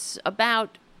 but it's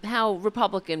about how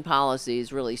Republican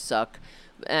policies really suck.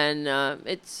 And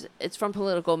it's from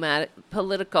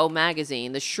Politico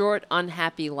magazine, The Short,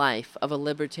 Unhappy Life of a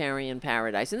Libertarian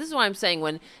Paradise. And this is why I'm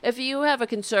saying, if you have a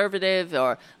conservative,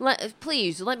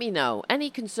 please let me know,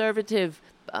 any conservative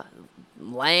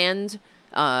land,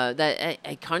 that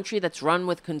a country that's run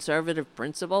with conservative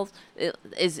principles,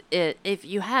 if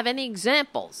you have any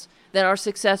examples that are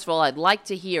successful, I'd like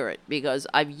to hear it, because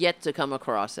I've yet to come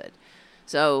across it.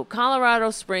 So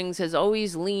Colorado Springs has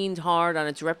always leaned hard on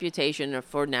its reputation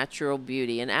for natural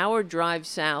beauty. An hour drive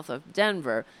south of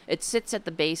Denver, it sits at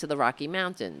the base of the Rocky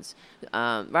Mountains,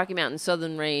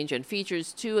 Southern Range, and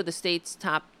features two of the state's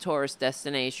top tourist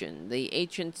destinations: the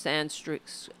ancient sandstone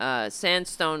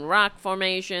rock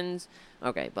formations.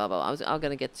 Okay, blah, blah. I'm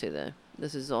going to get to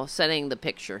this is all setting the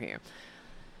picture here.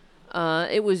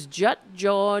 It was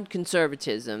jut-jawed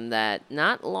conservatism that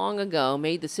not long ago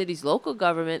made the city's local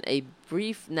government a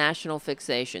brief national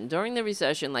fixation. During the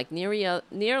recession, like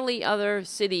nearly other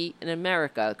city in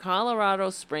America, Colorado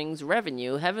Springs'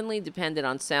 revenue, heavily dependent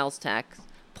on sales tax,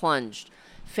 plunged.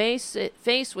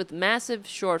 Faced with massive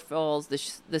shortfalls,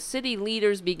 the city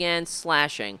leaders began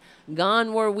slashing.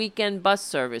 Gone were weekend bus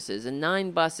services and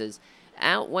 9 buses.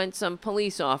 Out went some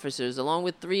police officers, along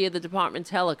with 3 of the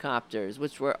department's helicopters,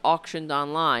 which were auctioned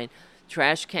online.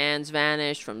 Trash cans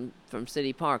vanished from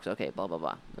city parks. Okay, blah, blah,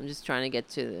 blah. I'm just trying to get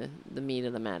to the meat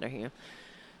of the matter here.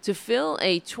 To fill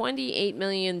a $28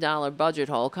 million budget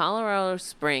hole, Colorado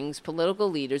Springs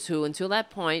political leaders, who until that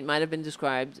point might have been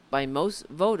described by most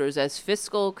voters as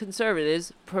fiscal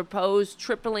conservatives, proposed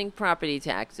tripling property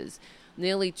taxes.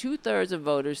 Nearly 2/3 of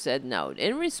voters said no.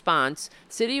 In response,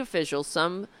 city officials,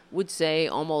 some would say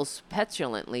almost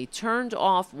petulantly, turned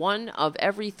off 1 of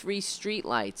every 3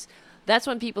 streetlights. That's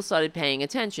when people started paying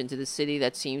attention to the city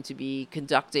that seemed to be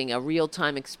conducting a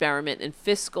real-time experiment in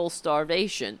fiscal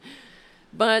starvation.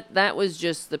 But that was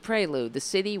just the prelude. The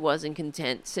city wasn't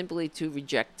content simply to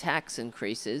reject tax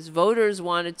increases. Voters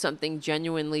wanted something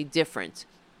genuinely different.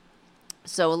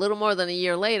 So a little more than a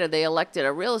year later, they elected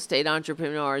a real estate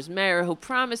entrepreneur as mayor who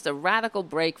promised a radical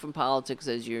break from politics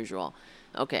as usual.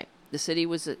 Okay, the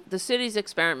city's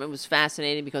experiment was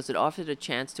fascinating because it offered a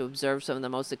chance to observe some of the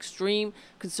most extreme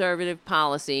conservative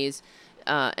policies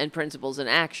and principles in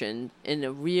action in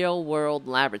a real-world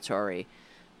laboratory.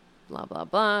 Blah, blah,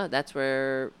 blah. That's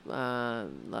where... la,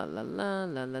 la, la, la,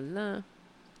 la, la.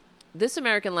 This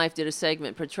American Life did a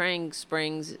segment portraying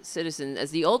Springs citizens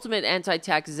as the ultimate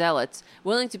anti-tax zealots,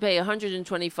 willing to pay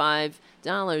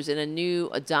 $125 in a new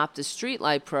Adopt a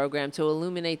Streetlight program to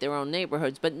illuminate their own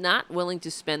neighborhoods, but not willing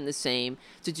to spend the same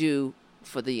to do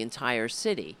for the entire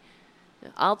city.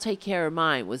 I'll take care of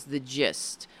mine was the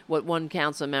gist, what one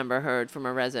council member heard from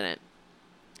a resident.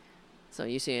 So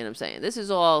you see what I'm saying? This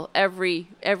is all every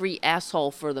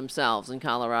asshole for themselves in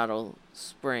Colorado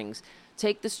Springs.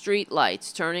 Take the street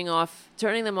lights. Turning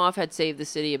them off had saved the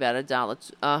city about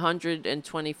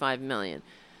 $125 million.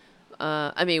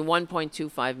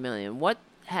 1.25 million. What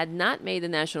had not made the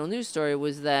national news story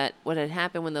was that what had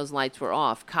happened when those lights were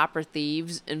off. Copper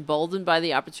thieves, emboldened by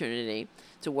the opportunity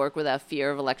to work without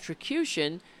fear of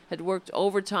electrocution, had worked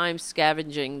overtime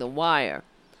scavenging the wire.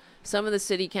 Some of the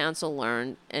city council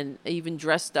learned and even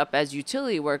dressed up as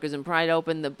utility workers and pried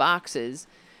open the boxes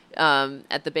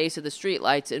at the base of the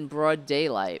streetlights in broad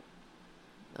daylight.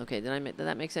 Okay, did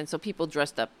that make sense? So people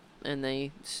dressed up and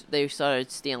they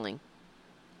started stealing.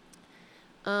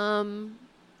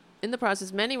 In the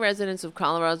process, many residents of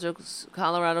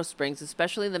Colorado Springs,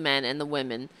 especially the men and the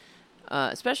women,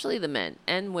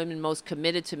 most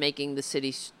committed to making the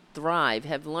city thrive,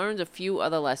 have learned a few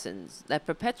other lessons. That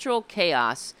perpetual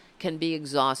chaos can be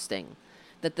exhausting.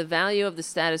 That the value of the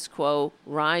status quo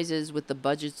rises with the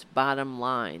budget's bottom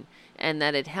line. And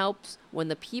that it helps when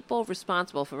the people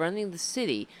responsible for running the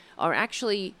city are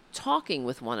actually talking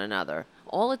with one another.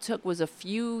 All it took was a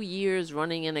few years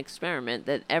running an experiment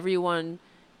that everyone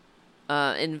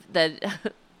All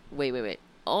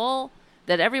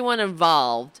that everyone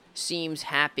involved seems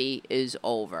happy is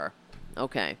over.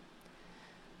 Okay.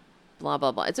 Blah,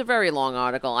 blah, blah. It's a very long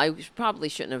article. I probably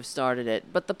shouldn't have started it.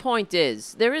 But the point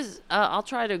is, I'll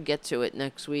try to get to it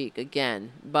next week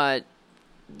again. But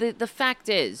the fact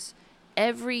is,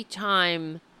 every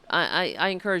time, I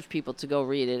encourage people to go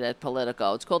read it at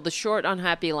Politico. It's called The Short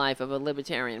Unhappy Life of a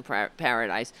Libertarian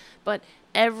Paradise. But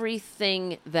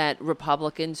everything that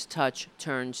Republicans touch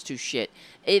turns to shit.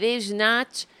 It is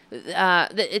not,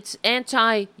 it's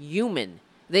anti-human.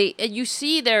 You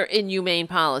see their inhumane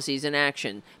policies in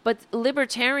action, but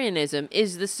libertarianism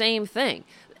is the same thing.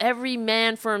 Every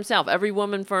man for himself, every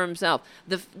woman for himself.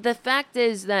 The fact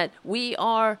is that we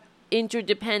are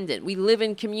interdependent. We live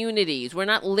in communities. We're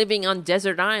not living on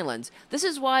desert islands. This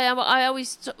is why I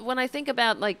always, when I think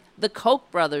about like the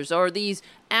Koch brothers or these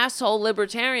asshole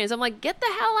libertarians, I'm like, get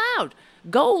the hell out.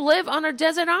 Go live on a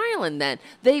desert island then.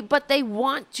 But they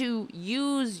want to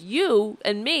use you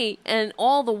and me and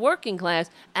all the working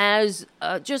class as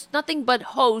just nothing but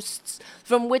hosts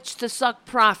from which to suck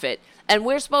profit. And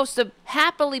we're supposed to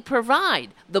happily provide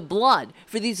the blood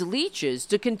for these leeches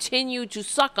to continue to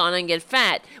suck on and get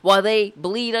fat while they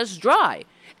bleed us dry.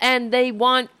 And they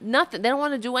want nothing. They don't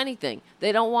want to do anything.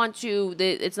 They don't want to.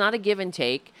 It's not a give and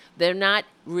take. They're not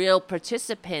real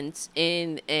participants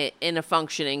in a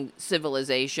functioning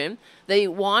civilization. They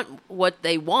want what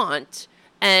they want,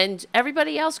 and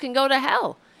everybody else can go to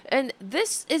hell. And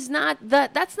this is not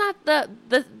that's not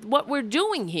the what we're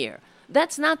doing here.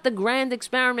 That's not the grand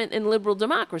experiment in liberal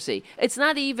democracy. It's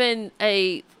not even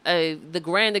the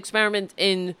grand experiment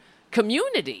in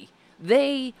community.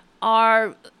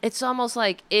 It's almost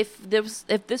like if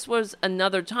this was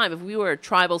another time, if we were a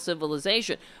tribal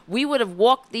civilization, we would have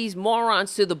walked these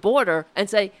morons to the border and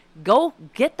say, go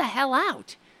get the hell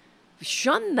out.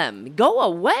 Shun them. Go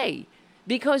away.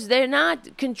 Because they're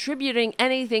not contributing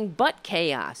anything but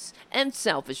chaos and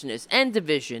selfishness and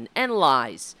division and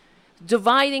lies,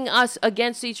 dividing us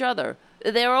against each other.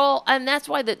 And that's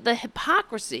why the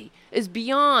hypocrisy is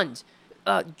beyond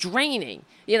draining.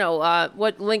 You know,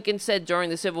 what Lincoln said during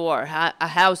the Civil War, a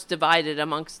house divided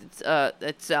amongst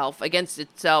itself, against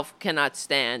itself cannot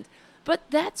stand. But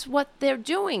that's what they're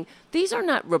doing. These are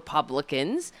not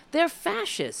Republicans. They're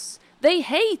fascists. They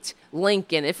hate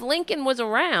Lincoln. If Lincoln was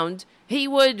around, he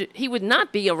would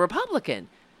not be a Republican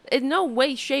in no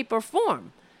way, shape, or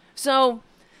form. So,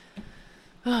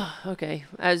 okay,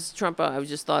 as Trump, I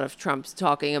just thought of Trump's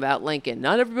talking about Lincoln.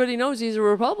 Not everybody knows he's a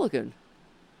Republican.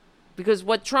 Because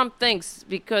what Trump thinks,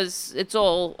 because it's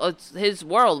his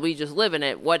world, we just live in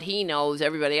it. What he knows,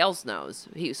 everybody else knows.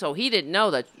 So he didn't know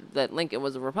that Lincoln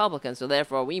was a Republican, so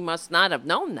therefore we must not have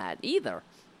known that either.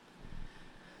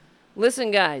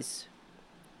 Listen, guys.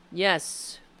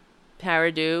 Yes,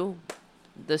 Paradu,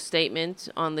 the statement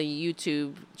on the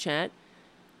YouTube chat,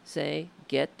 say,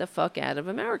 get the fuck out of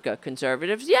America.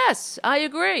 Conservatives, yes, I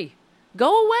agree.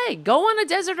 Go away. Go on a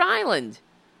desert island.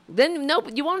 Then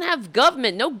you won't have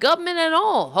government, no government at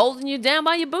all, holding you down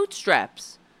by your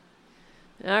bootstraps.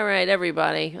 All right,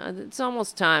 everybody, it's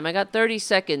almost time. I got 30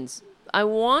 seconds. I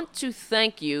want to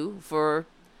thank you for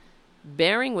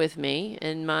bearing with me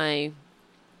in my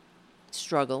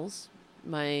struggles,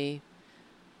 my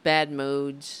bad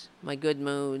moods, my good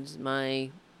moods,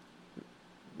 my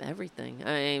everything.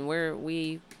 I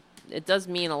mean, it does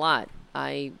mean a lot.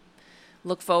 I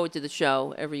look forward to the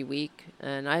show every week,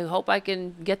 and I hope I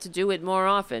can get to do it more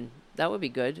often. That would be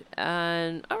good.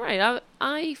 And all right,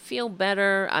 I feel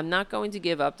better. I'm not going to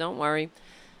give up. Don't worry.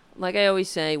 Like I always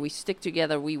say, we stick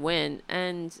together, we win.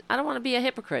 And I don't want to be a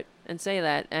hypocrite and say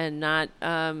that and not,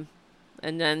 and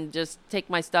then just take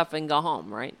my stuff and go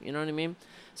home, right? You know what I mean?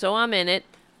 So I'm in it,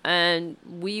 and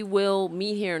we will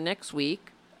meet here next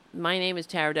week. My name is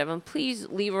Tara Devlin. Please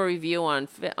leave a review on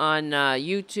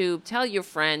YouTube. Tell your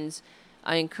friends.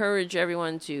 I encourage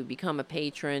everyone to become a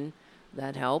patron.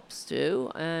 That helps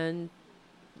too. And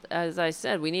as I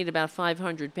said, we need about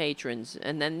 500 patrons,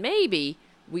 and then maybe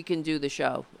we can do the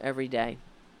show every day.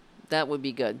 That would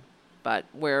be good. But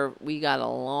we got a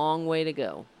long way to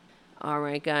go. All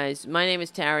right, guys. My name is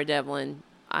Tara Devlin.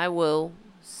 I will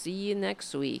see you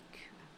next week.